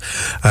times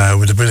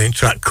with a brilliant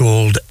track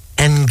called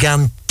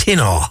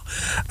Engantino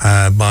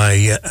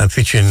by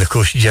featuring, of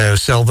course, J.O.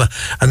 Selva,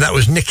 and that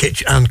was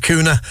Nikic and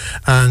Kuna.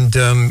 And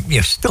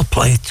still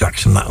play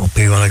tracks from that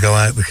LP when I go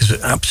out because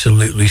it's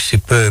absolutely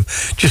superb.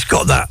 Just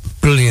got that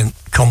brilliant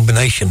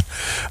combination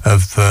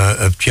of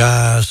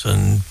jazz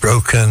and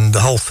broken, the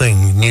whole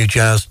thing, new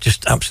jazz,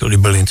 just absolutely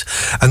brilliant.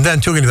 And then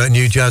talking about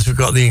new jazz, we've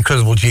got the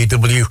incredible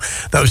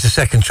GW. That was the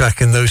second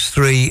track in those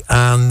three,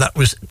 and that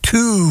was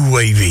Too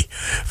Wavy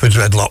for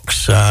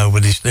Dreadlocks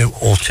with his new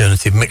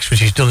alternative mix, which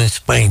he's done in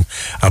Spain,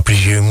 I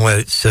presume, where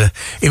it's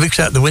he looks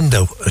out the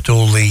window at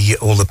all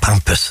the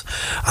pampas.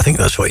 I think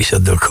that's what he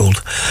said they were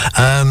called.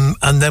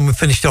 And then we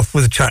finished off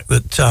with a track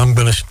that I'm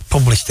going to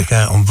probably stick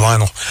out on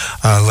vinyl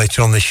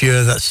later on this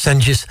year.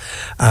 That's Senges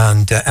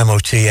and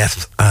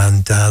MOTF,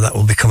 and that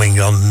will be coming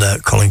on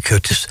Colin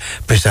Curtis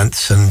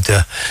Presents, and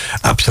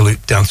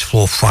absolute dance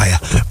floor fire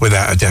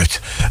without a doubt.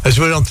 As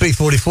we're on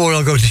 3:44,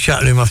 I'll go to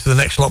chat room after the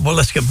next lot, but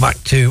let's get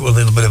back to a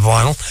little bit of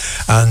vinyl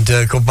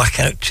and go back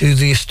out to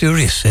the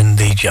Asturias in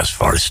the Jazz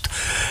Forest.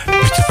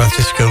 Mr.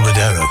 Francisco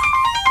Ladero.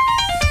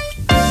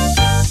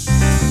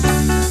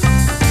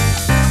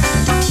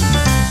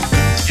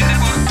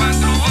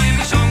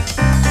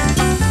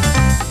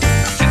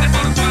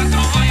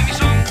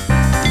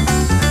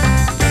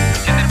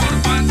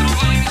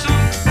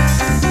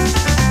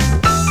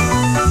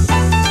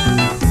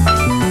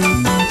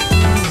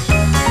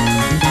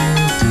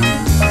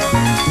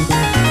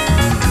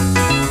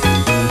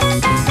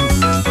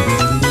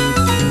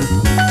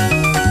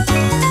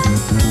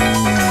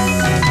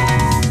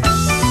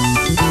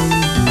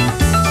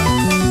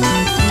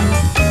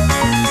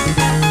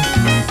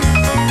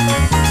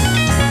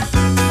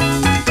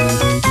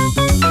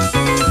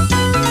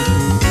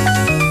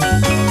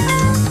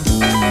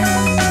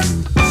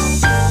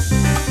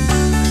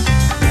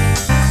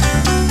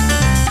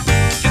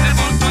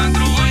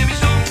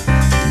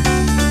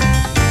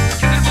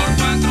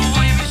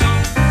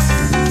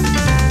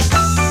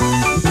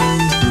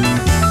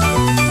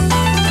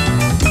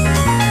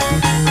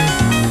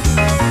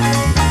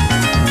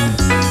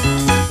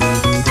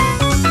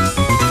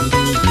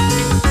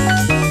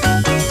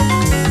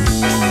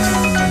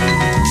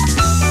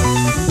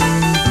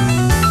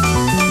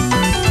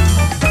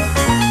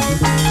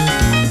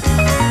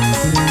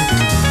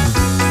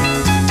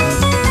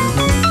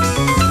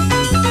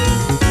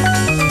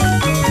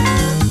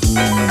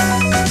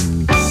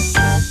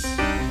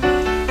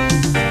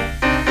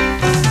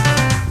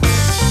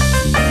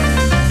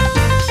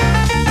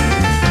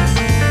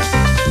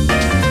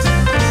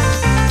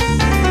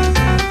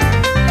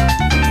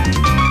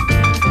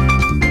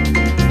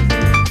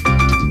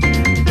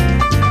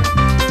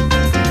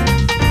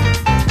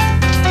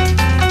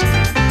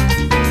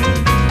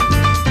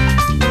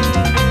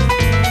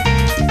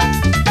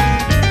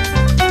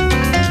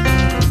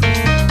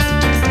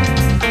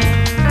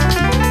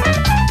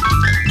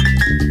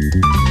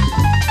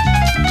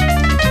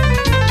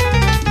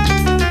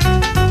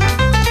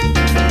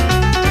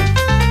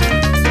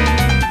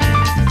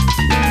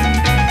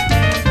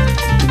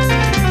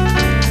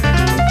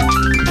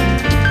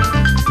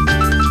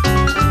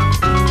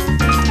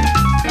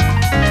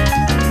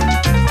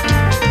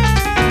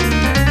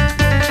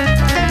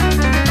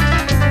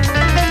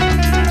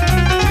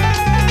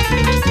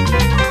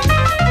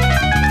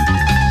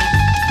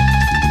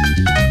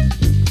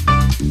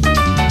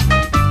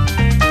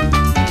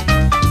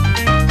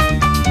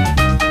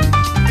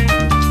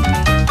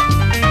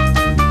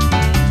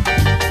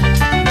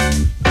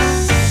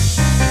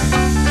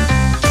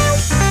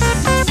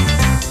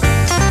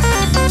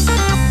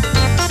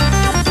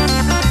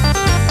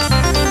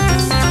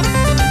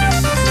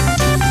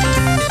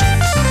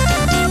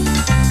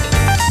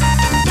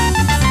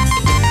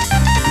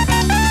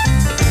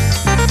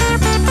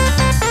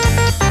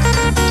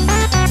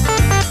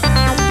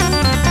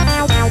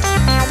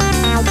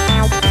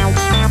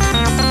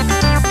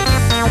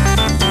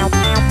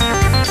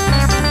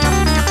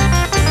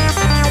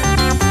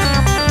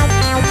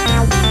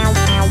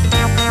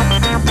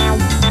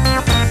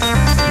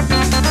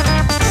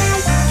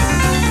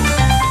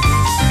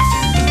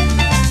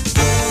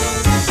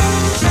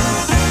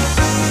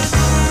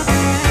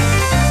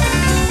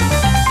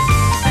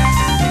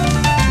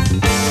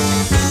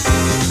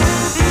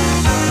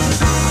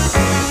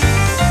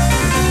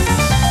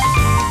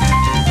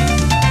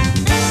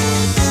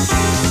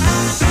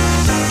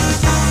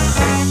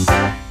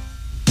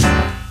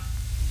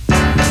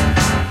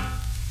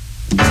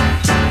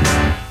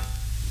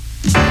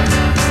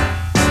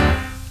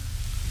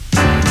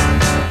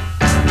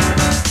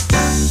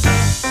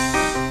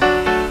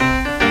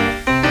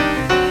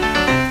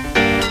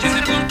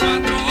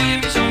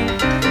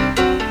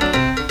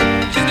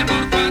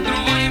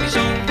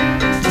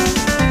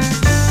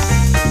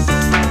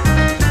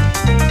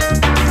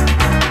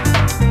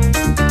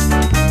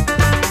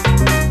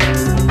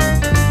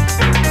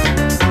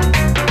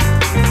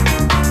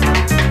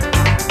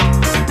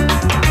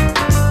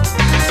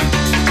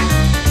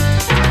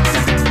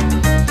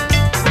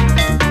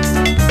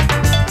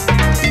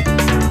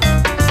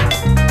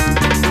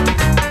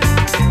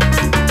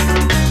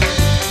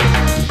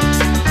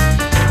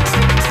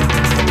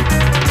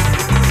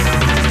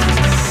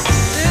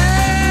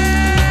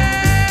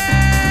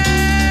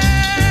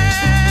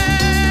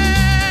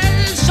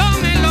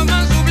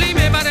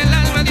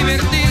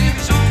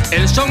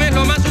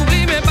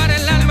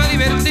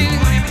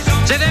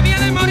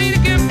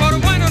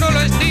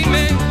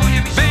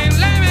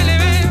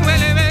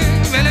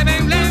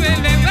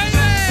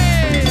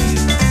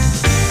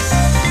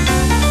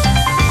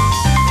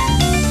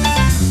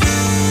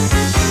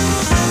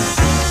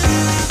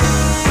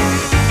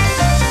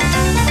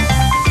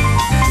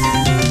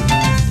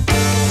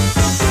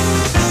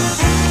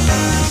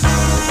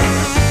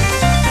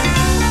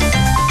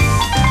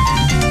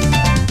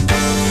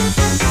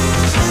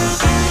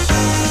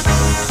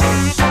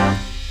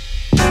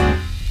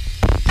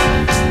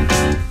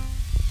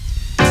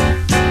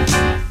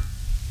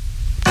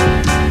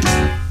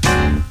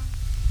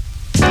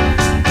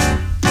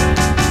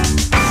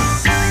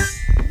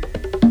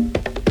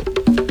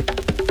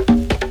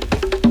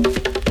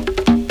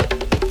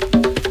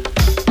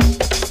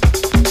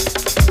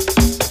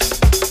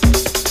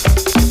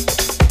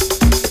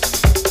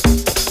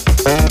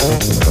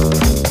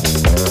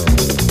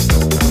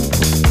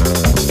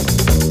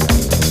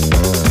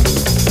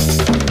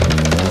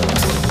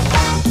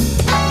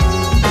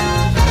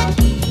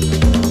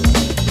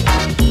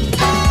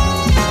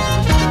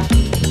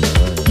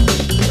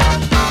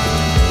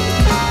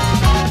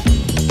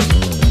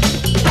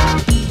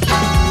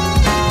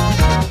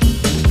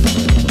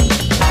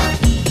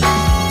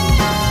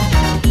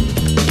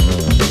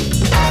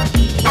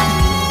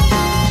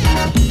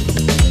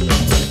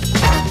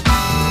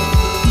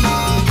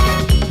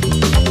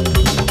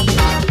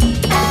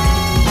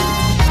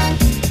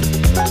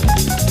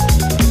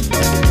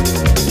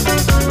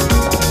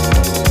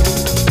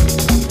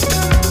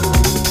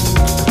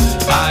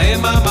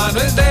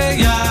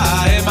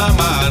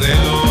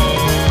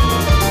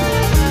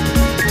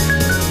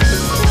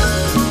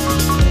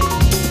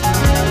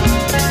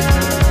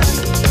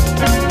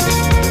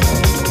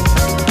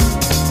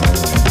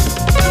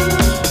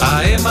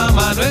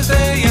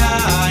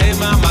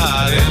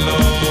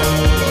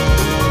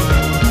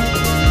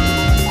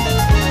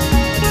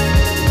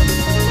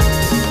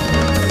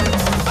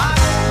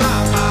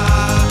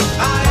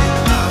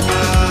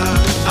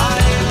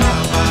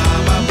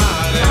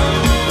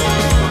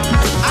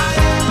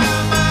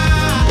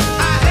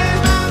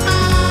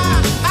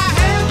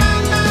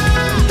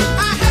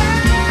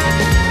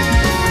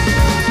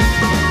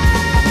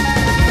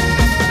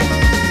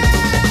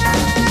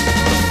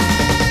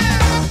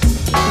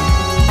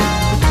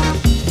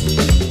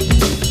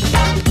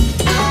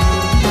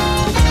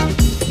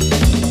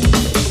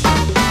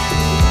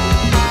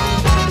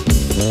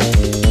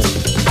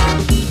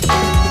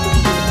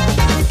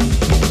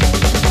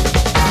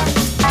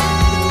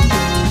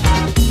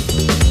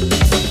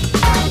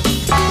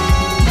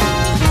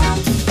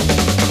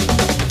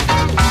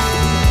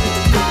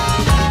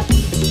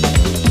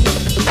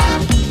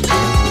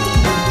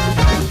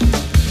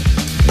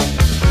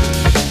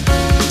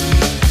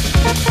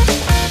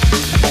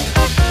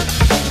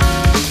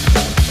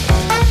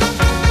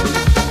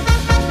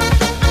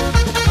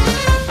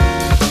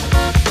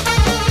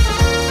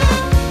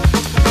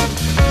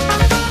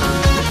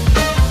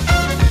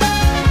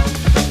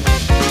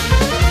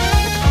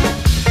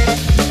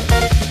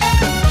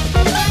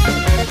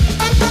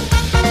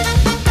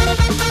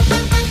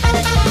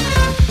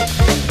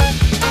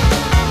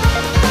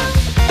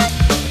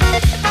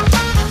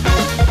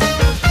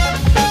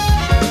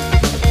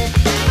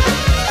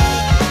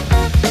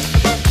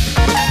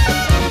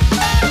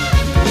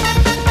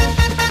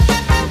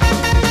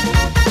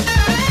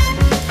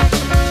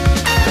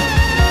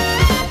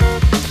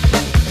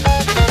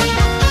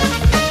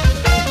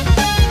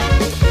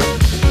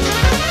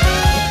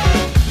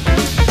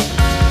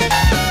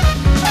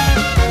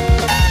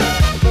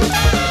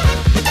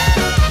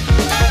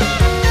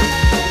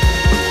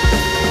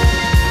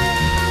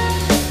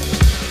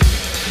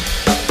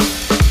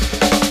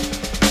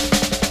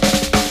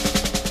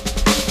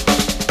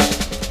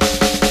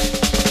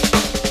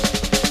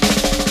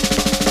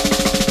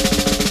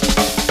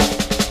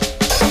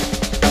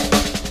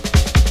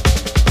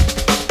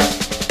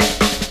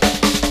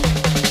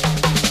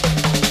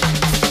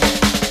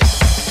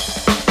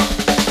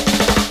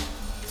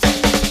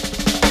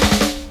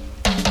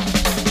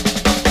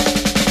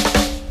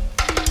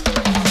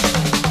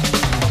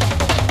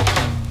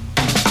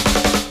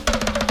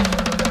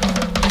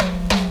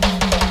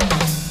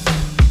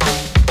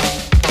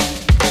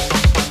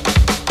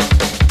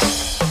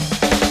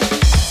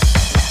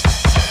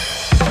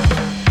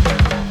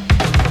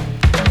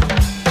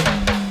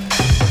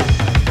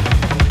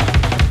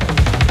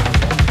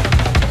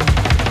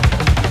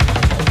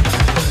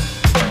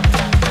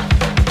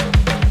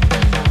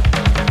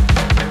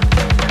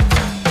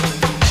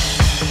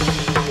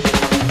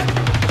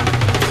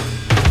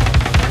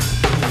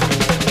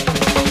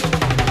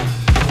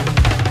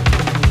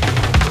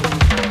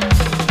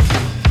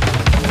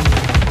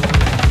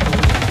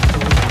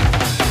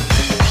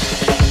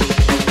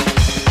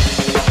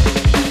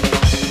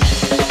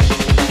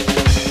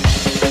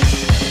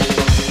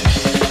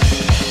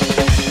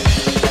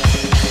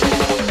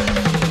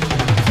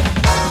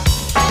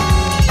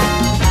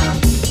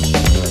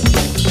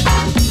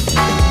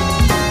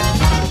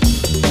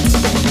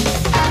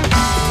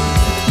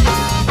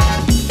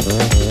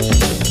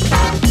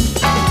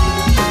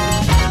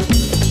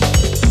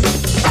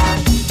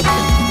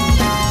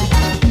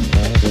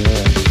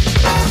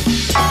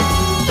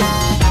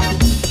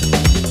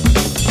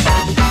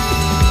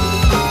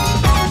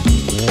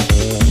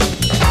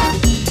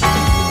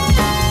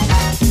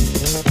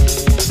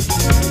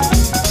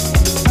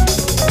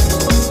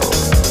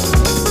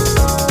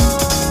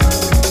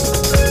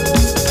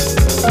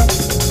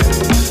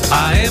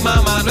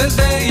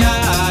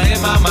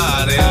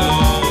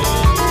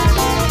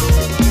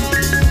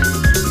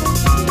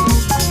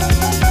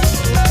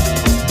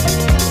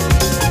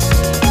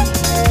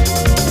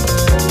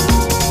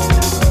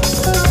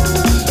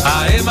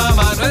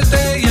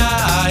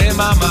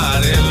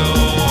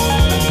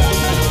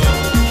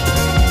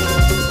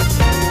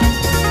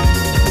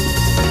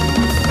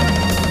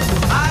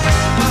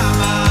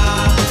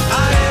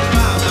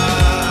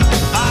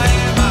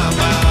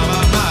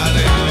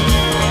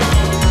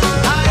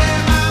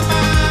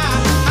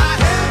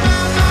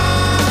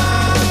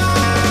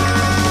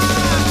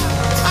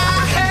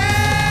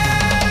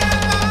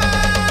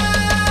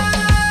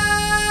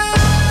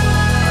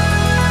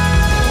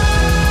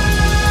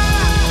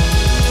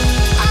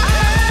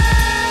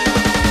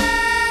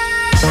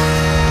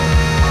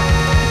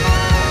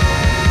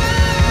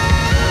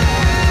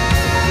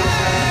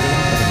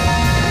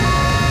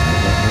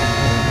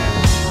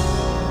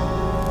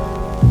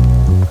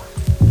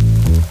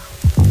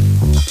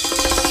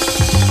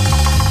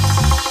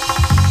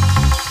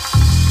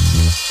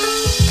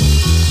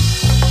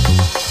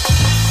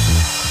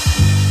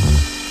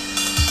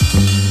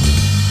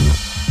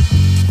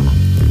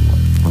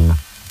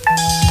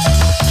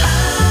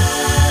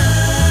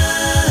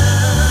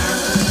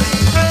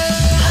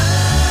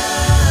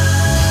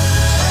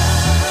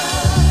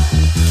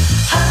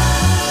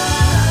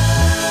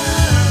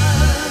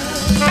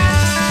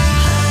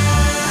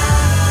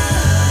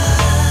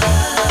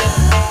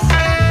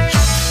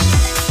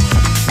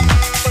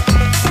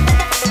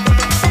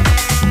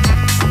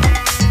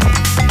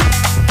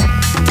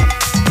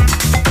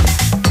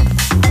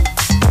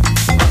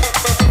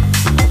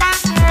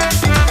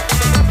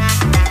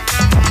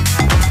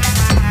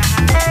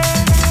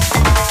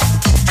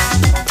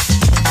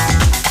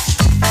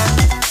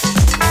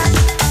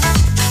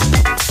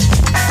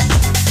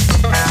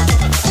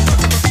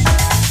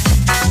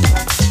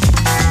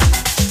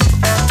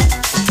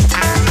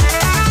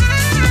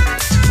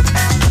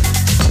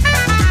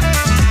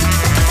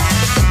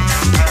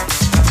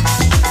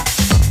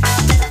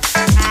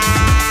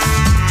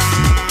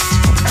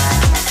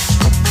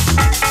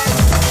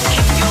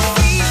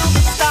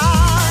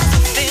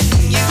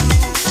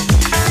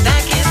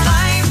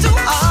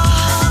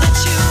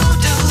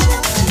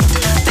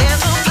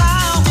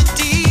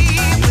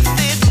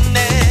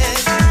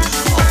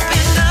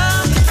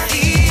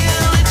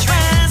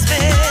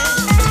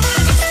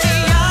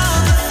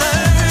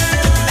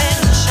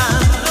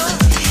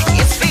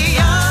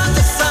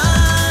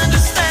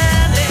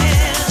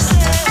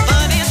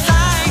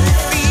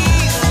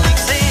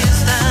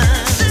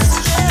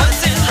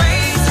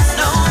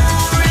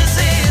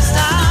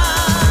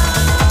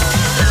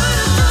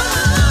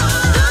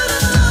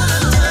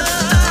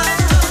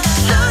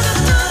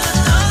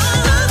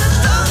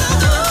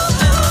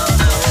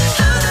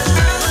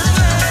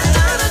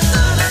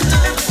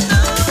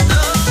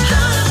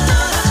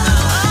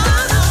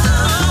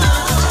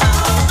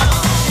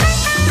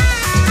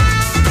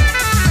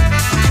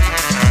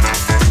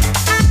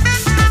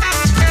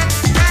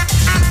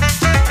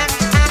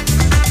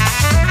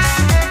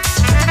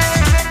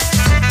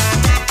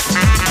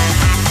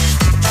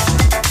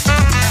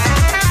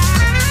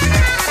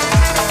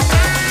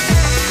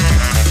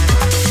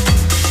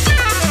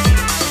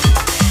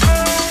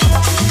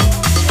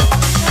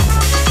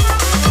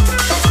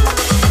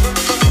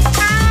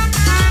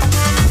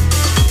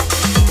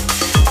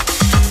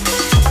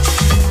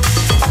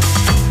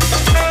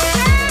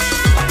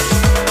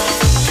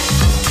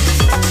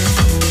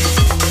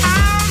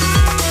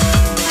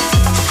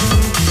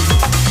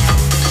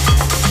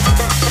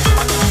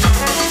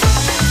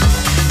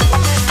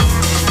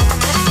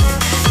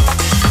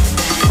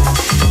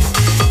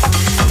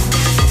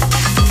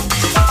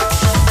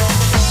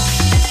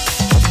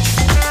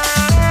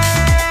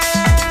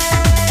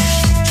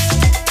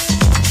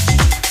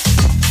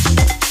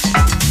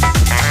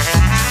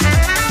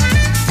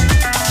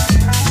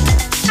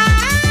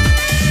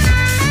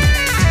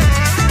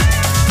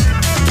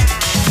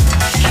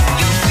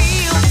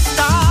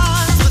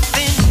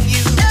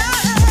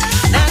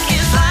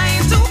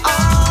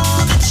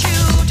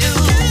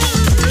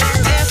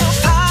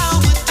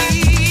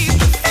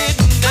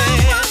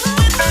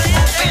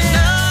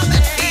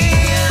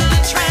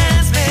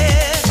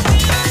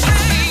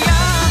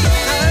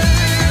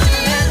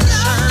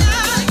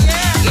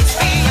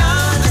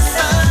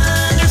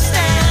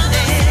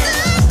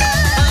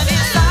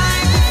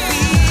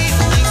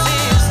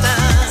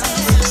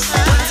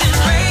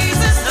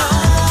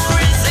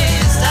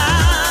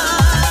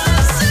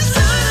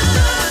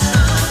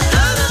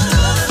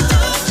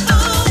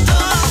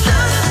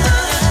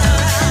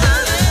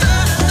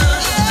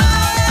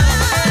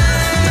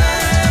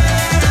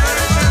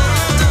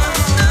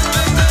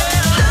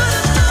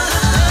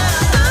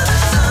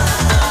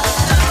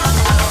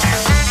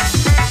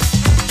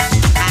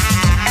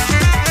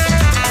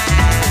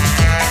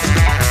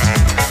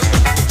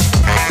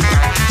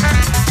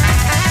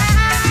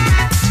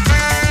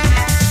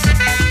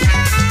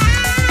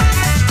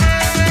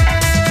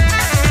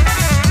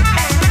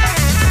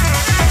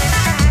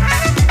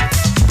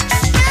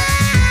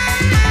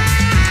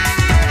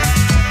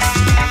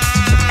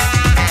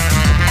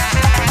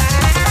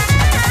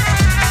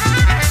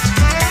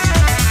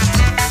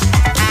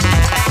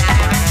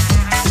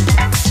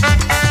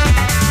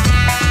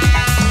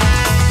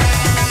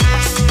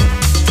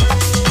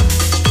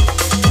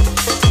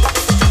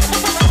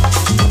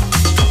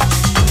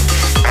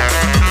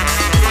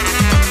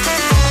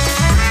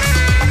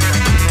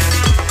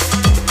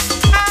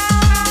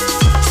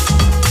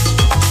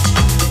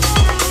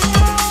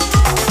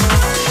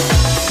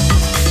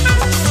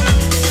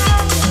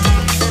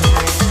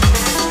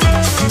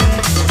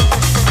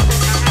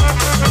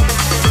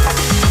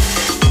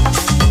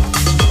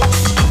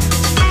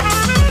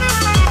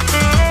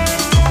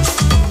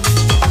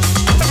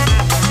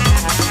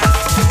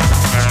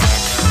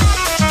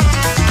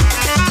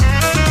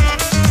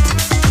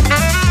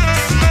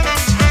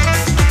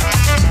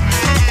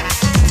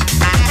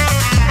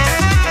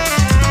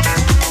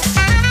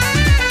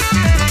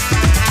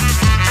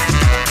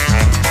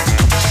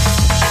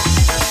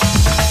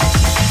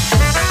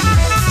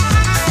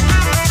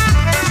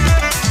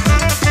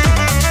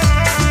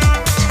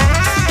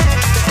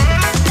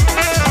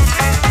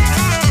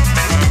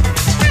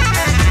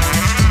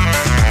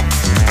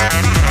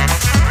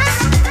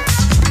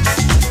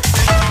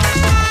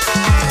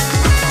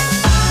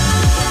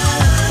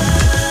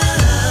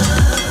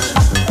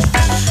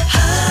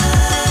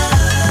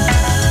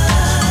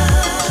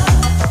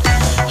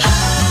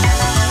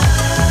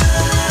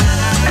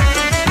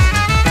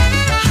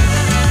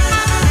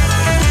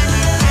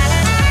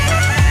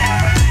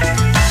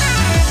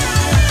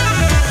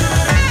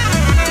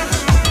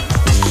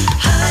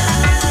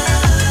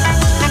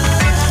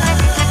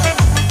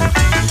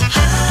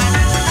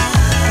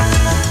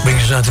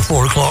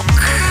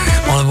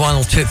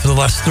 vinyl tip for the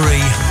last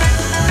three.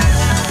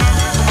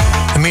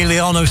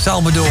 Emiliano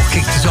Salvador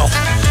kicked us off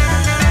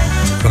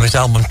from his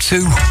album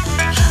 2.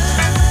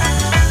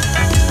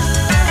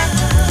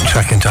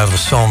 Track entitled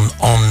Son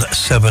on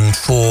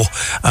 7/4.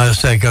 As I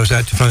say, goes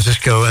out to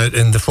Francisco out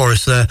in the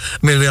forest there.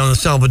 Emiliano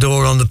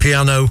Salvador on the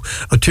piano,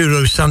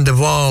 Arturo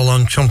Sandoval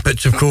on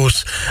trumpets, of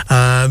course,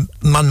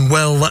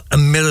 Manuel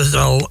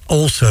Mirazal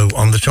also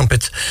on the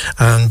trumpet,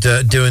 and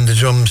doing the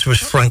drums was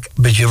Frank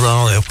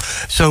Bijirano.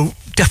 So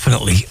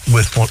definitely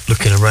worth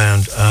looking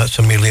around.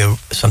 Emilio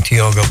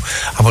Santiago.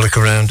 Have a look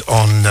around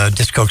on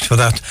Discogs for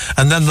that.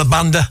 And then La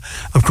Banda,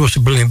 of course, a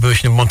brilliant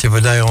version of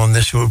Montevideo on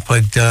this. We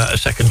played a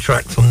second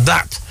track from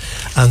that.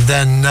 And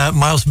then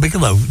Miles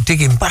Bigelow,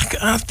 digging back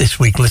at this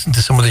week, listened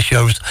to some of the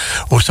shows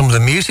or some of the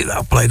music that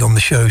I played on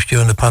the shows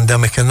during the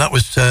pandemic, and that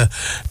was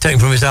taken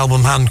from his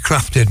album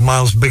Handcrafted,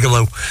 Miles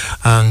Bigelow,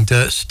 and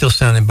still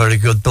sounding very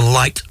good. The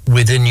Light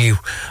Within You,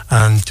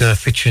 and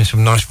featuring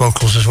some nice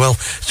vocals as well,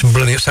 some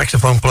brilliant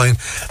saxophone playing.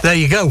 There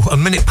you go,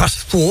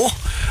 4:01.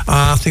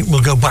 I think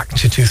we'll go back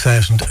to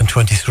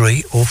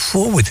 2023 or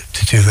forward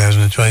to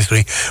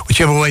 2023,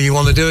 whichever way you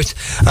want to do it.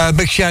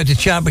 Big shout out to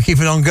chat, but keep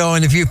it on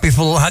going. A few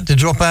people had to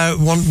drop out,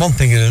 one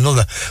thing and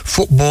another.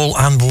 Football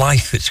and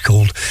Life, it's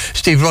called.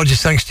 Steve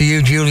Rogers, thanks to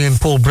you. Julian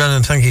Paul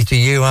Brennan, thank you to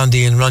you.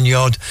 Andy and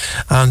Runyard,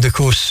 and of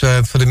course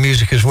for the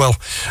music as well,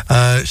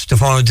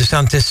 Stefano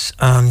DeSantis.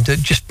 And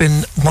just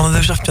been one of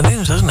those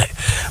afternoons, hasn't it,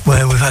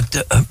 where we've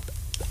had a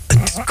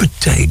good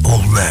day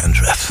all round,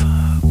 Ref.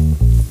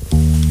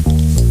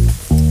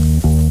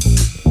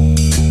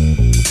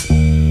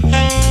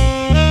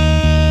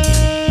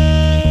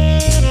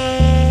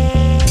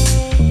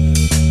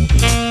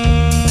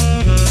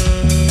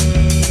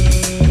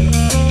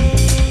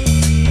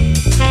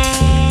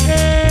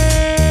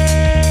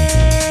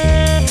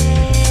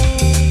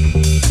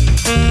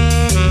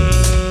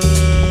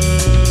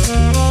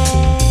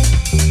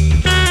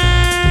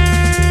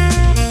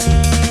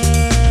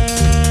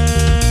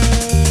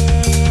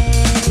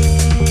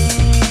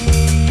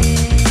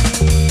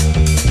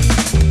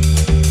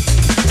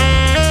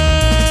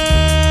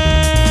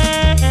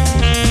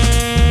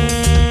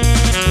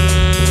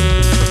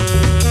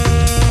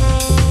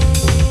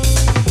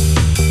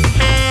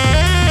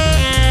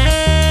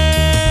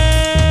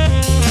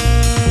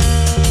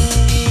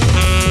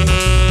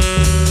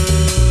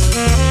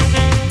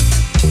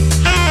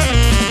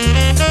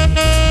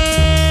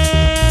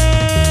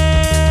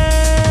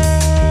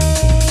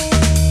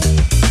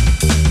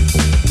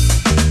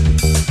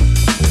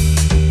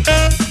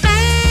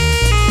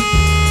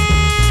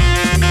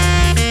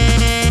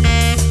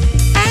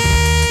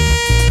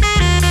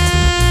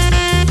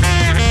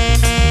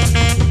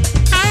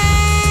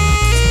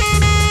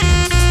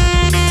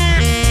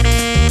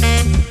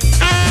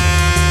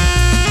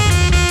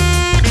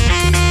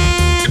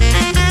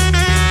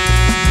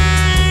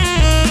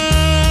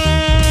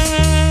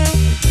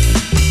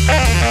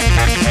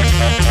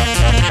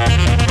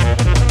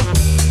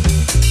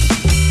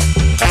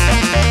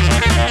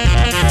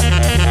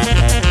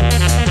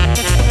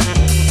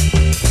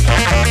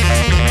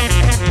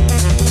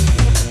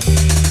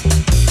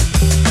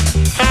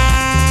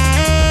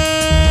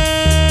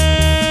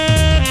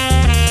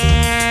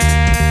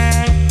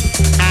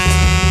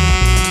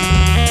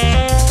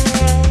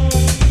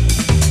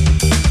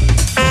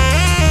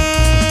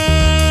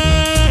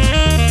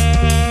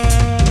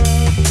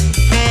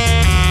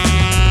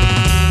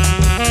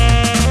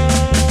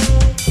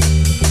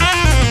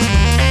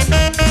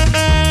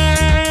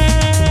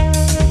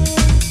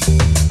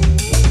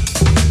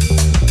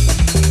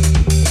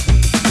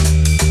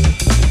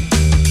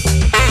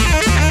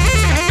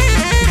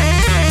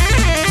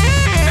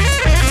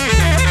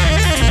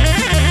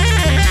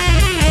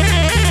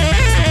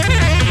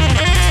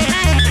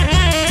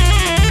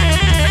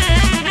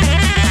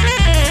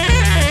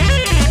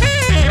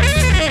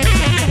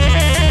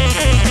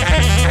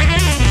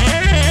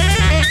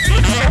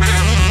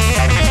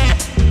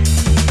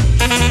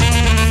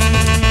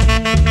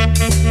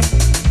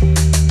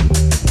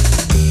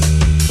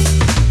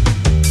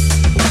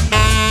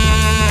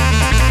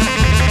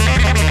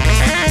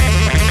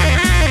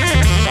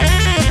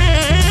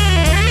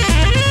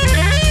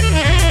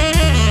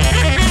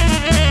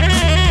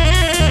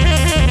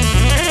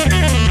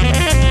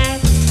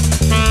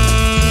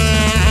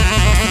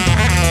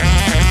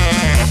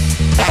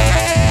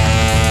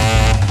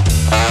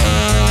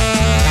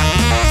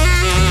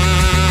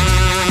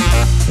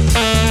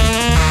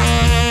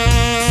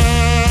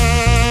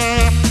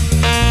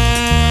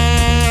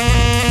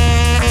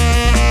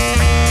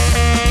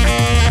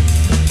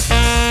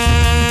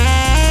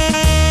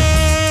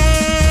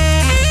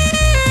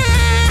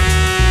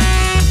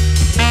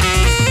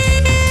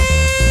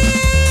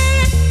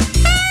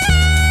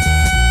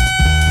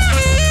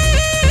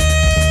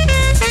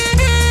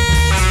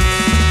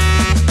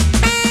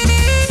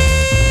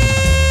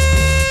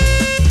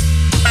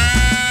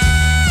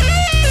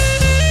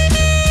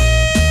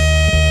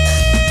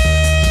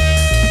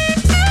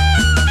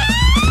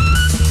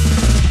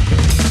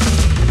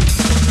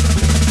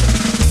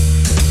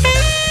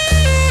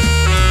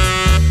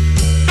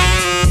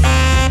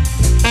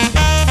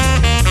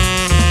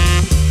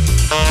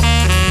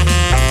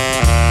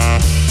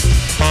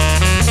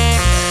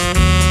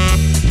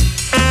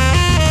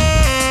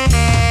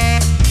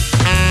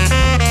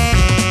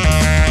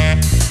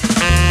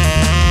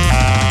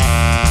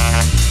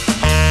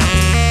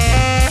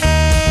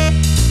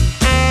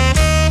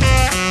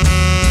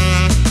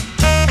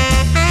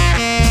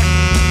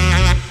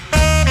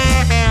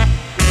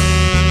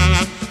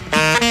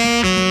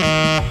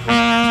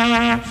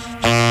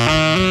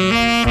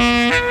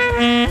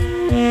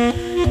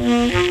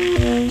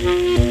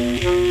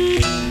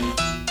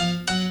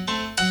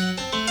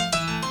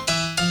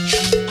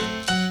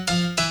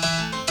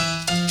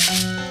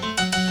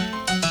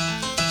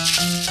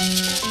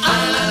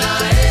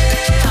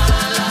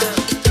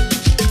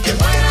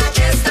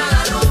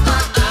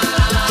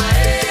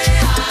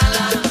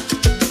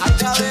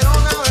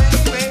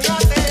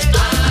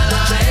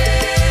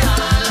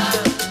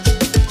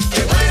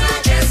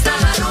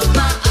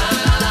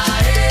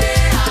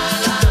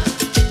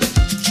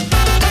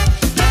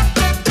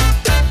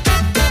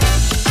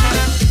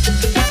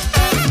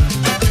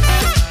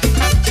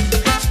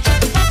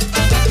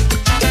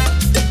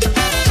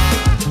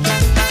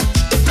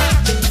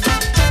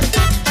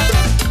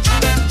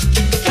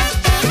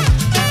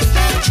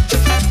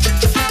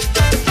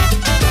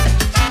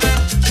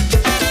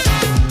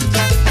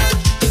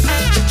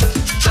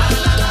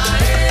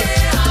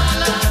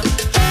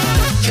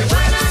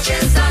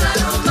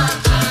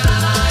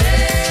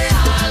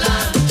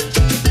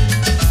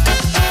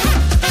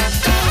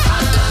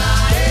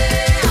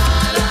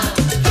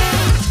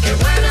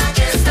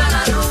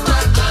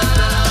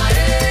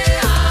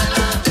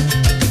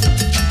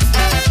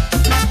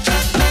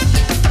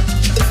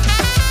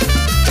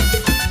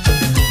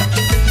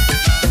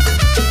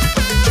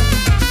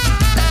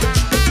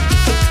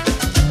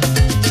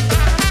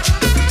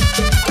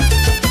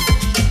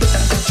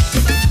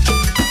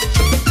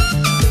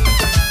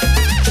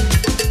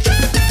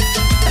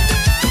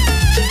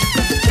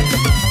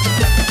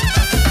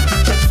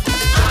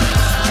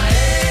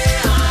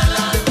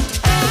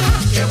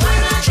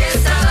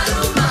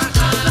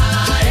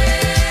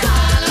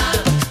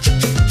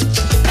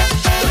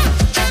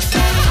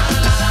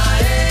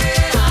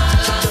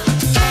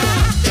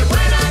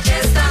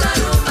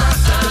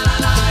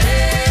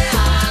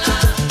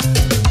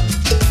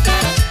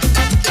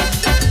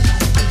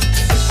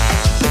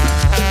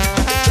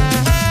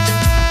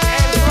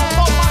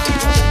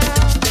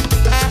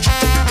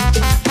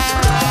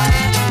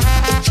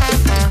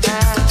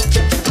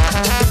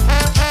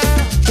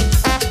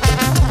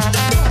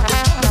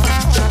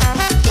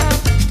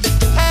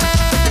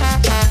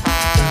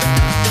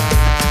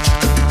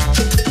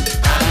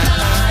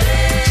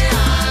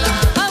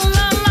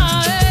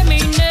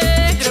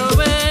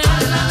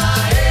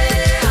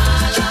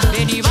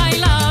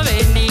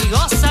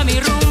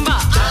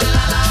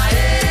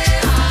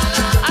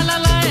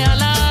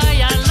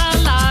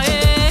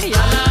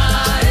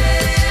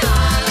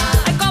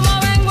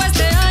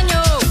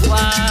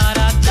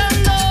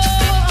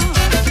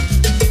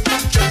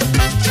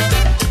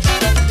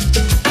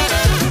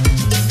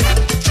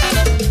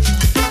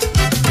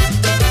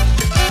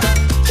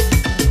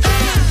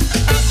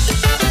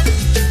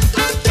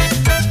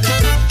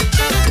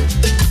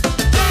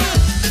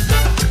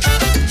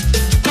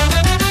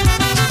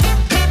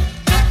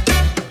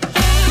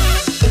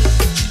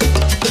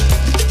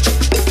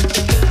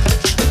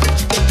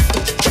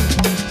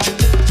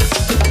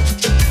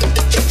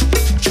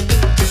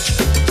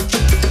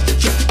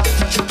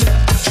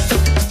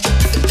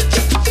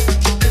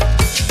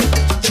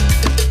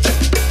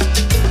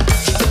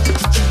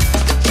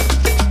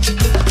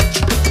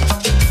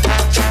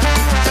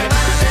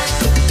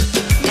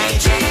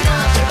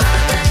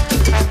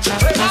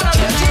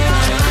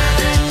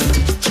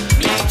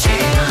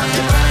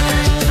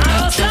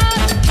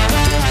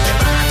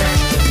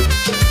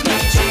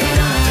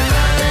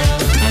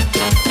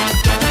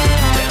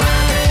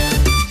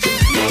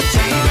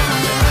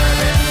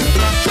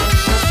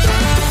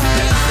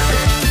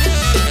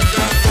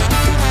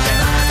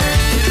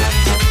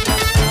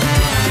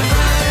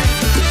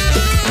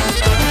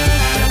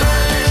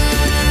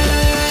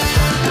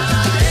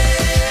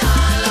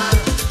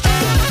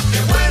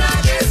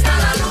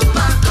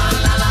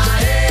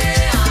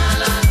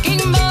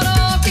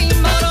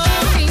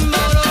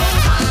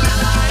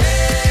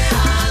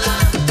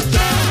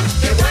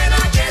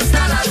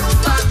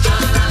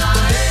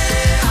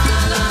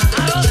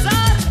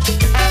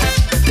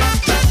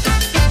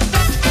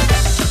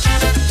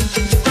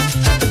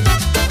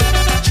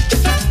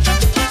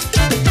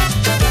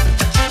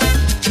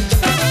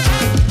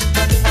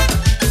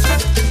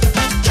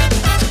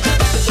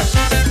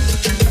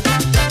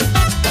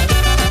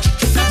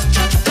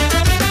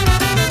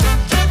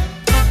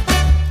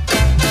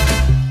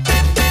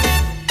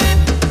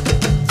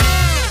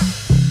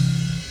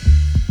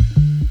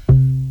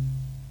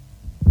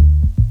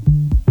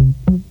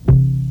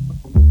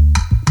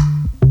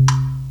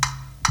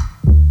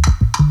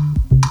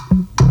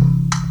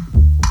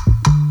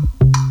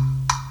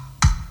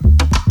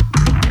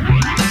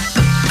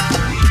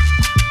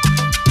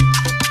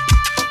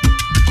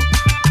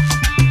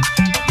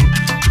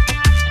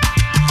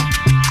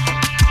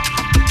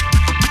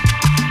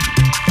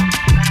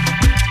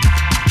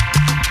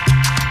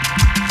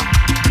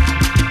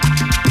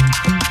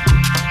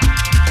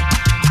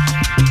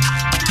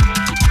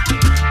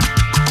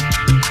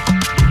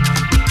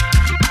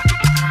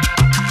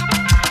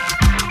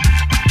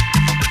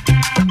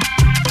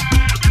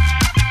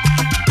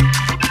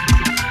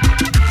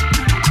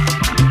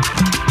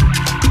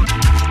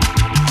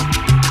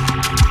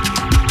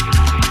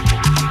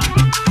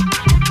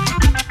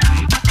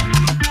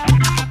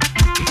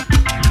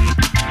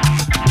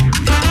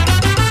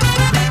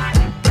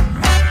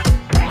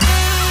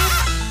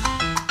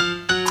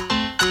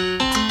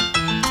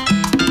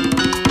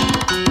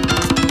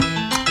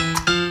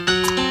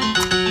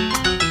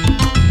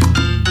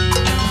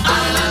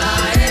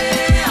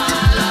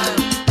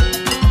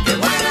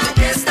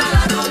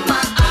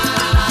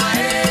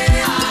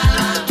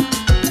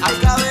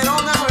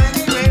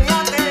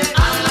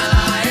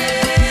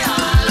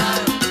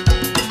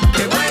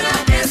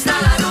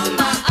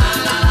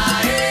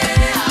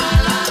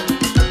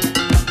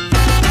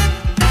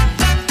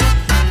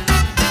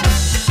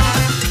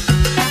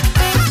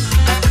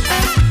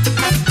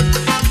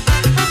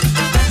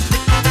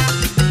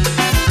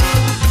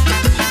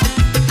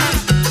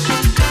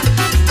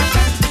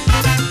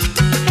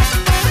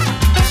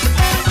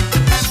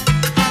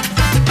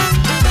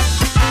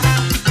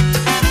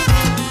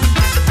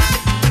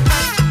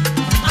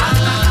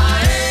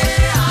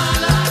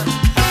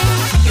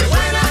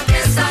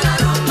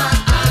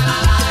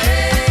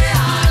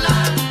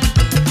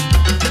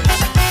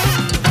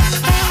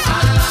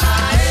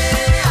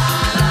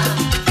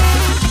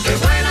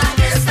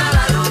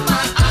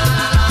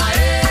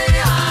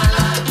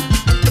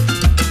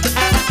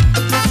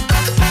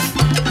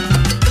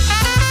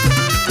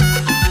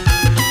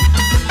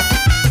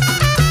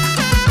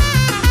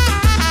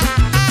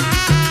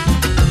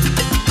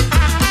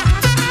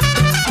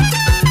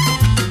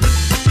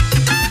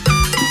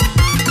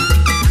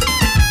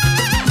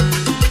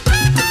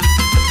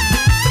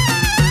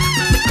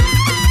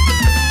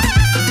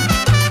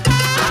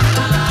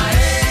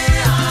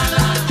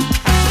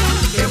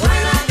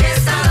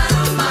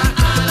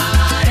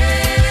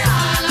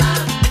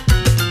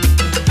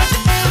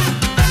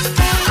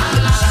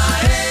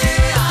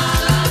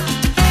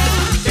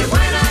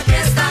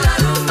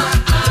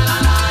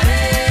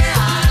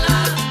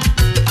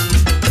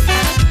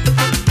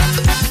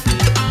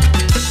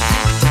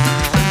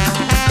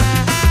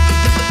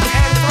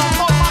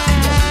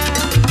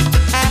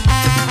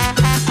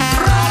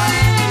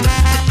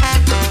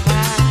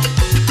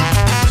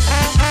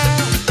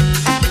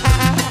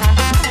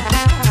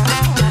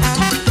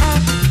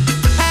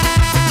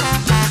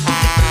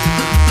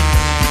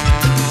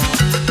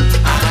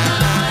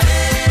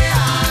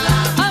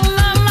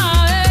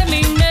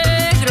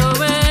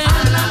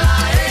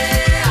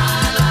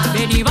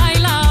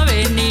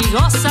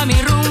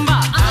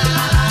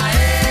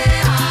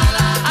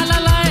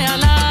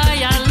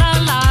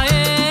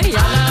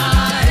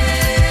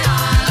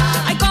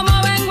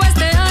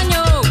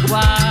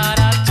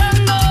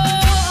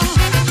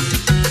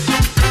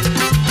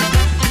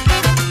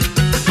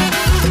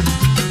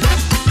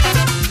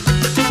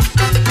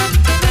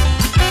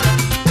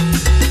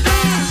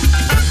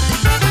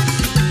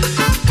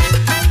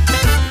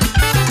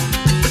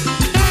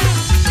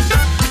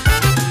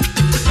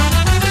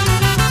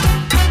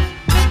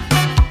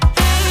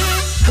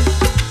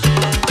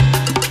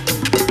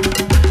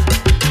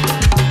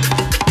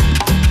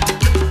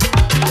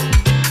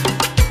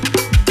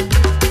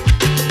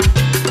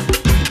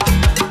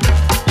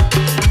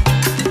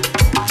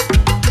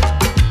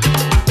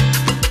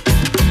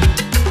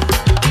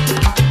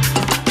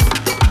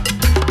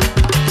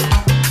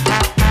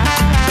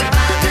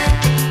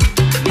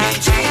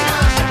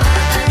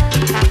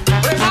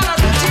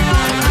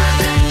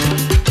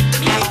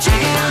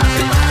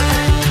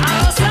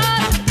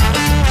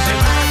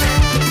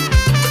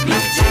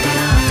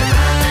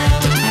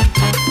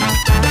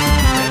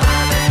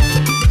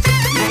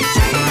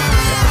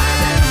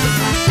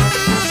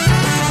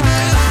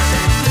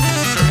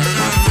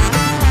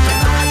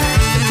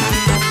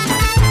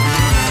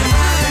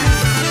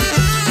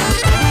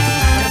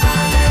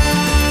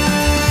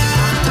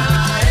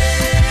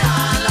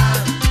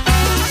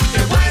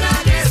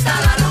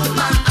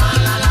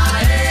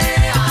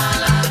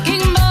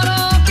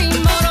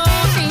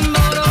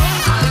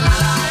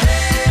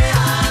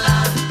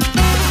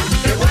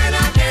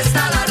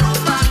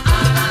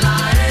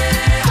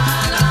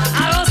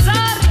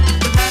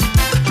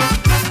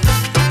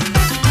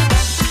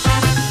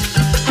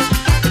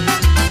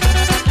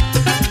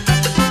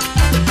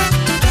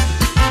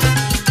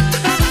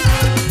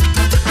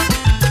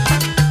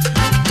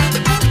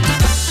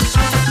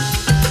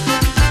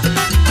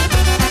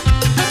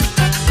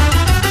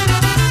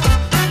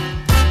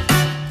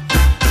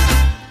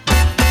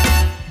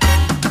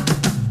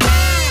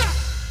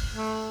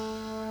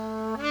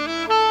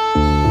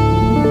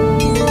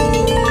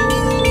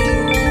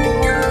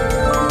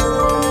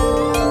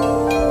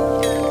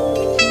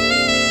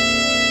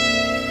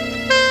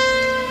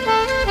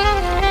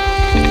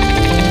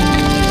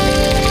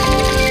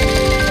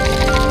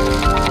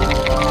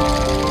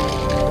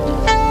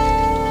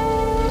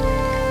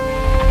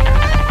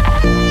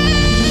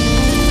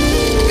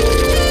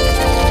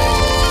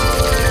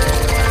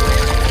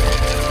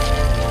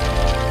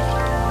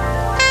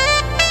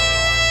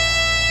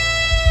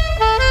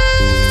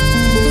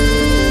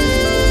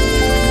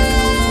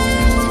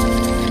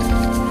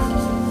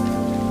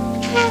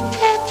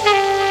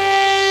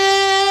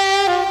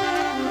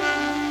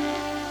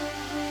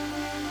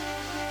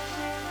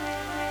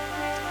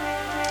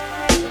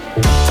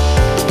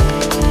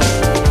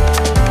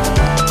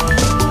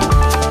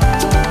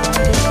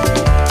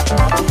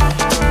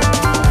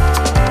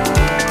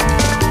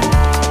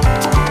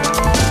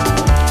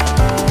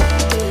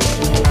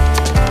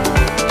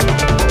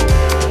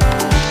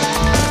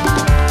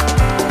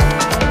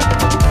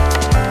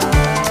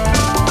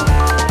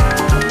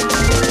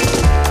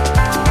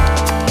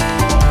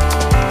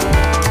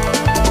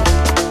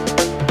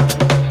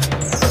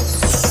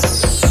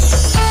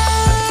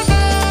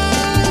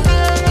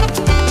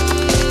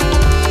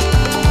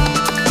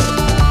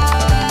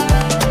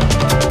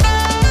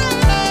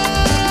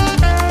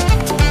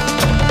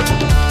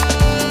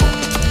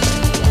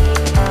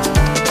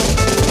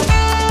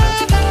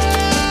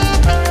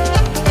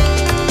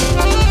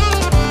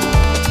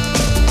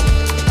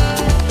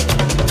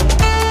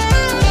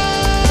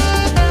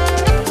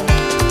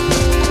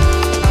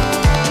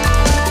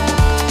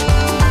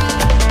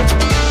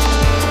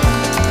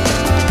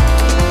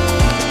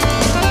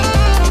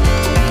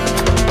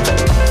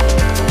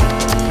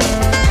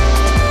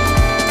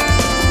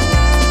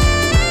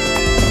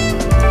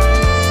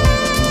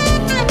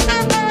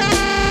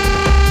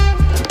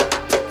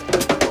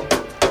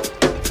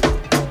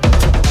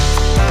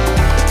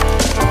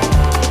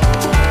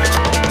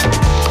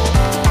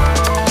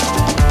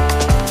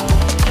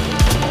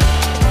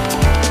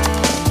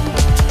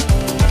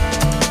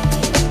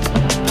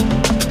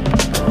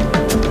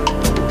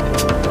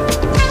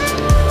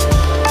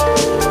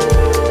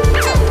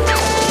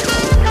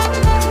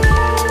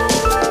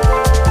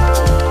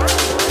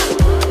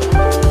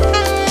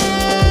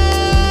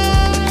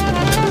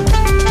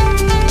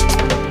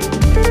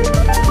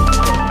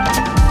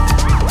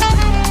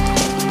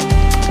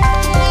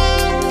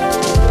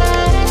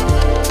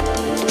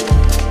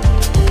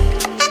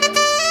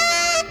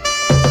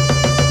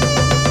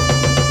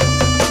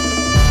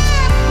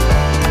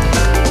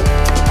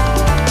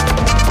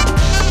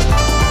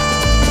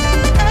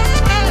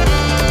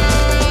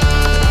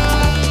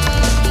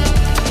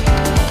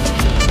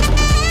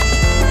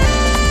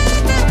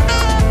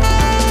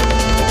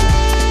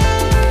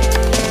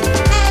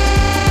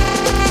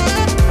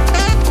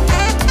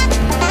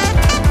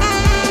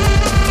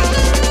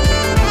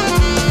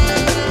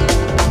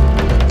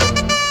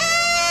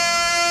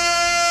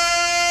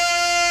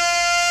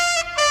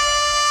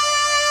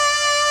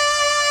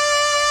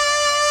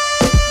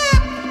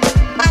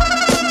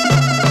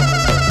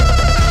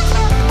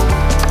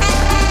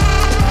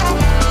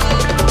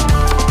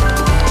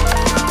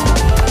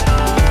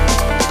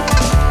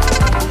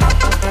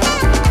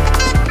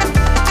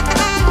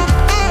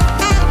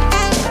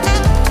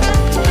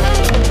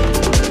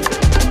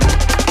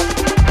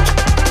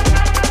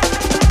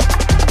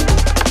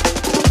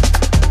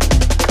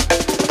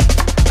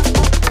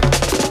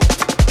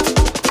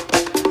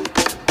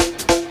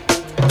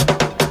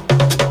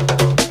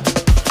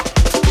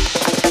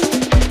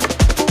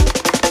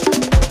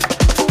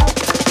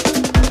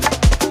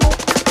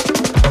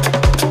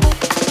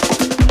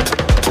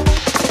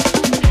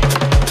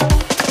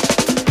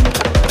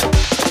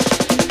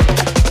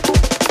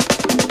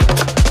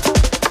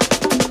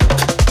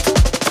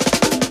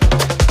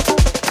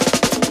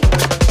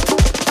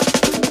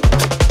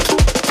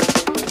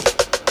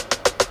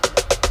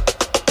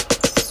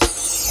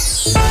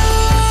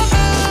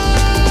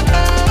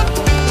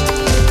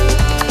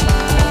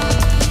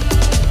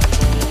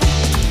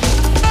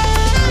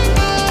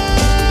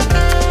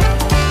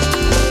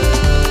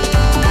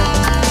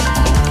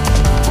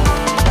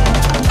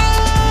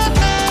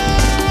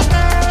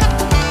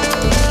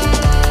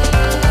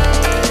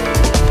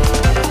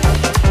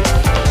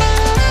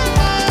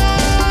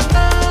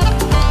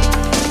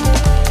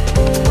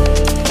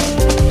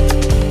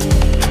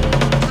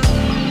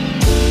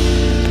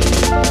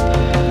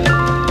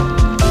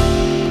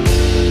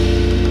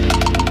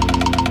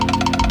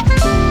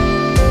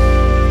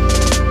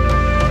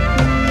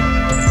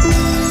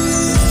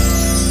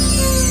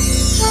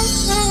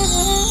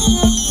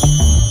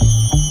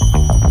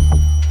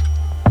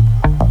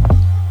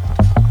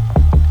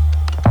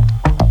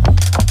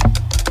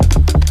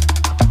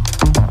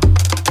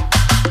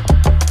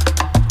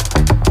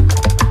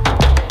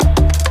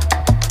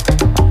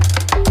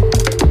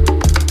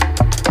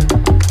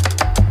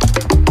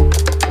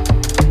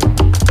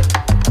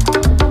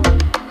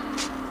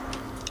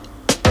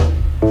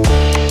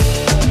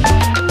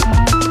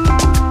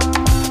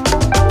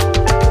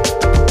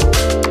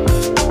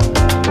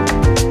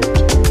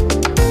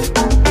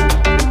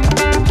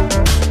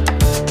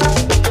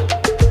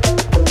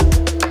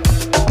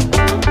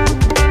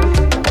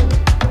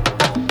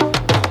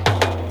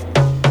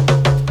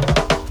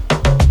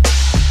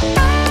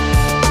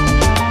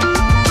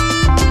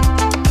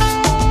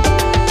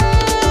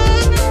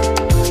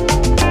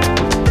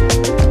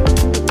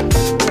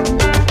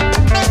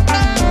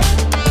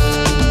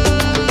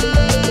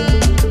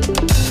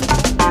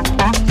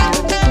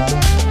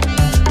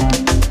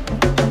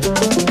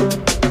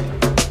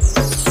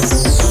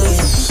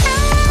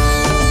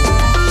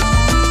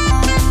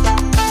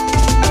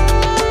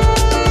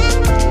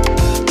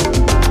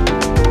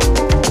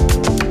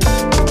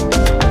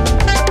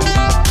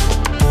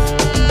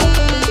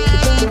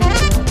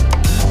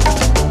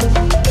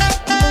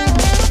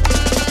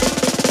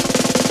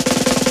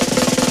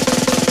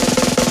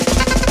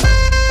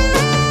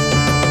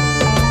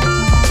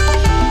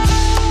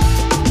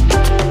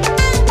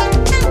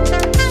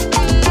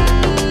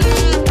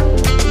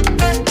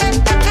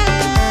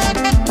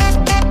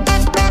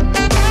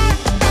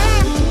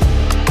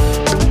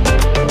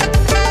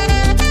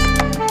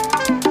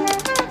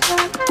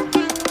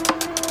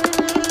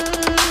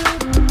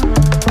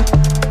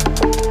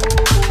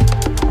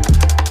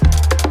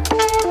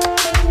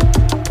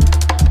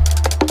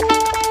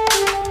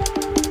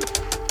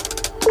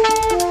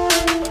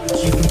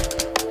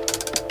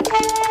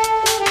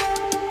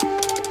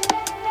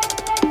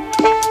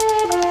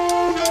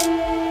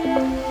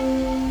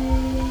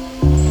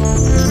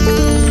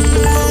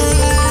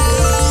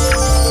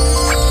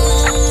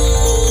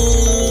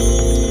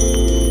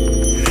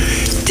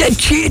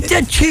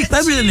 Dead cheap.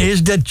 Everything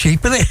is dead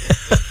cheap, isn't it?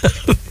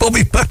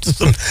 Bobby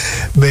Patterson,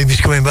 baby's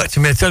coming back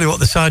to me. I tell you what,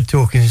 the side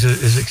talking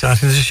is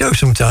exciting as a show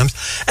sometimes.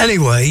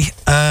 Anyway,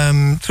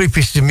 3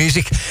 pieces of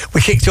music.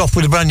 We kicked off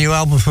with a brand new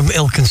album from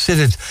Ill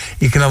Considered.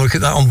 You can have a look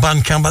at that on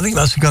Bandcamp. I think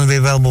that's going to be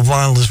available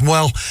vinyl as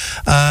well,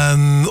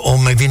 or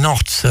maybe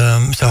not.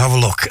 So have a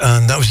look.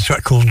 And that was a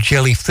track called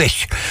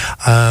Jellyfish.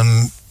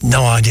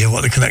 No idea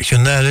what the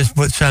connection there is,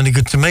 but it sounded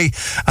good to me.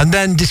 And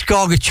then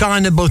Discarga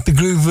China, both the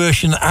groove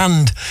version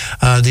and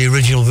the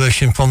original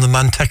version from the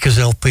Mantecas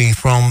LP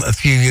from a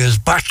few years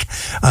back.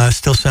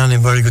 Still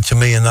sounding very good to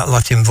me in that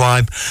Latin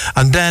vibe.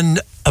 And then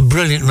a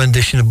brilliant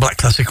rendition of black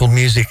classical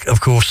music,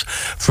 of course,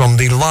 from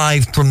the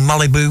Live from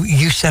Malibu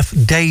Yusef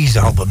Days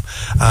album.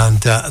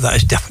 And that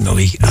is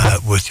definitely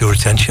worth your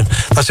attention.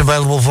 That's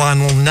available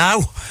vinyl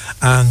now,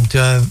 and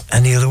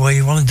any other way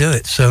you want to do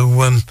it. So,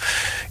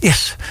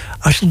 yes,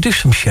 I shall do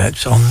some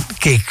shouts on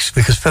gigs,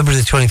 because February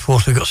the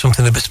 24th we've got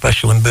something a bit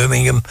special in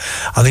Birmingham.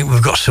 I think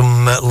we've got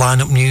some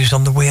line-up news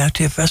on the We Out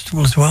Here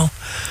Festival as well.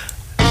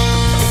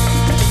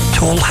 It's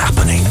all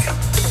happening.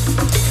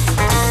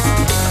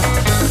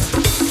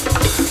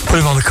 Put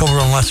him on the cover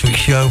on last week's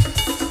show.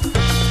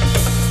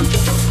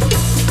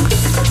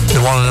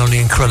 The one and only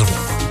Incredible.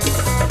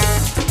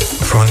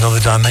 From Another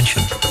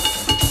Dimension.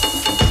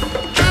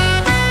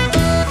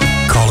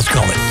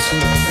 Colin.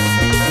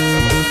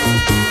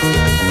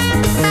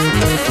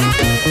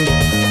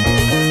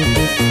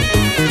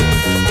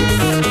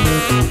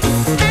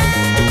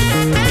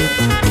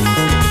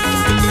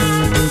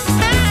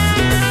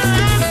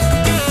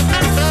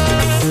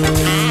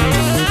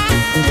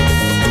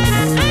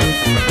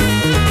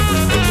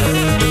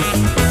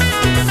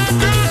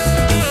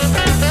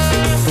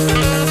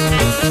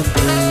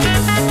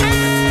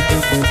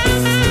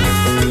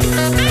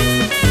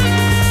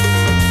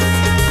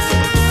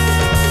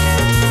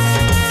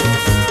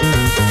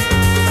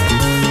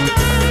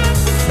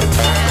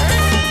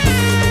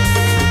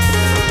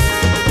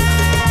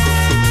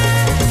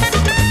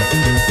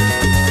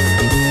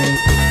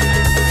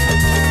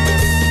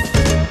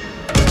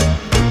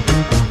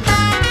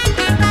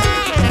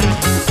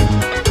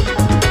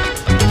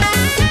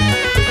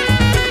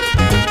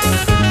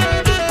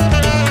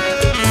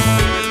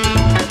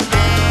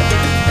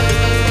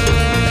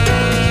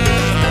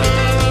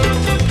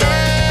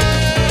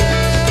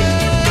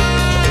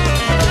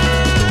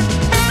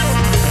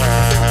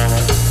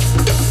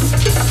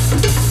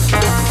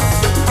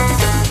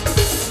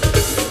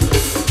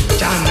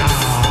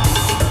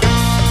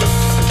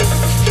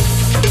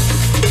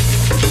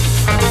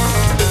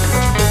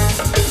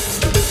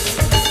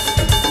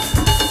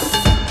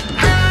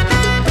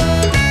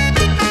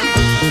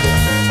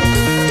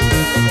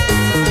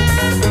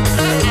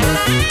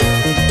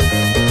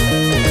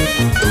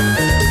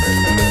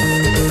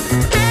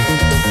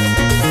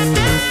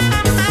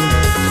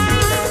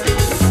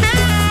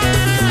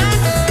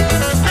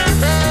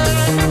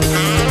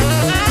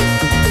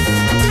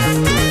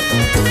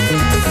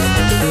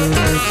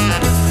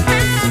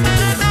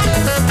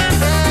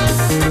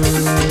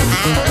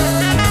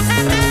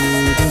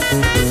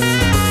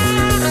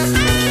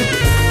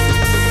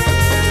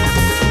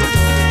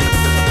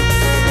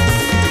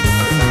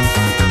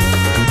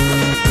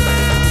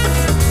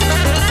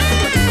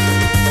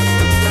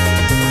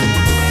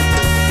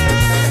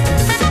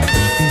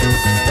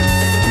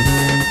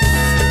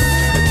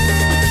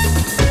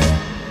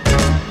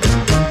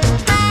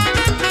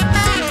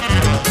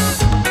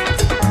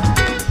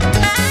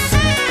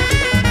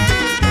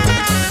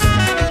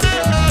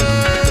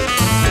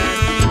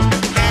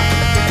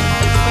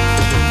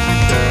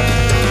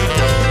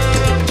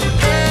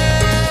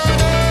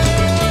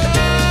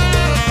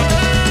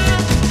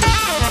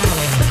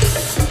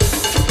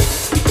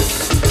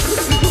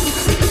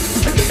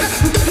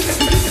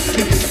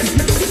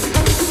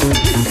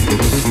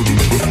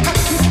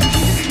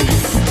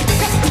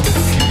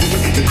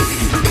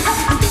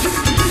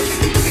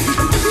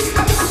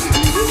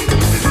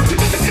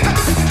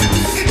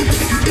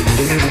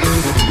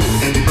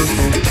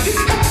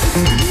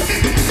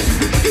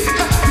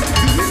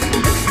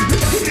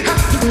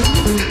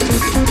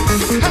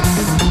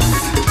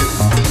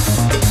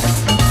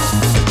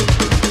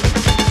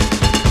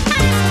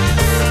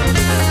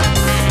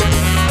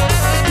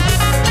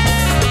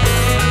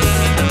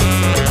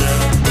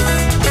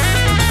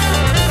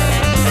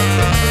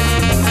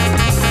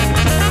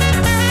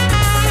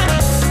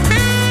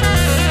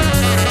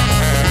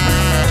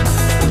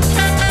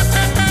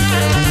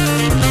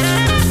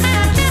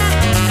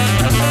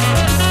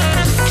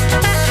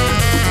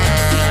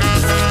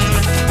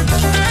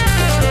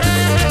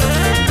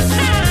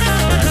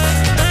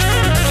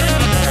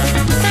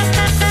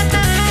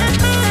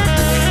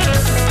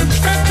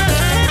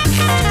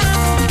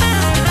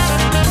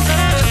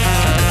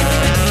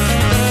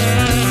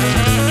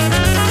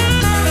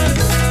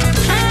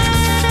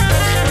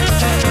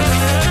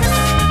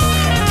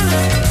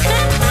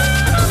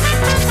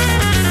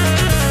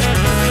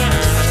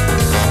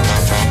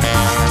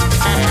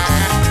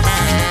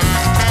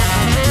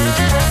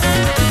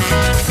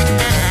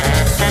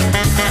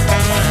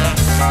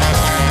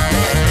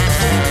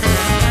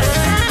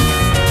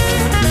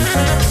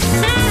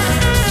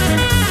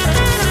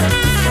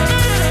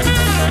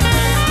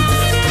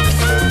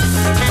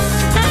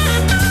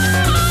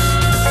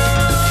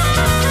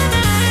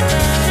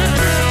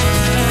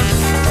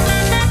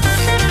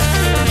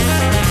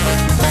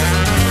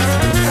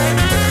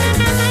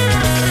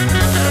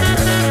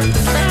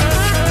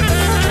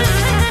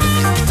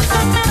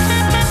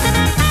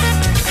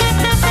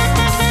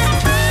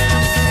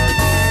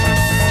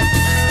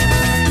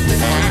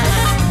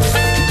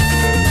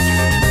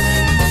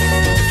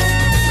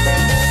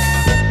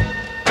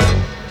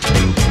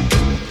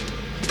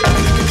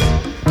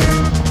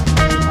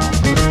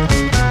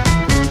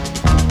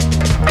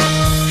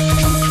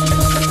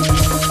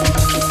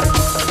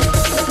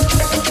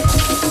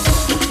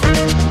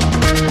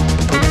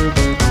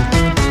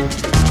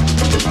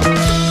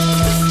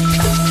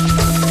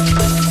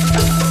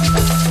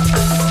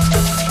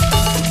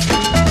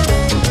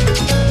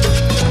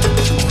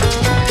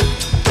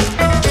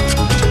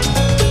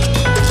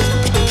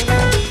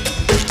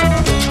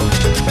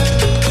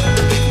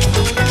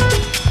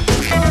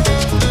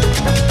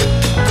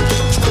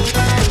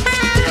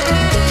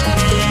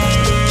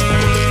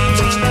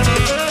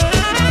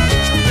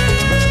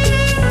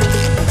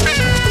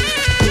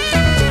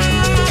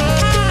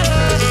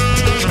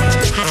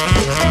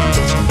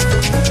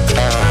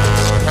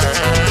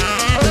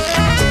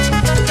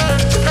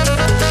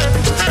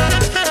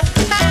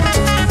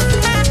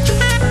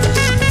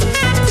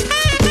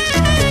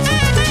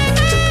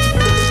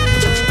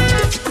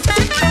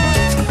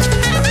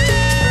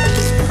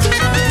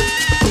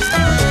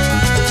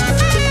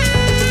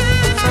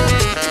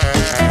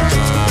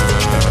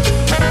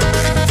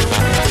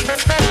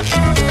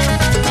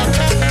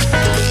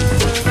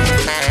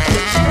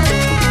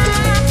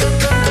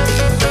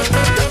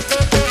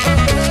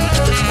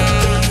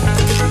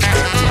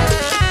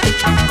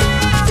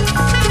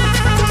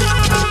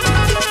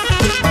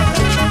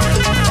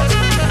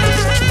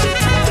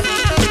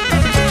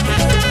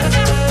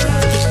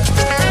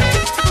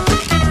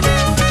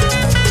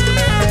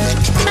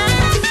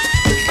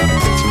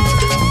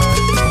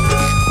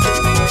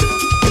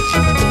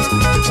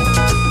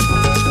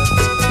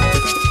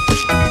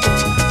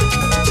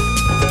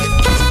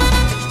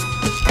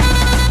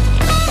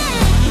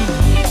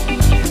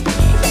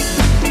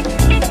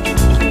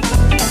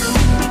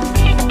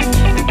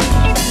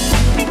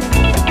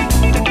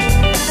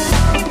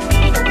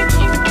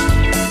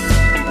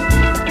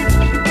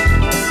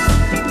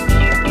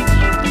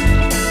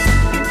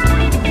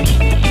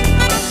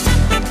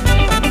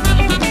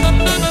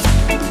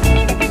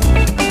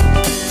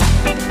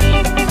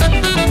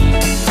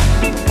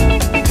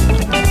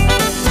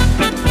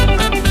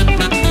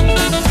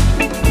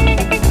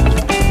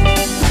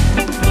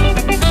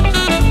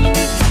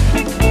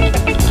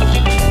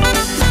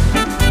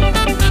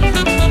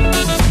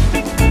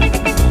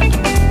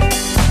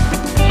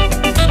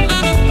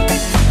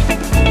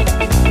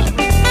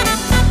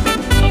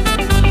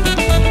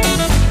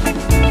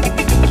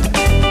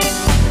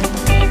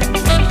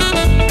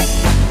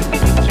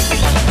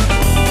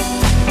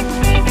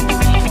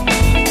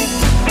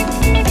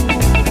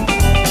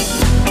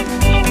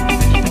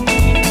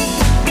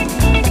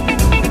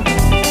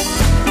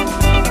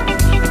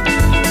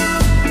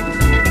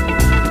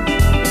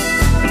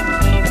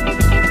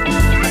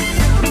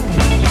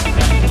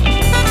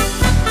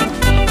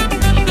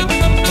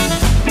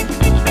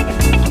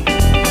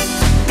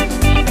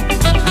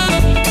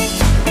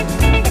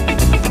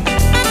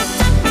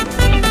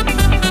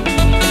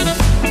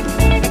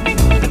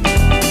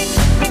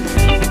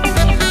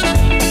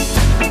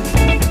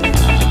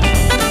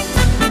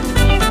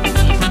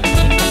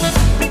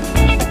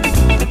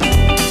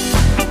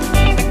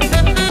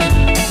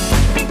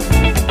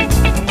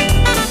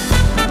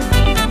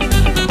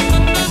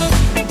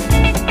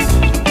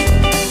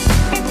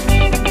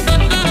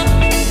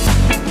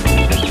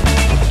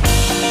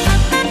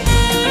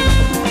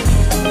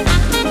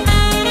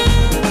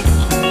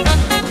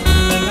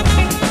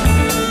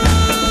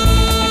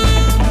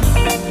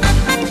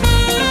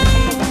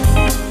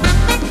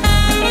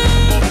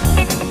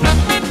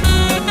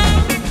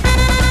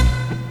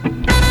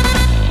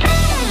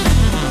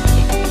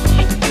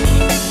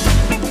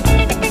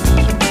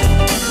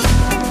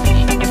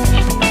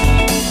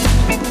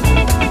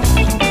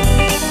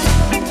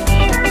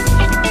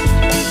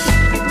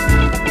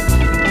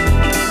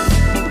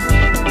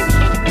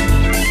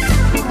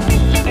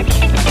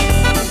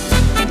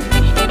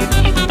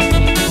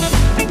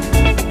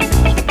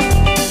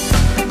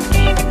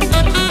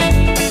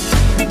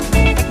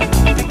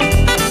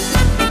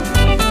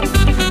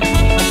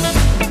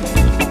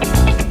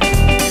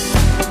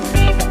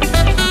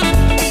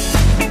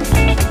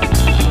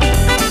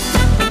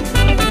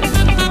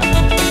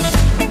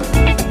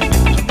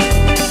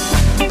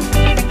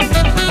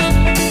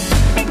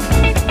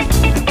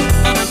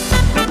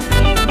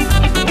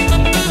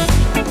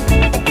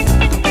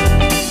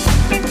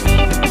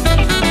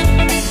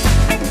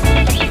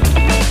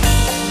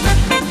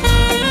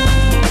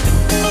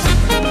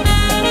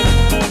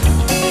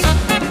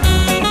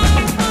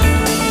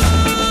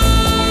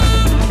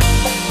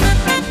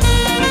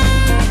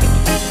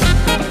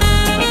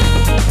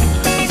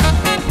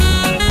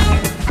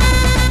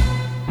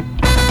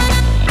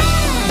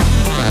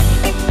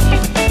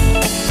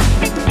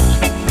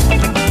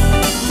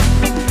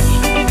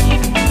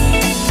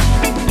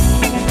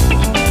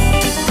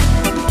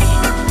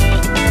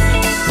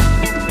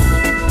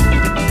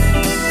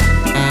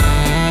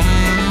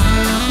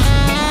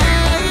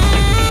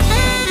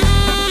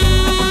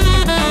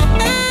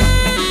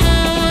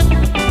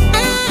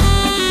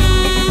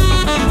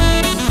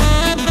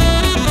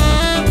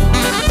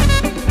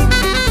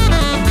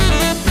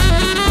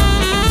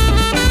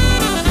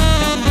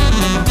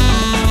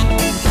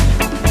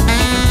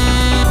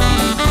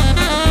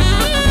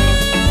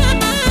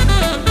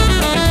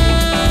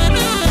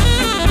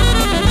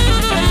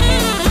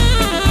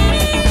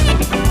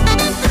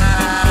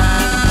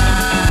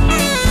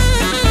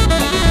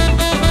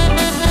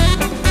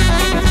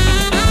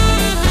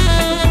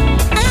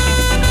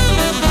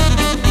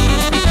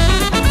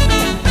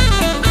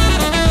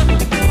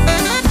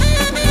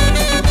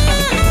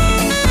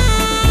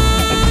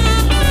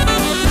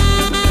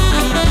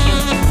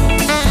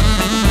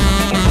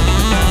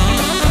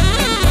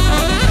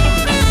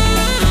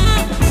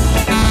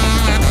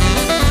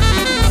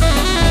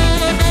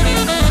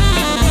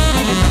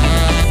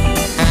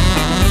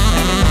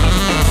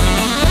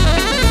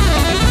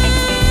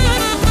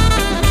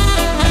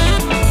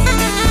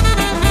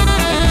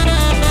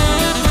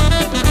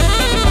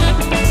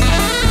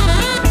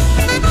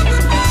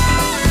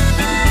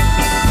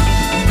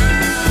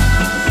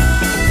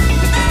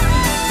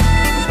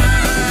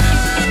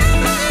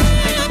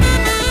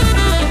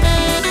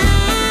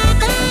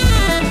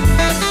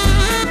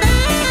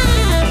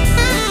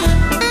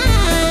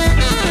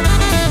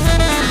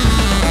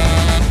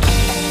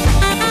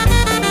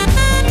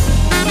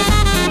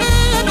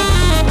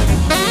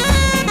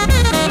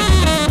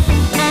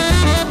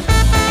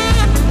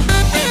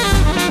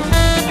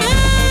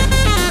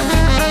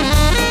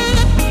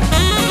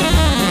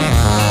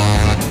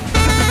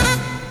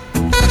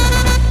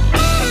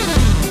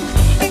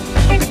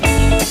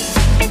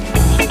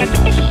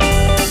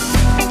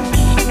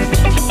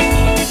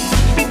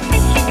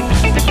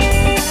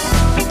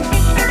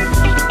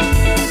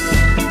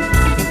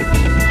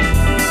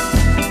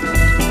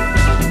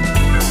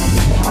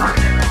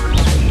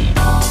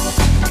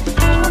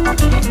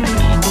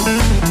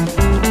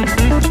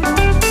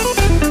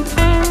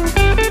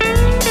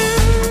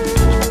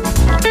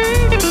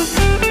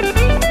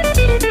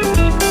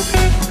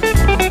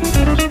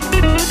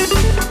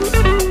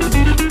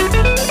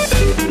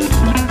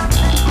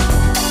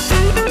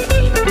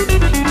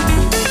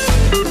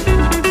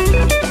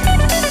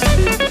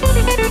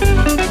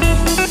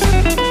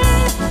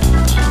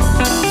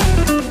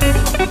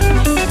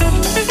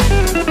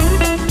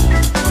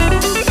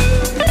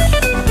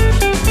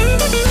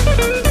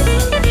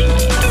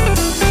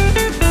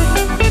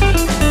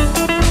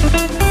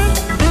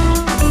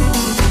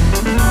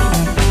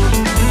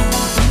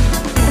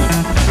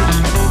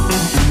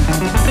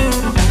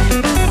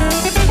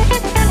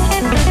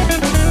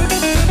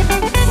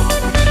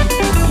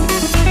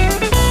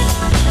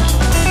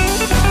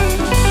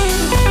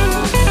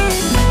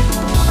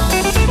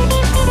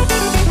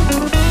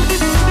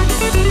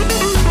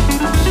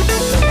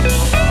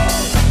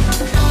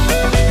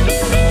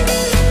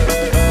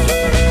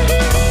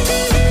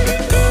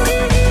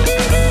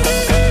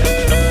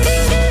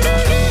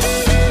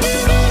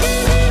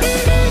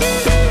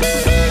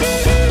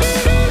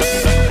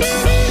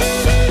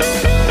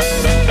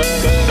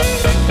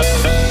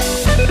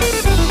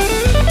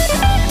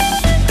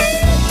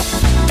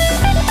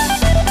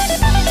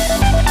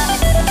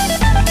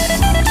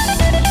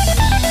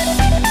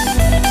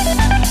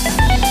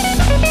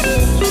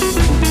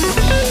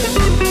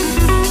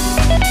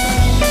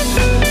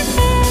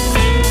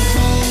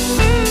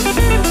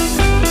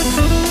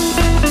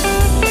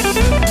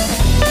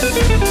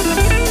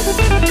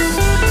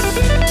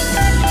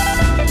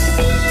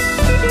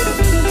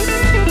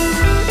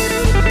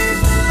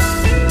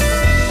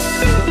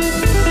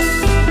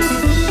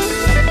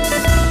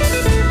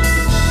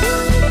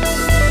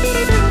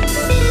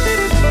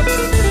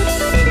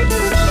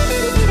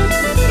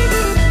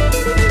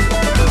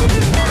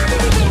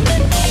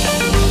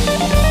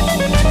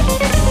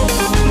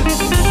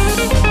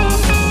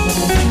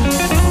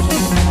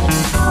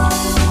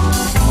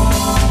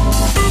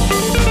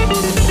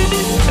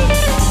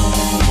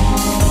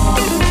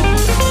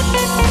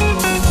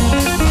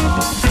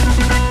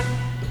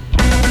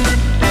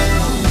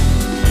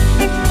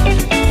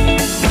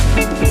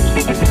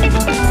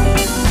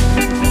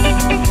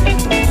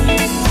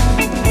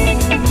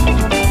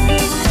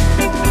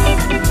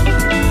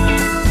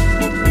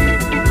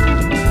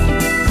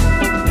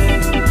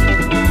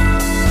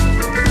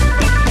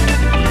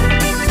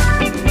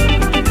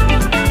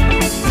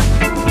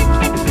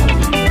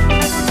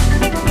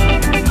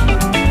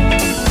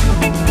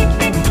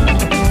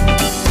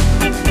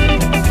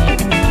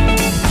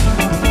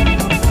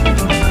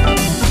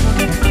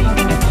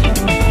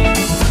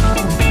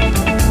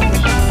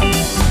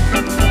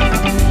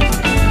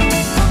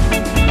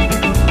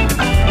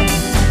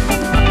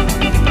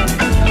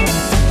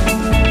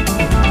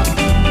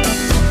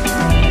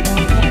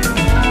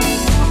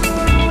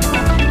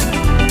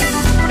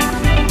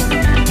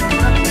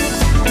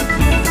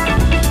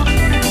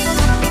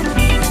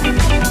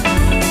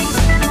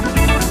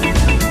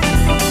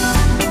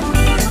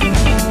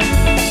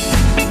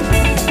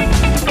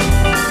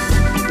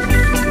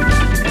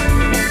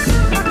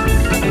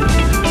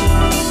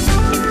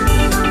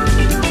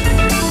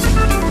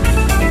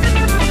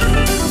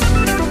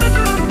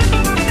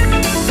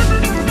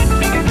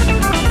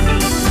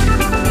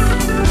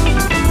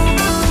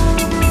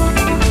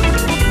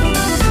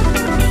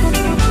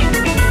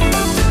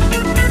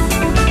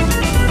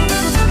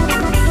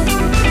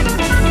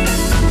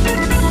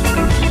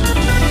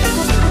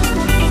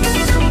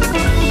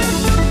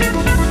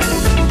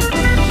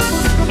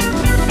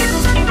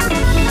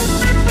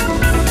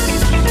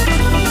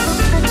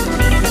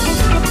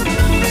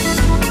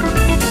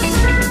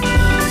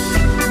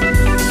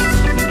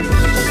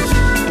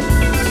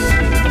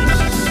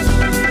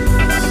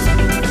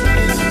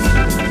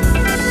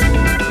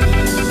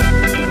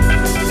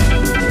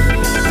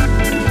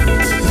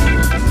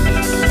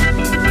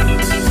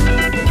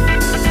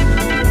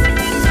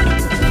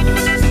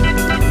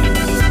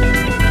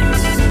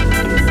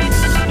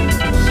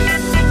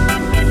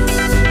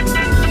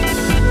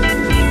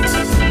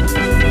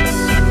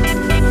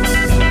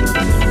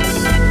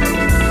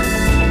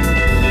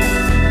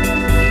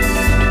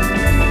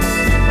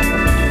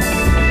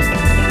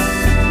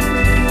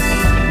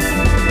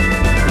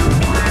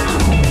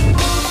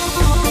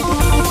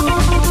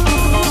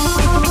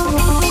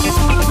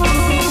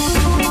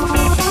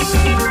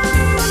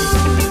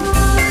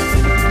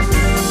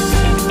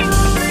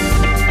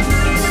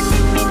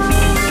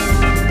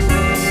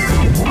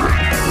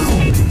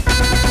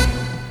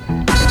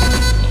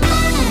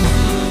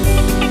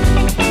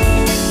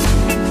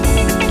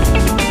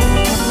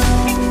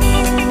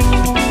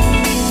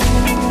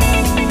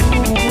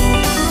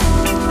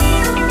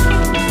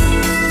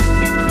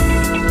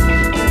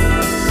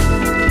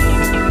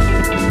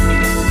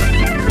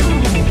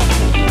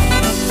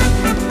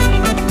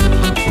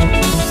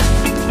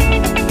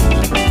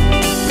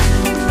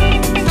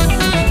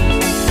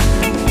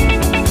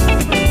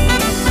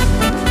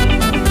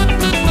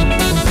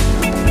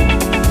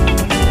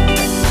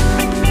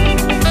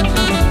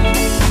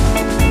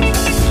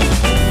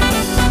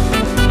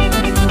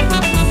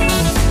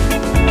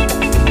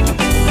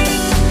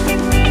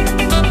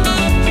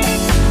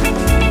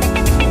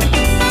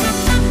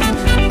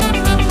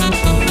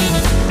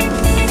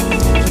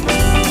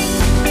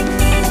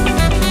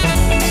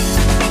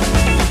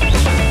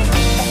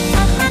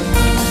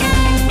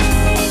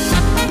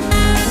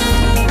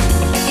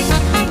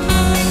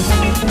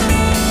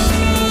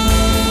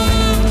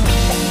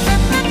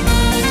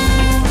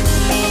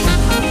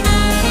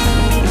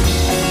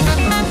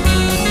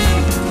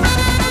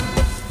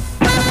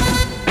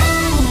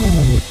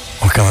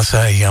 I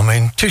say? I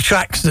mean, two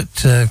tracks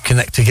that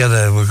connect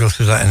together. We'll go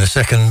through that in a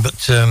second.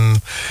 But,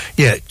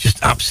 yeah,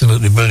 just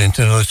absolutely brilliant.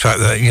 Another track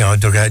that, I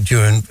dug out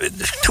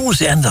towards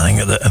the end, I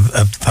think, of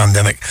the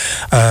pandemic.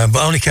 But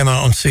only came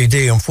out on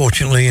CD,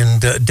 unfortunately, and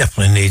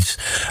definitely needs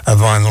a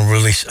vinyl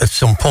release at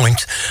some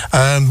point.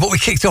 But we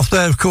kicked off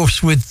there, of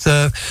course, with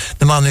the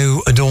man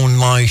who adorned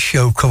my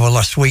show cover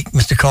last week,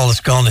 Mr.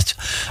 Carlos Garnett,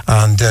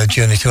 and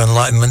Journey to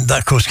Enlightenment. That,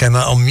 of course, came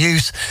out on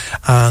Muse.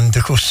 And,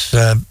 of course,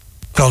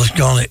 Carlos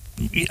Garnett,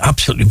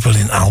 absolutely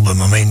brilliant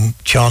album. I mean,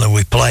 China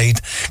we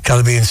played,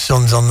 Caribbean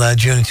Suns on there,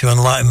 Journey to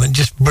Enlightenment,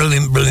 just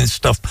brilliant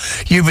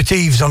stuff. Hubert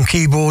Eves on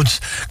keyboards,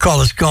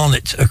 Carlos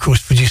Garnett, of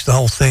course, produced the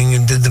whole thing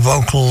and did the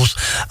vocals,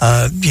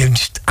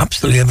 just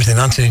absolutely everything.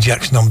 Anthony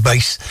Jackson on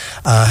bass,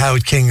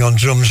 Howard King on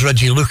drums,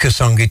 Reggie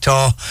Lucas on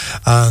guitar,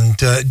 and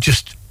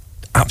just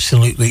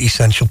absolutely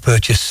essential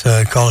purchase.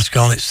 Carlos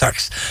Garnett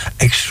sax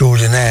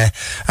extraordinaire,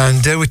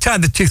 and we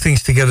tied the two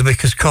things together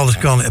because Carlos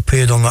Garnett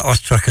appeared on that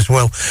last track as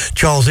well.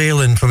 Charles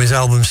Earland from his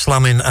album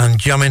Slamming and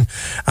Jamming,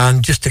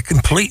 and just a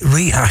complete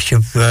rehash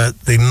of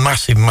the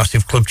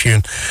massive club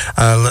tune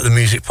Let the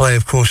Music Play,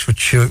 of course,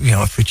 which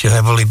featured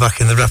heavily back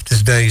in the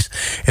Rafters days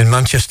in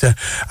Manchester.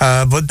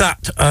 But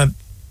that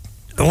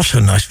also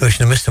a nice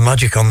version of Mr.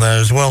 Magic on there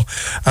as well.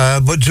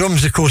 But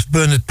drums, of course,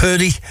 Bernard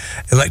Purdy.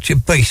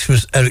 Electric bass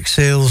was Eric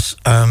Sales.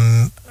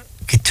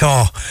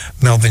 Guitar,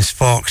 Melvin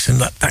Sparks,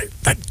 and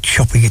that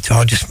choppy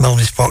guitar, just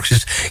Melvin Sparks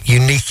is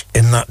unique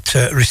in that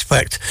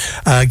respect.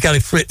 Gary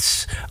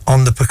Fritz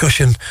on the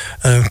percussion,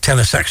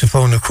 tenor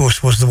saxophone, of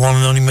course, was the one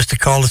and only Mr.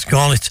 Carlos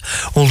Garnett.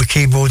 All the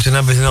keyboards and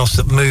everything else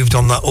that moved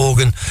on that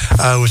organ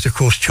was, of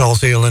course, Charles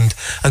Earland,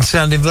 and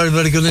sounding very,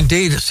 very good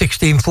indeed at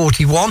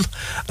 16:41.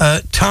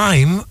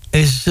 Time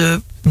is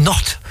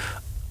not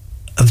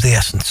of the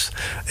essence.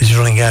 It's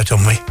running out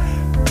on me.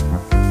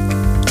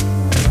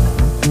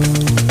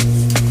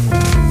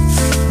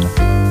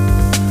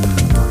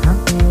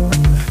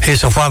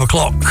 Here's till 5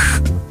 o'clock.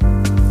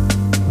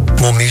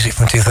 More music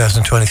from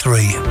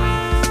 2023.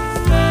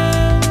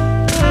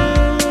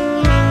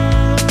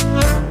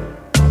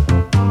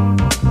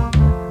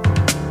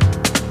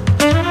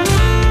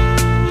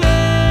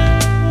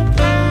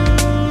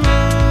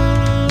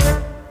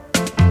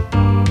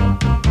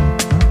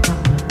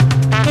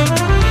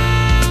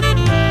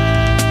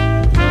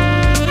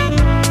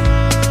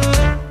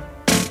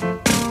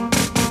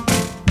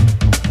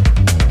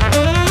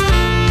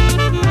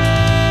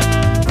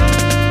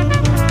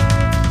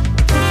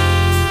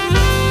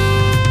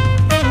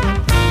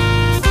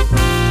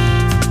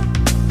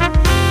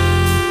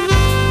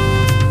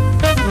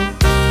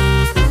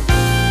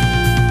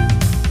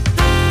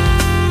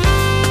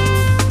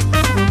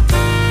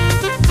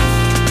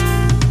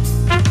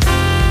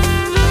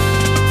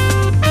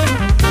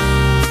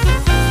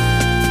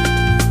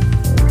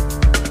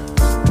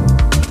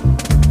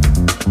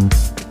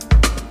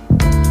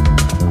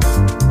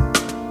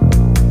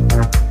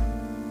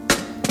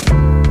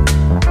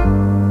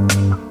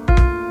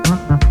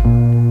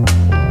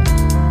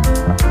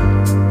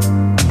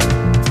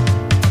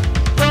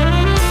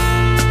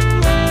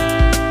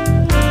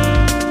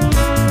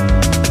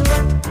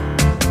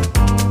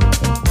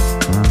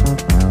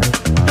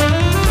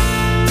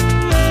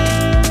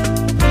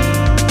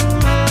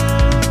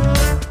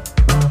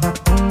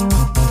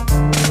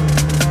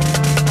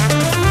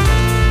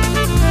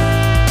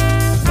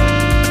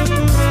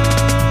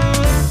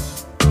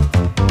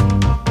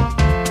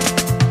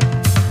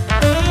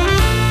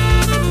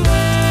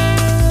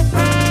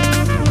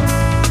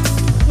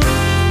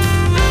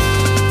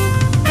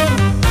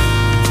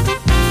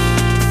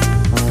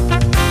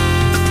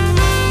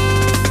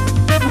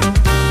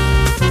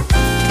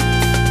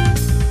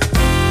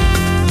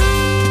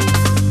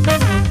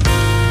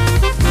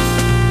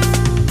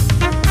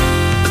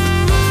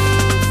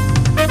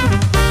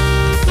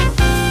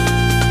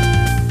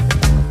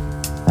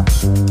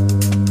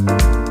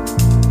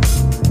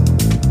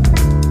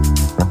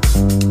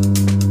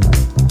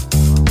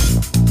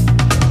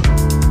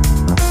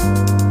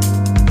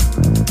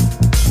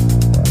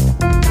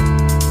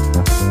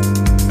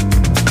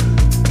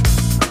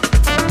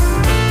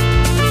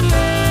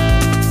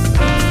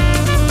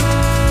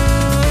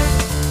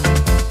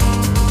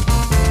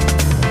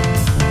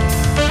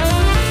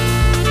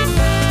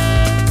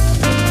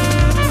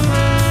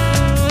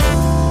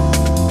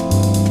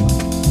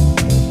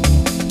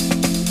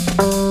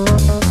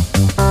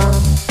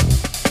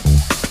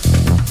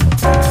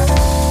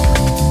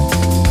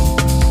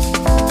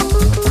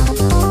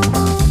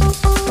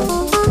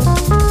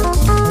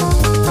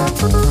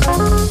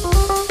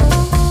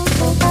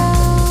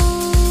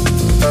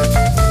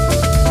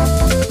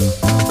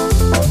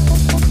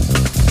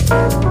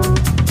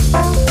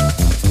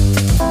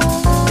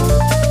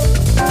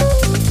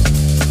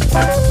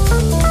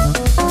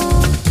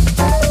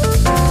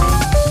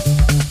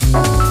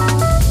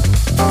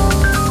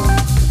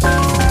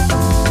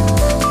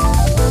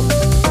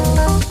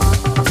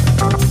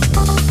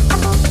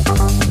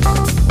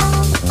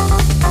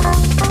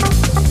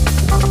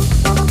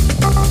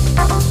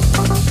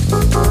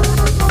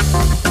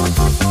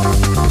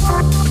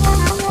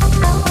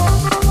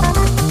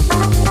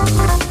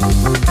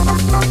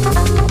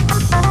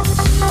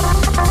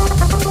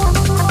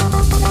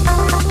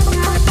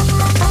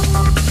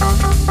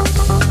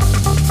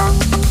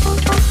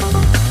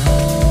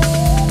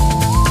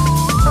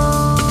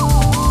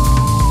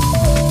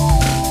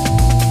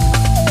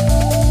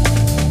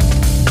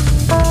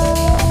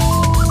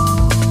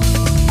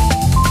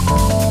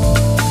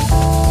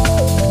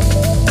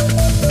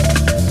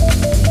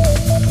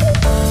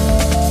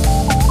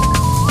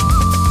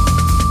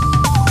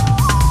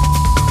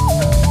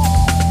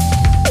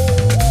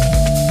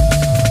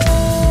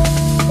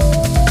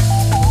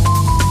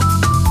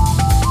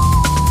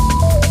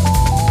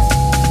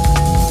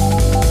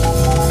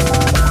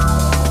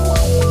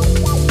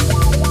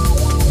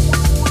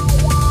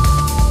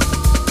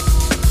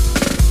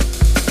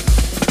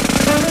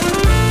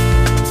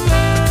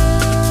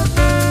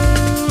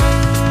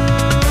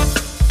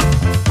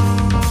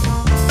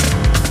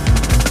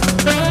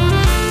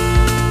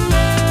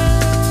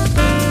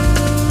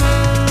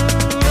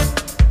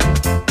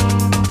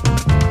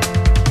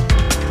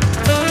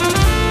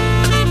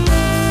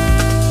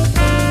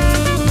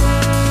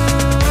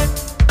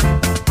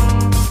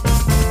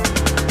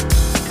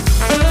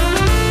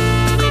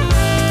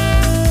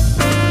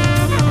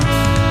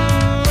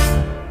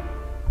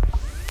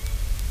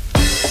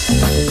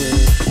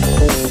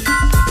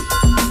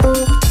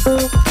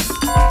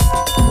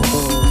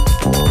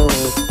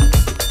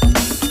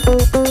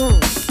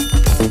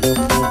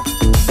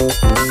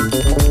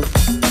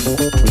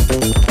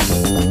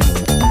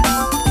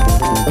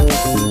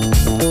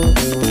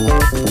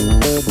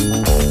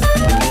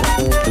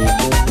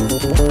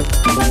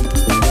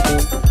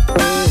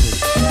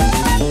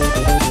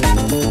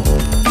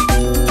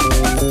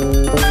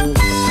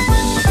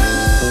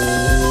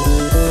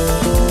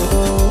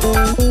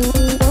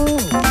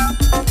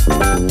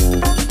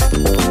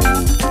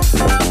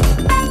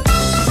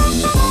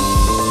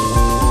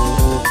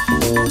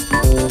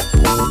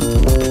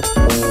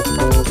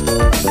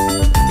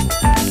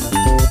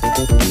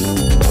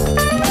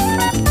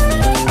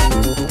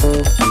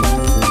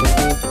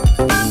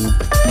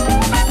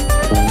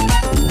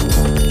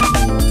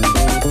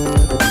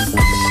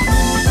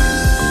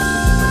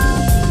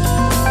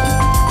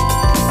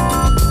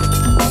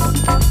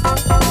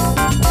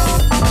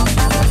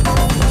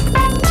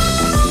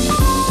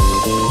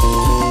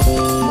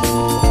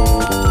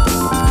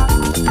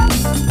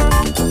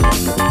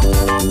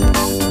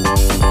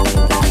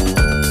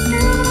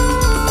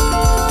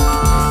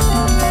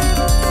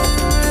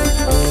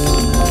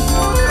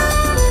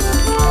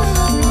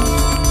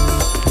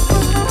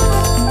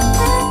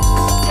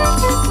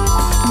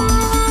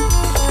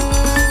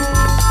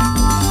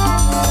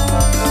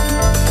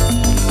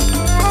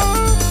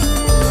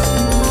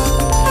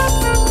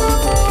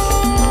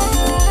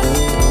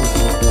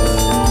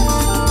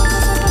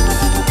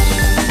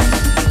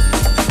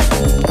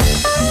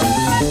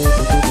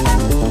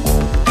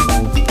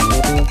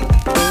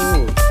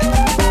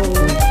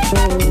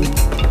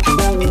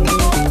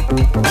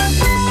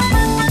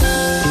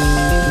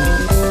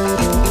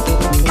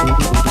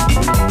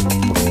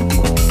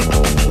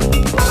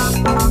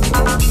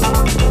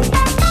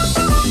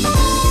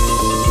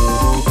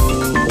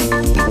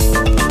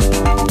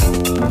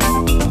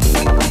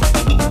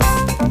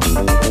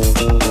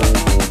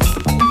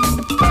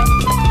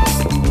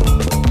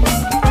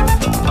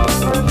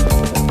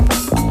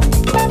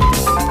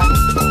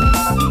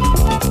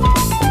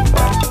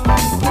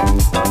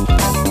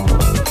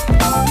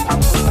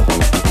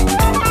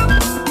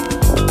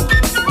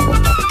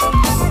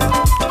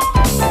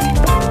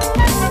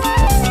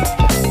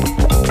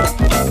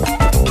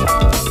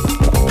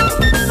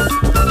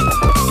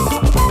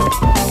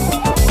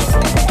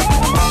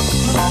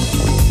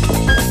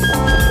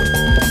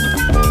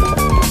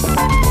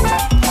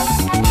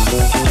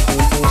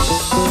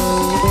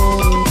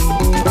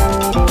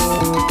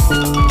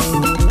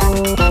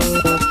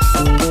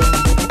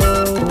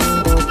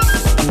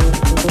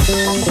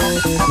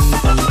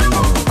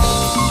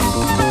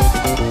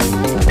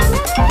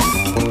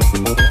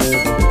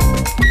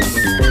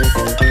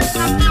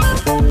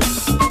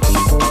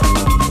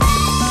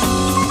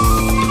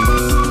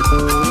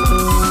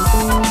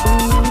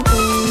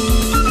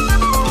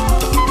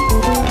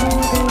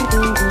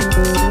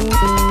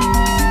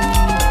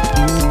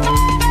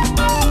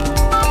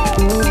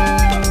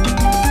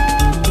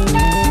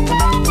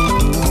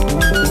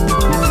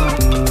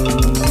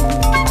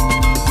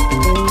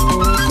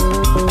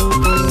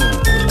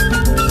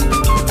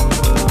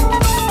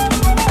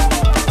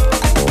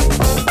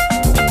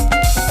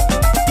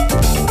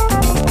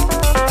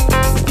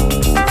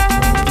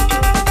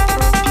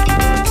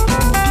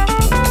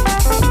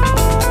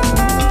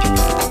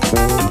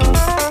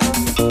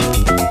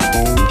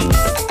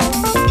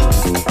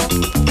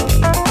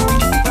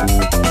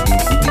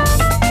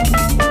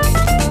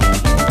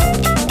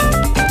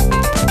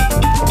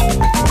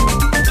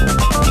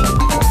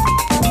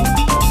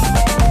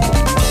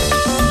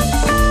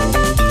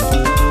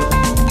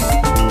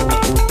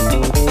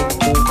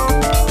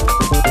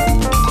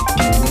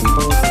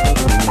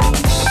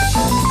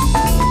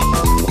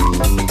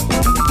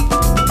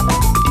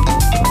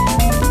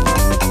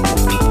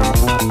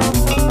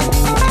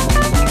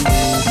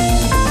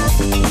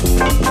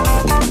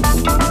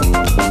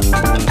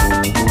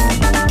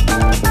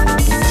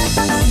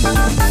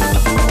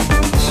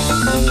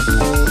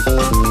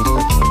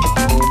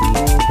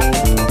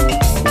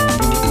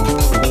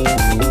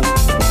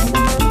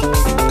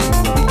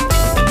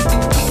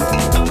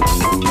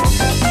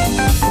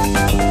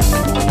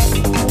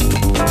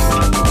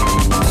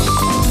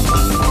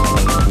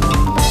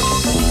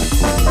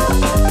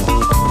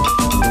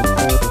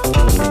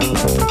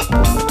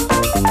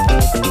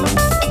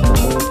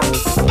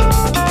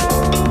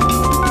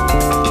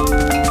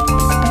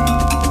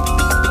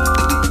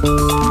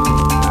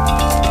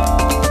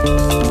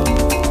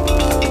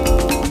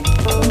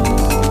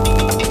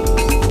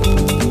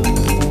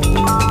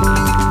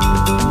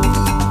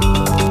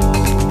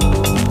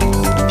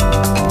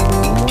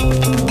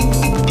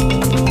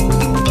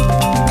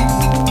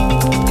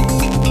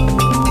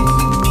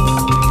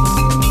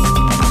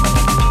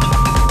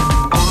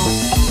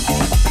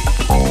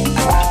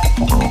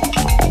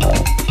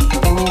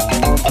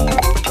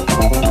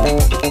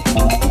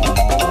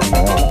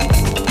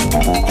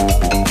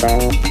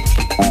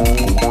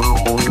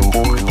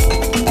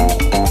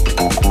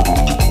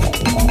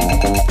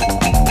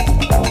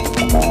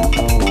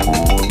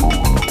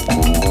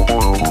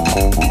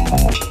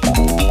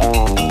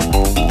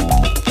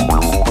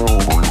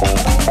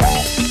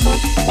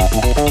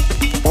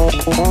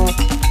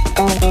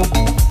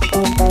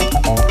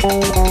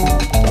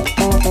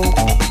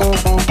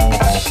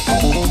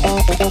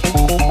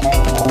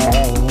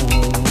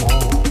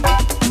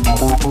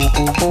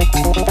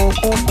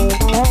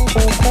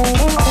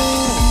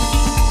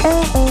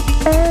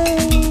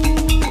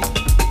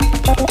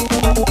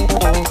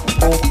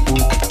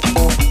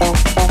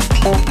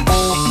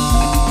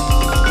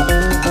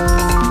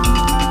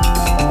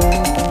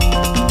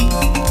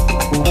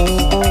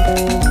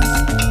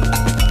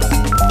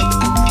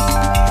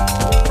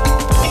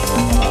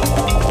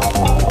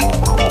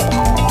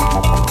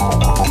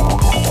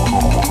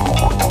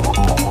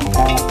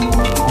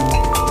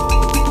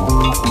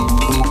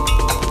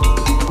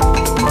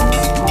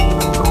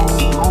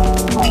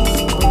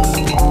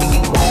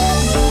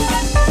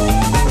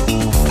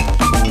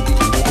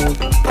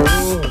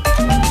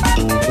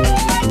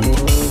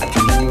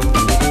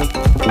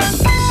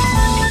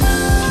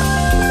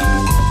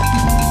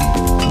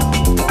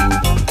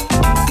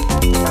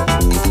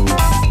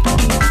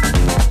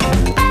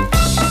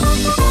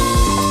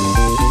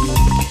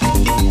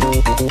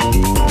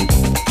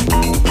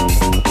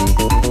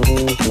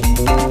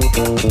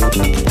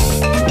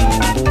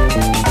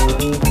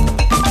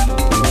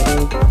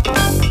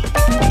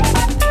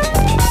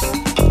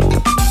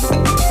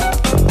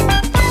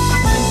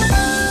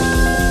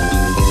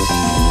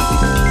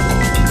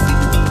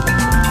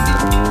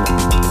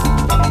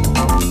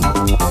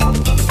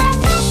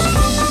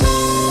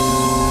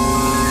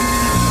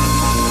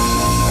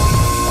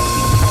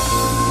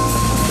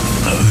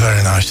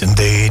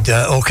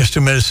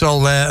 Orchestra made a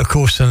soul there, of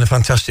course, and a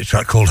fantastic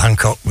track called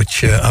Hancock,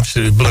 which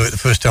absolutely blew it the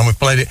first time we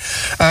played it.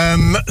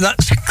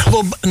 That's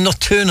Club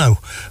Notturno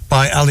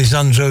by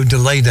Alessandro De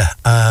Leda,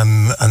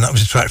 and that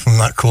was a track from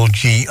that called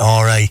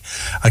GRA.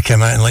 I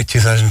came out in late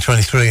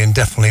 2023 and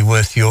definitely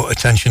worth your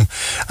attention,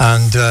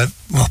 and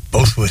well,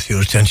 both worth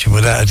your attention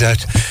without a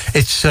doubt.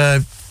 It's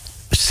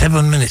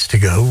 7 minutes to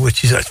go,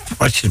 which is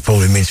actually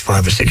probably means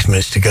 5 or 6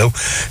 minutes to go.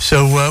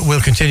 So we'll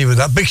continue with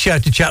that. Big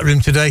shout to chat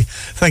room today.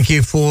 Thank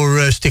you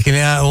for sticking it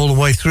out all the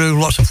way through.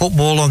 Lots of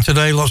football on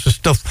today, lots of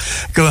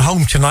stuff. Go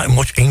home tonight and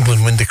watch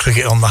England win the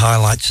cricket on the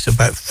highlights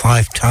about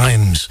 5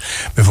 times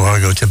before I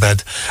go to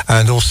bed.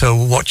 And also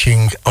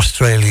watching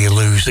Australia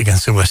lose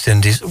against the West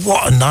Indies.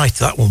 What a night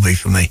that will be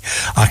for me.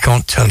 I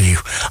can't tell you.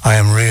 I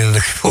am really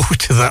looking forward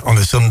to that on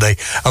a Sunday,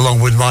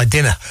 along with my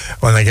dinner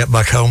when I get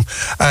back home.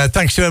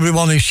 Thanks to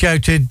everyone who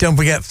shouted. Don't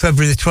forget,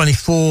 February the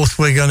 24th,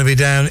 we're going to be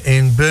down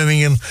in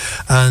Birmingham,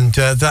 and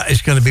that is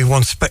going to be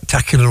one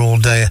spectacular all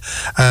day.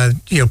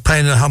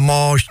 Paying a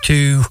homage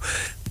to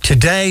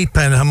today,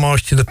 paying a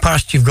homage to the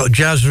past. You've got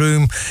Jazz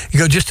Room,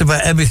 you've got just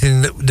about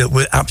everything that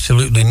we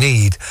absolutely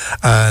need,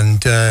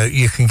 and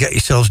you can get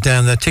yourselves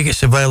down there.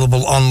 Tickets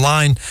available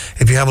online.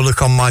 If you have a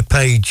look on my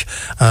page,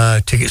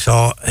 tickets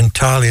are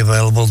entirely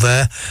available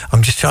there.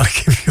 I'm just trying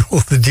to give you all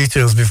the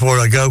details before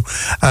I go.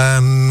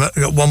 I've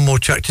got one more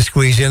track to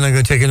squeeze in. I'm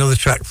going to take another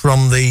track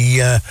from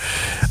the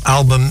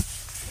album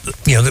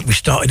that we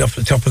started off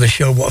at the top of the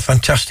show. What a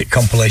fantastic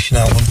compilation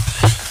album.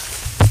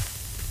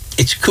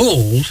 It's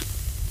called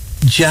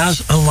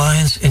Jazz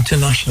Alliance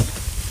International,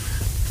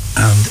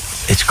 and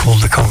it's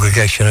called The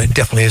Congregation. It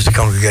definitely is The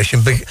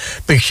Congregation.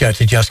 Big shout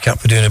to Jazz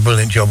Cat for doing a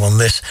brilliant job on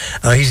this.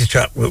 Here's a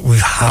track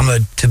we've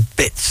hammered to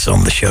bits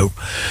on the show.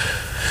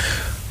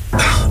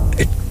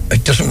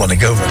 It doesn't want to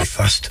go very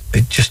fast.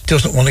 It just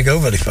doesn't want to go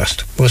very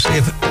fast. We'll see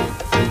if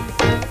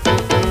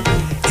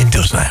it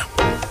does now.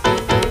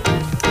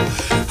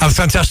 Have a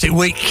fantastic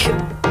week.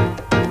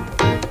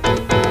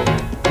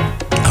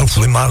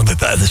 Hopefully mine will be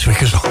better this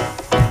week as well.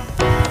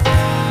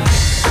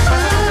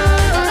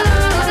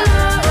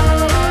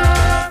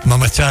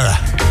 Mama Terra,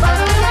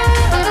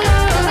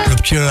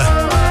 Ruptura.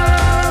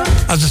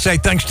 As I say,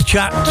 thanks to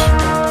chat.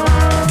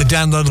 The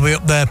download will be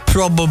up there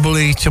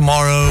probably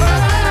tomorrow,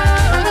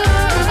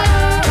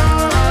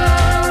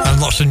 and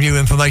lots of new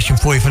information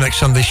for you for next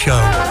Sunday's show.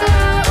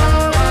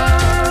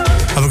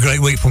 Have a great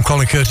week from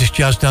Colin Curtis,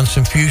 Jazz, Dance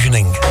and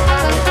Fusioning.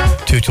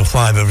 2 till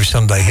 5 every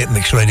Sunday.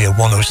 Hitmix Radio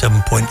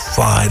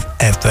 107.5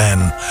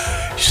 FM.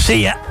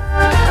 See ya.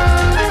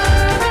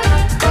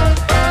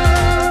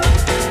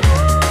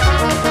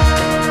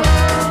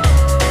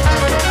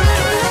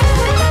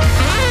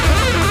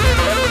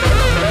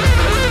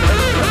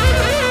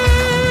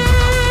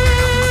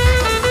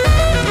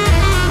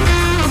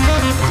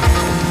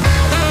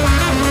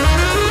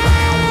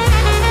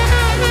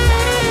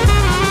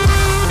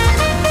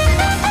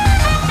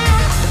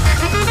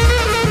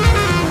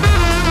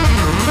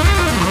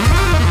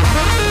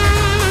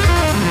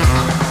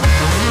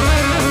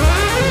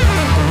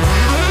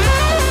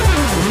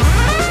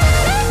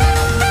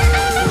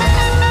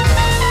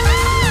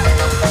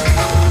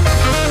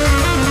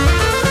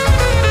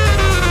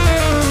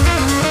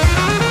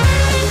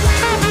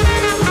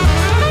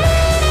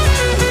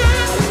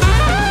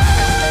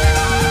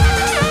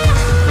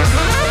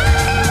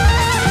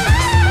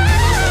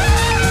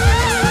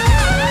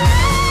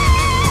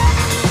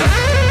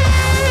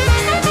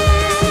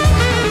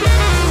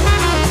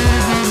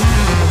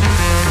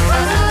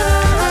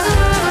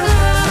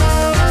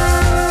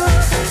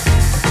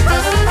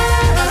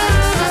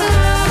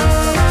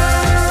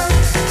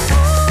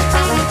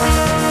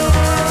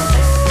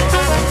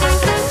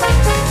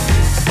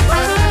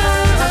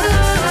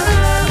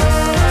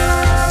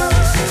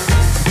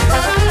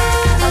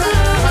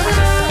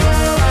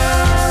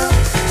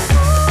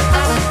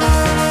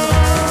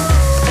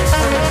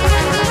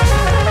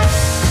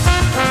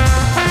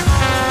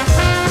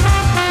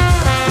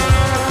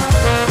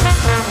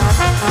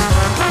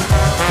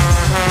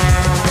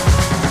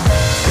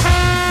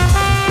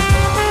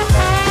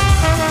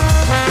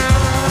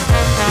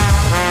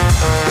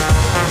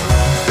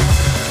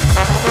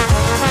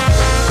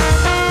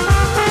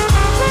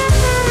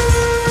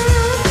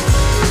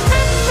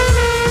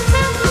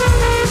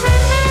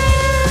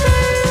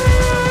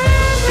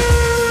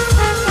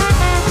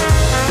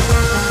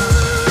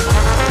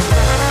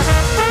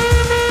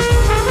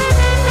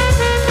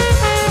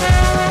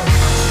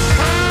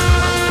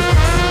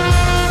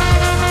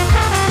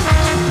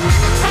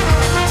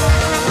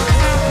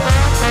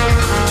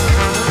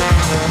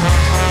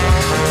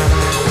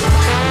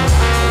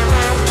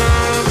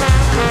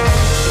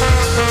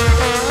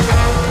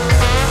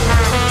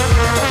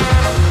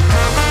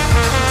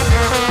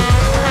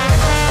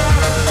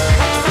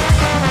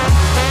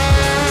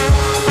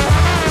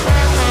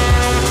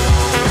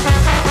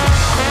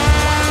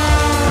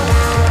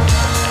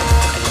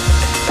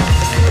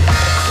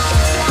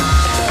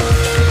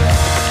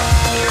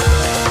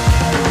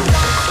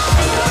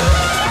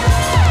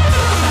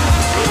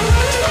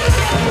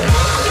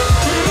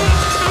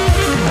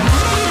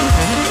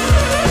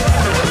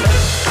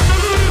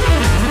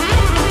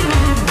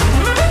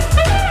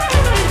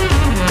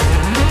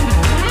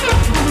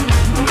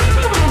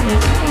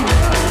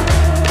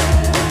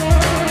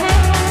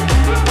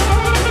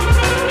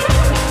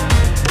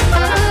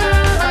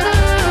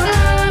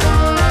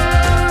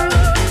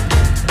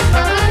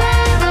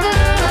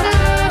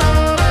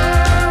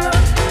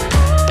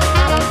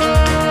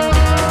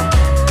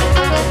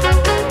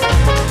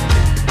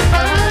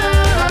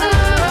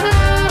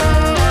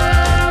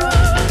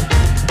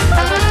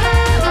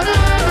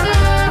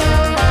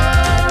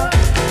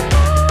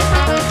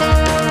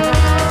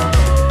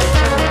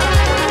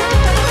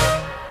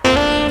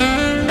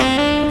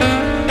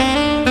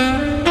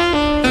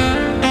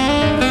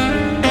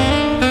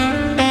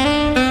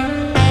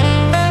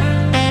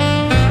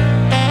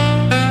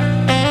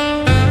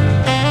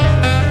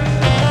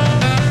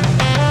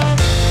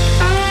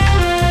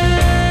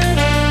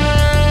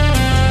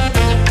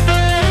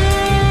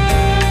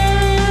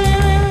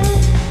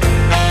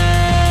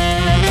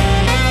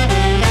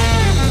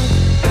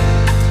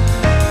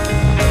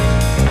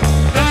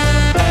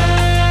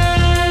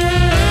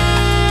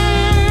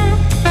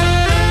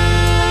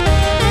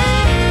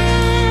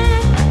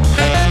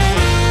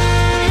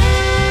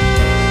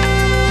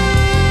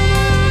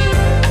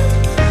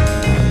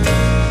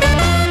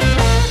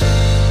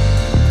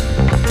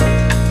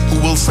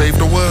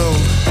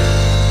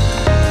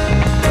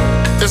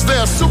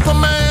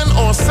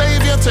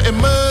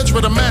 emerge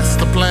with a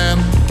master plan.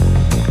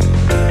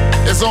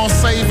 Is all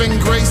saving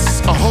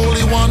grace a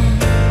holy one?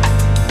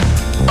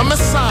 A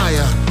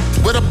messiah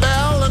with a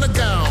bell and a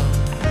gown.